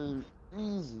would have been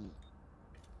easy.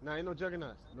 Nah, ain't no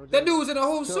juggernauts. No That dude was in a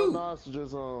whole Tell suit. Nas to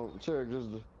just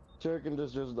Cherry can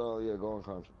just yeah, go on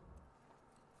country.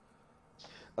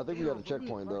 I think we got a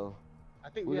checkpoint though. I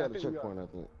think We yeah, got a checkpoint, I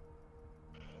think.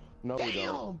 No, we Damn.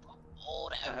 don't. Oh,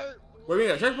 that hurt. Wait, we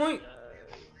got a checkpoint?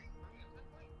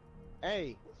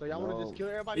 Hey, so y'all wanna just kill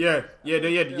everybody? Yeah.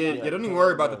 Don't even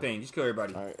worry about the thing. Just kill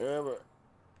everybody. All right, everybody.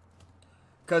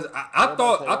 Cause I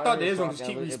thought they was gonna just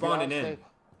keep respawning in.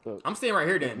 I'm staying right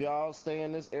here If then. y'all stay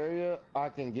in this area, I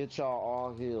can get y'all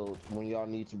all healed when y'all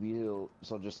need to be healed.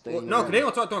 So just stay. Well, no, cause they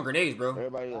gonna start throwing grenades, bro.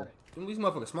 Everybody. These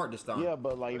motherfuckers smart this time. Yeah,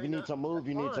 but like if you need to move,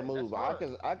 you need to move. I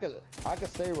can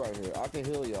stay right here. I can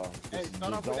heal y'all. Hey, Just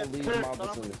start off with don't that leave turn. my Start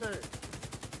off with vicinity. the turn.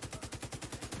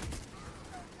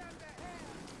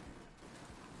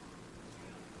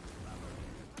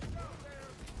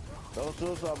 Those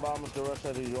suicide bombers can rush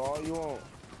at you all you want.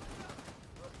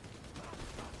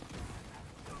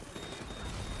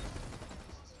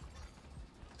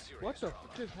 What the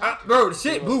fuck just happened? Bro, the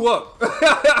shit blew up.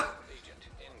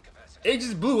 It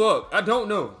just blew up. I don't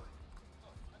know.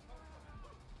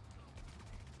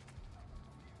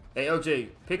 Hey, OJ,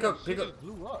 pick up. Just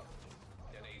blew up.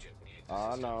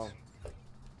 I know.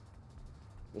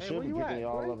 It Hey, should where be you picking at,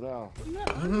 y'all boy? up now. Where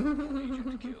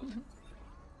you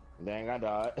at? Dang, I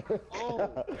died.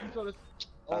 Oh, he told us.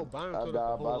 Oh, Byron I told us to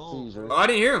died hold by on. seizure. Oh, I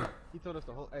didn't hear him. He told us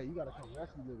to hold. Hey, you gotta come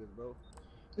rescue niggas, bro.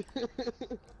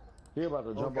 He about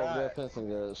to jump over that fence and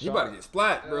get shot. You about to get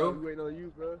splat, We bro. waiting on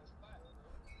you, bro.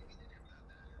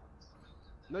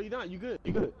 No, you not. You good.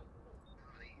 You good.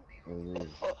 Mhm.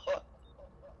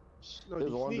 No, There's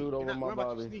you one sneak. dude You're over not my worried about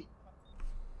body. your sneak.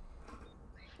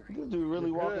 This dude really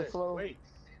You're walking good. slow. Wait.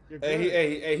 You're good.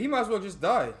 Hey, he might as well just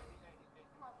die.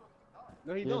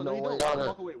 No, he There's don't. No, he way don't. out Walk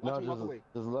of- away. No, Watch him walk away.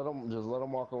 just let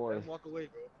him walk away. Let him walk away,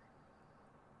 bro.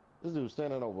 This dude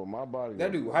standing over my body.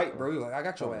 That dude hype, bro. He like, I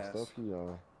got your ass. Stuff he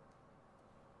on.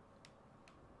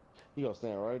 He gonna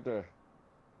stand right there.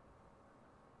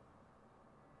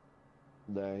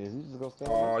 Dang, is he just gonna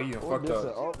stand? Oh, there? you done What fucked this up.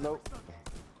 at? Oh nope.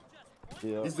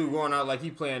 Yeah. This dude going out like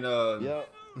he playing Yep.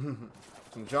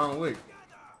 some John Wick.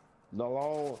 The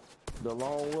lone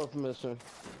wolf mission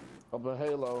up in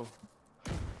Halo.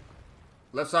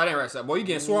 Left side and right side. Boy, you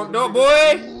getting swarmed up,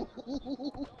 boy.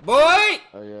 Boy.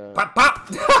 Oh yeah. Pop, pop.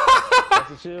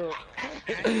 That's a shield.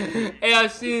 Hey, I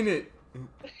seen it.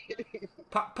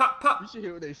 Pop, pop, You pop. should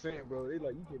hear what they saying, bro. They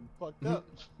like, you getting fucked up.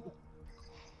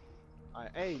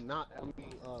 Alright, hey,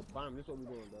 Byron, this what we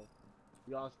doing, bro.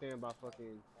 Y'all stand by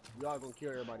fucking, y'all gonna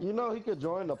kill everybody. You know he could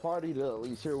join the party to at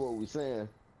least hear what we saying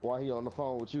while he on the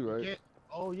phone with you, right? Yeah.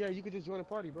 Oh yeah, you could just join the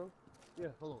party, bro. Yeah,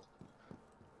 hold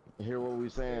on. Hear what we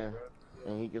saying,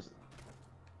 and he can.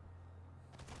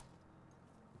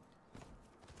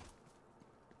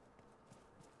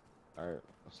 All right,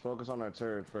 let's focus on that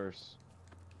turret first.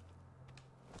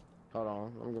 Hold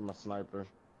on, let me get my sniper.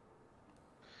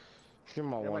 Give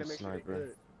me my Everybody one make sure they sniper.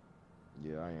 good.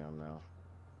 Yeah, I am now.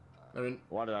 Let me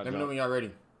Why did I know jump? when y'all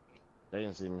ready. They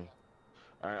didn't see me.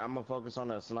 All right, I'm gonna focus on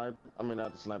that sniper. I mean,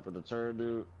 not the sniper, the turret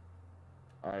dude.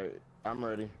 All right, I'm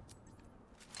ready.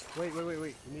 Wait. You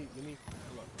need.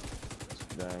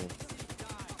 Hold up. Dang.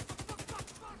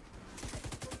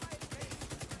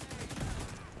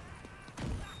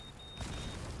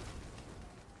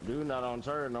 Dude, not on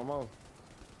turret no more.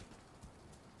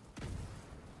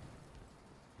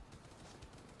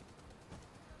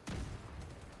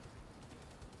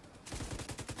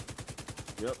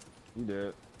 Yep, you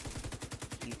did.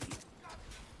 You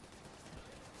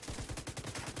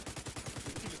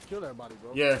just kill everybody,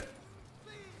 bro. Yeah.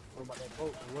 What about that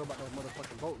boat? What about that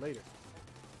motherfucking boat later?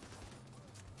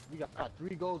 We got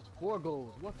 3 goals, 4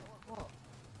 goals. What the fuck?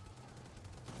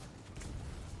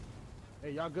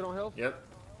 Hey, y'all good on health? Yep.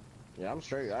 Yeah, I'm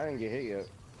straight. I didn't get hit yet.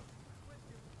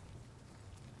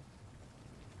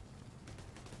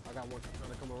 I got one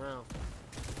trying to come around.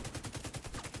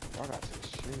 I got some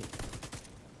shit.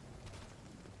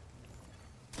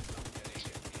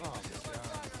 Oh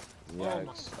my god.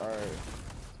 Yikes. Alright.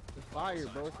 It's fire,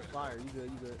 bro. It's fire. You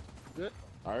good? You good?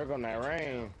 Alright, here come that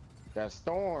rain. That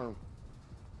storm.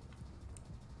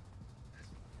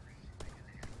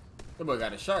 That boy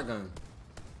got a shotgun.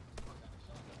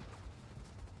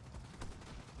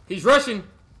 He's rushing.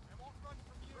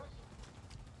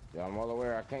 Yeah, I'm all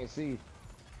aware. I can't see.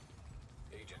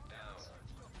 Agent down.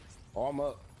 Oh, I'm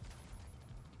up.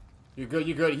 You're good.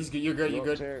 You're good. He's good. You're good. You're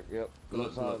good. Yep. Good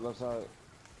Left luck, side. Left side.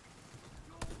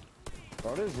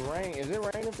 Oh, this rain. Is it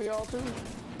raining for y'all too?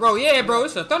 Bro, yeah, bro.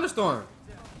 It's a thunderstorm.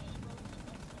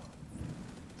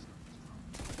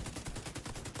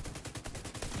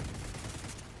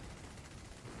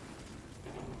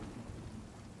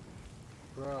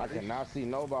 Bro, I cannot see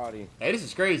nobody. Hey, this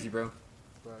is crazy, bro.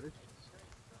 Bro,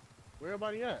 where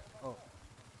everybody at? Oh.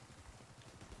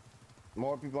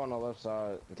 More people on the left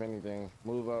side, if anything.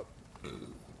 Move up.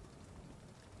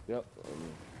 Yep.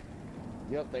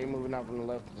 Yep, they moving out from the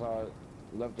left side.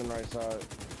 Left and right side.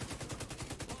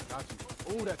 Got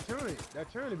you. Ooh, that turn.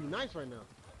 That turn would be nice right now.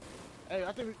 Hey,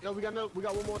 I think we got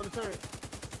one more on the turn.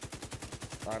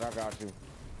 Alright, I got you.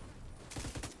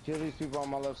 Kill these people on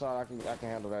my left side. I can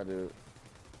handle that, dude.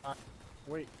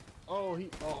 Wait. Oh, he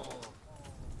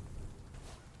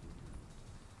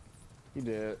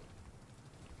did.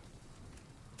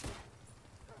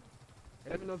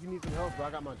 Let me know if you need some help, bro.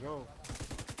 I got my drone.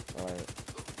 Alright.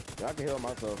 Yeah, I can heal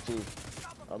myself too.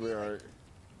 I'll be alright.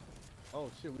 Oh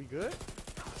shit, we good?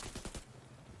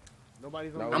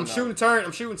 Nobody's on. No, I'm shooting turn.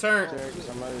 I'm shooting turn. Check,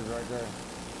 somebody's right there.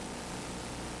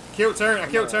 Kill turn. I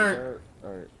killed turn.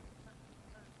 Alright.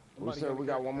 We said we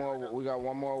got one more. We got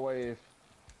one more wave.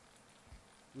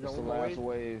 This is the last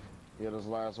wave. Yeah, this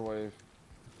last wave.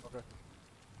 Okay.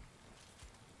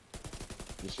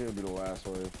 This should be the last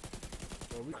wave.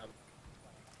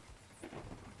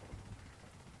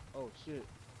 Oh shit.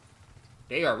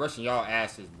 They are rushing y'all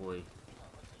asses, boy.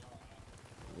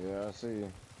 Yeah, I see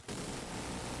you.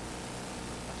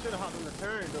 I should have hopped on the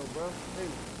turn though, bro. Hey.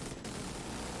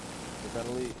 Get that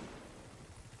elite.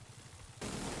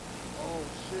 Oh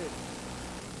shit.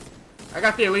 I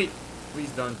got the elite.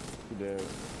 Elite's done. He dead.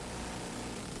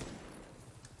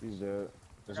 He's dead.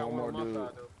 There's one more dude.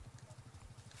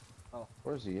 Oh.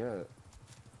 Where's he at?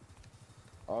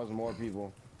 Oh, there's more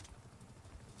people.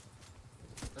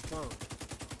 That's fine.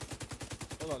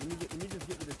 Hold on, let me just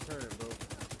get to this turn, bro.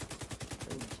 That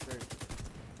would be straight.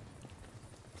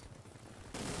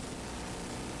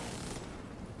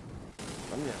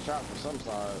 I'm getting shot from some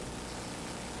side.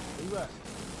 Where you at?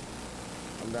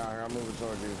 I'm down here. I'm moving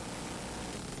towards you.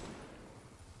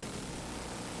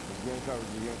 He's getting covered.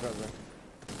 He's getting covered.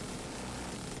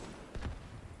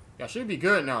 Y'all should be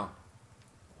good now.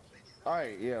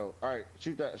 Alright, yo. Alright,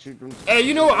 shoot that. Shoot them. Hey,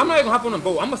 you know what? I'm not even gonna hop on the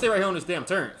boat. I'm gonna stay right here on this damn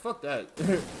turn. Fuck that.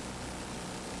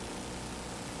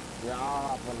 Yeah, I'll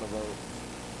hop on the boat.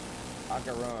 I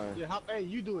can run. Yeah, hop. Hey,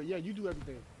 you do it. Yeah, you do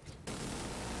everything.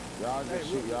 Y'all just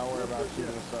shoot. Y'all worry about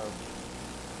shooting and stuff.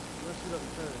 Let's shoot up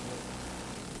the turn, bro.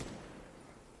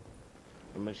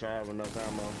 And make sure I have enough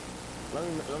ammo. Let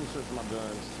me switch my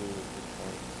guns to this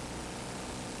point.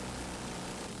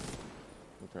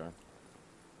 Okay.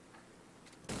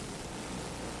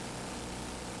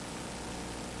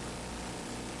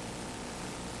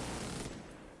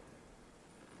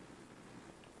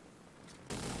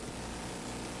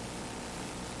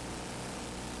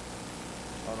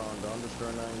 Hold on, don't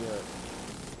destroy nothing yet.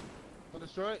 Don't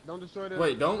destroy it. Don't destroy the.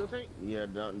 Wait, don't? Tank? Yeah,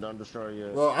 don't destroy it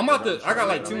yet. Well, I'm about to. I got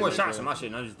like Don't 2 more destroy it shots yet. on my shit,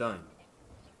 and I'm just done.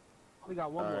 We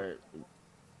got one more.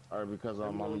 Alright, because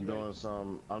I'm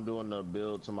doing I'm doing the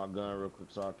build to my gun real quick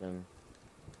so I can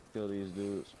kill these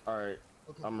dudes. Alright,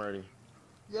 Okay. I'm ready.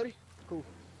 You ready? Cool.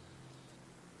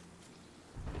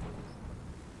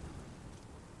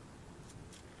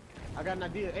 I got an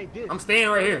idea. Hey, Diz. I'm staying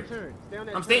right here. Turn. Stay on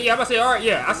that I'm turn. staying. Yeah, I'm about to say, all right.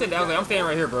 Yeah, I said that. I was like, I'm staying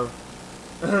right here, bro.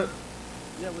 Yeah,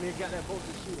 when they got that boat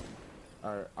to shoot him.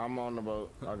 Alright, I'm on the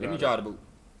boat. I Let me got drive it. the boat.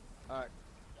 Alright.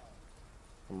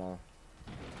 Come on.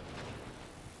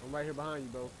 I'm right here behind you,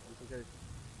 bro. Just in case.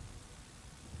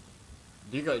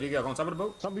 Do you got on top of the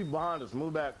boat? Some people behind us.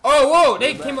 Move back. Oh, whoa!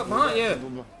 They Move came back, up move behind. back, Yeah.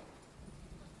 move back.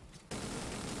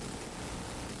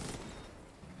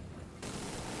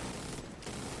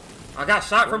 I got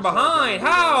shot from There's behind.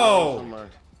 somewhere. How? Somewhere.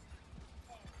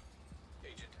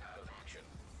 Agent out of action.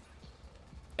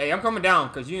 Hey, I'm coming down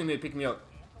because you need to pick me up.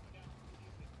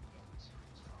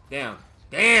 Damn.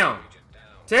 Damn.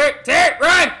 Terry,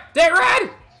 run! Terry, run!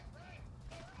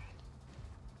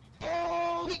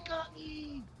 Oh, he got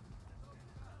me.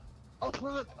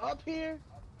 Up here?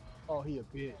 Oh, he a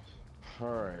bitch.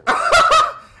 Alright.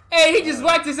 Hey, he just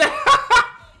whacked his ass.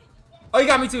 Oh, he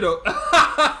got me too, though.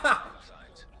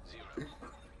 Signs 0.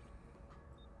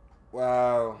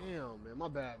 Wow. Damn, man. My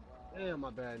bad. Damn, my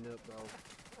bad nip, bro.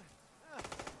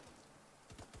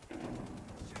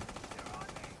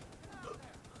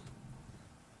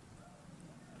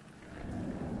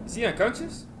 Is he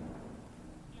unconscious?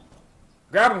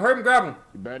 Grab him, hurt him, grab him.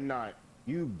 You better not.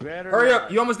 You better Hurry not.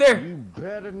 up, you almost there. You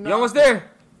better not. You almost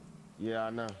there. Yeah, I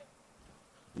know.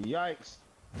 Yikes.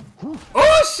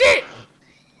 Oh shit!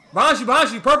 Behind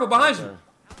you, purple, behind you.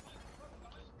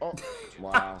 Oh,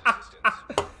 wow.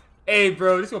 Hey,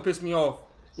 bro, this gonna piss me off.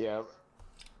 Yeah.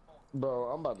 Bro,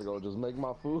 I'm about to go just make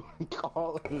my food and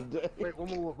call it a day. Wait, one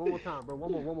more time, bro.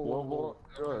 One more.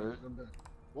 Alright. I'm done.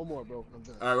 One more, bro. I'm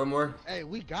done. All right, one more. Hey,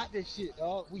 we got this shit,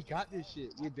 dog. We got this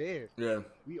shit. We're there. Yeah.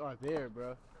 We are there,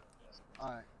 bro.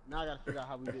 All right, now I gotta figure out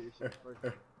how we did this shit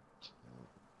first.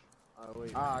 All right,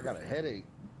 wait. Ah, I got a headache.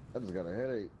 I just got a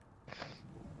headache.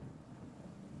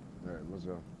 All right, let's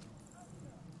go.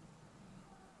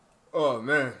 Oh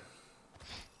man.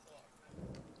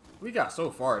 We got so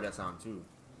far that time too.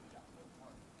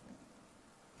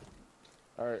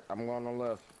 All right, I'm going on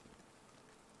left.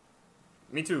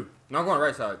 Me too. No, I'm going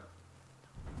right side.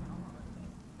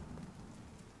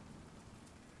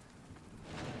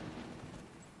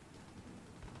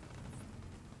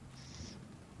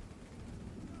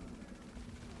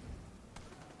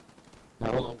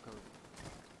 Hold on, I'm coming.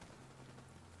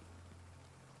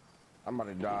 I'm about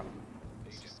to die.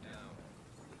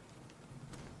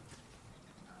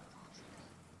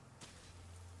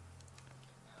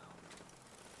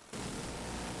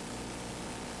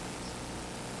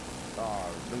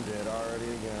 Oh, I'm dead already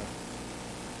again.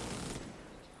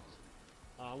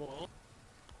 I'm on.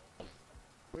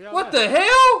 Where y'all What at? the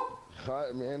hell?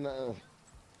 Alright, man,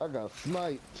 I got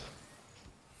sniped.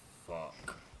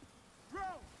 Fuck.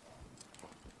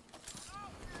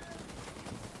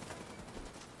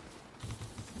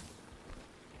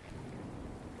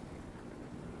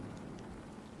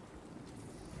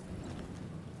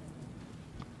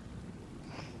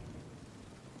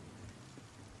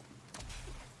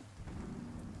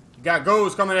 You got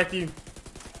goals coming at you.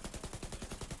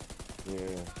 Yeah.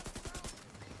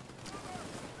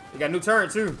 You got new turret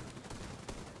too.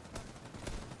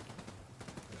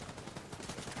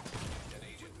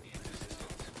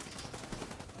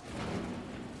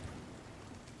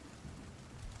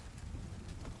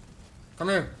 Come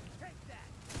here.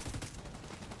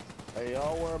 Hey,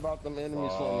 y'all worry about them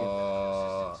enemies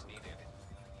for me.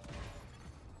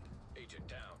 Agent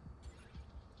down.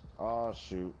 Oh,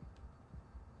 shoot.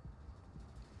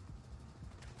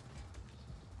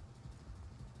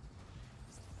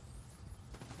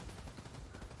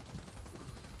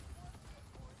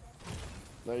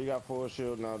 No, you got full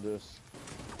shield now, this.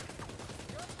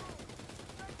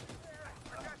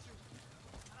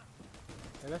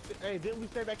 Hey, hey, didn't we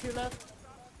stay back here last?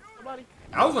 Somebody?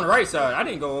 I was on the right side. I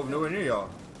didn't go over nowhere near y'all.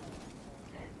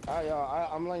 Alright,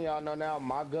 y'all, I'm letting y'all know now,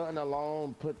 my gun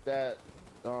alone put that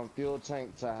fuel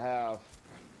tank to half.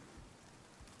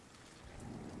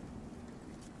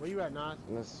 Where you at, Nas?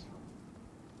 Let's,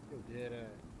 Yo, dead ass.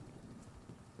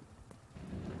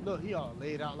 Look, he all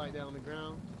laid out like that on the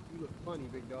ground. You look funny,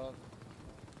 big dog.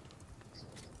 You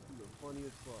look funny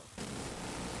as fuck.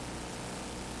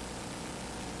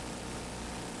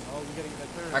 Oh, we gotta get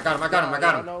that turn. I got him.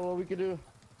 Y'all know what we can do?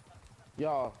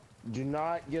 Y'all, do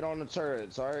not get on the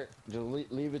turrets, alright? Just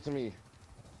leave it to me.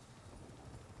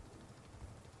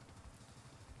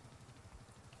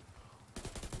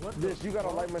 What This, you got a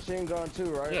light machine gun too,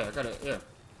 right? Yeah, I got it. Yeah.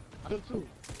 I do too.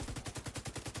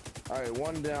 Alright,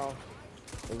 one down.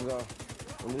 Let's go.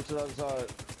 We'll move to the other side.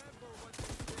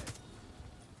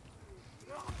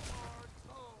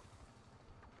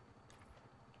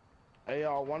 Hey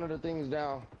y'all, one of the things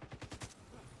down.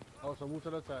 Oh, so move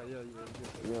to the other side. Yeah.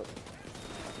 Yep.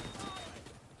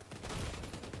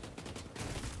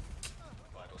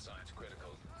 Vital signs critical.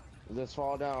 Just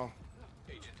fall down.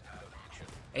 Agent out of action.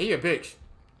 Hey, you a bitch.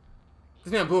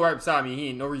 This man blew right beside me. He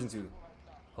ain't no reason to.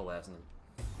 Whole ass nigga.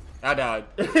 I died.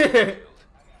 I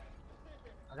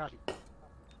got you.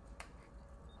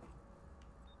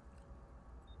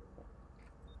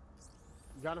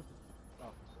 You got him? Oh.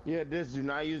 Yeah, this, do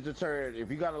not use the turret.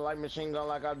 If you got a light machine gun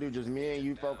like I do, just me and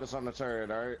you focus on the turret,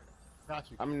 alright?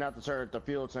 Got you. I mean, not the turret, the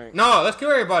fuel tank. No, let's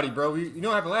kill everybody, bro. You know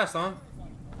what happened last time.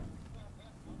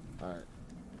 Alright.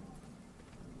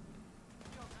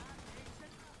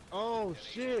 Oh,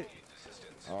 shit.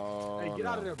 Oh, Hey, get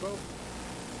out of there, bro.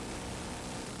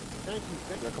 Thank you.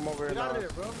 Yeah, come over here Get out of now. there,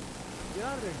 bro. Get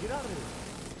out of there. Get out of there.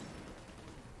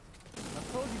 I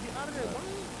told you, get out of there, bro.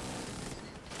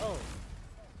 Oh.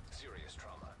 Serious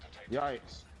trauma.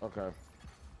 Yikes. Okay.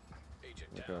 Agent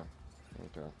Okay. down.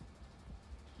 Okay.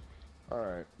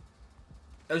 Alright.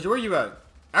 LJ, where you at?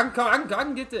 I can come. I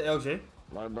can get to LJ.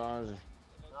 Right behind you.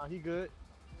 Nah, he good.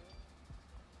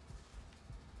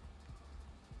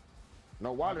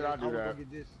 No, why did I do would that? Go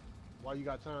get this while you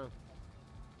got time.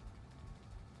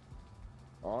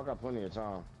 Oh, I got plenty of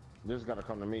time. This gotta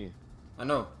come to me. I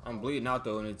know. I'm bleeding out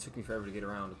though, and it took me forever to get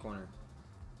around the corner.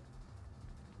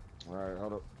 Alright,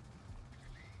 hold up.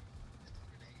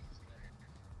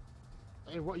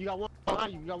 Hey, what, you got one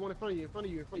behind you. You got one in front of you. In front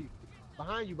of you. In front of you.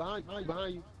 Behind you. Behind you.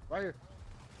 Behind you. Right here.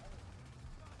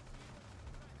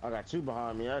 I got two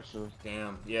behind me actually.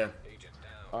 Damn. Yeah. Agent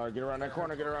down. All right, get around that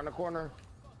corner. Get around the corner.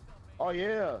 Oh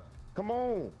yeah. Come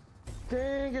on.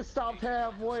 Dang, it stopped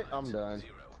halfway. I'm done.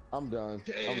 I'm done.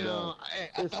 I'm done.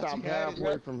 Hey, It stopped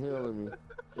halfway from healing me.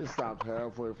 It stopped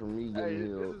halfway from me getting Hey,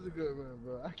 healed. this is a good one,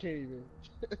 bro. I can't even.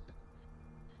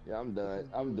 Yeah, I'm done.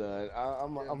 I'm done.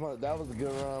 That was a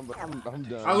good run, but I'm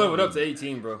done. I leveled up to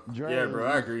 18, bro. Yeah, bro.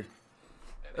 I agree.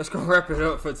 Let's go wrap it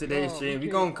up for today's stream. We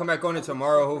gonna come back on it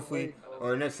tomorrow, hopefully,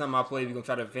 or next time I play, we gonna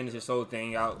try to finish this whole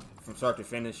thing out from start to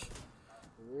finish.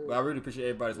 But I really appreciate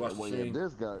everybody's watching the stream.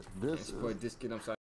 This guy, this boy, this kid, I'm sorry.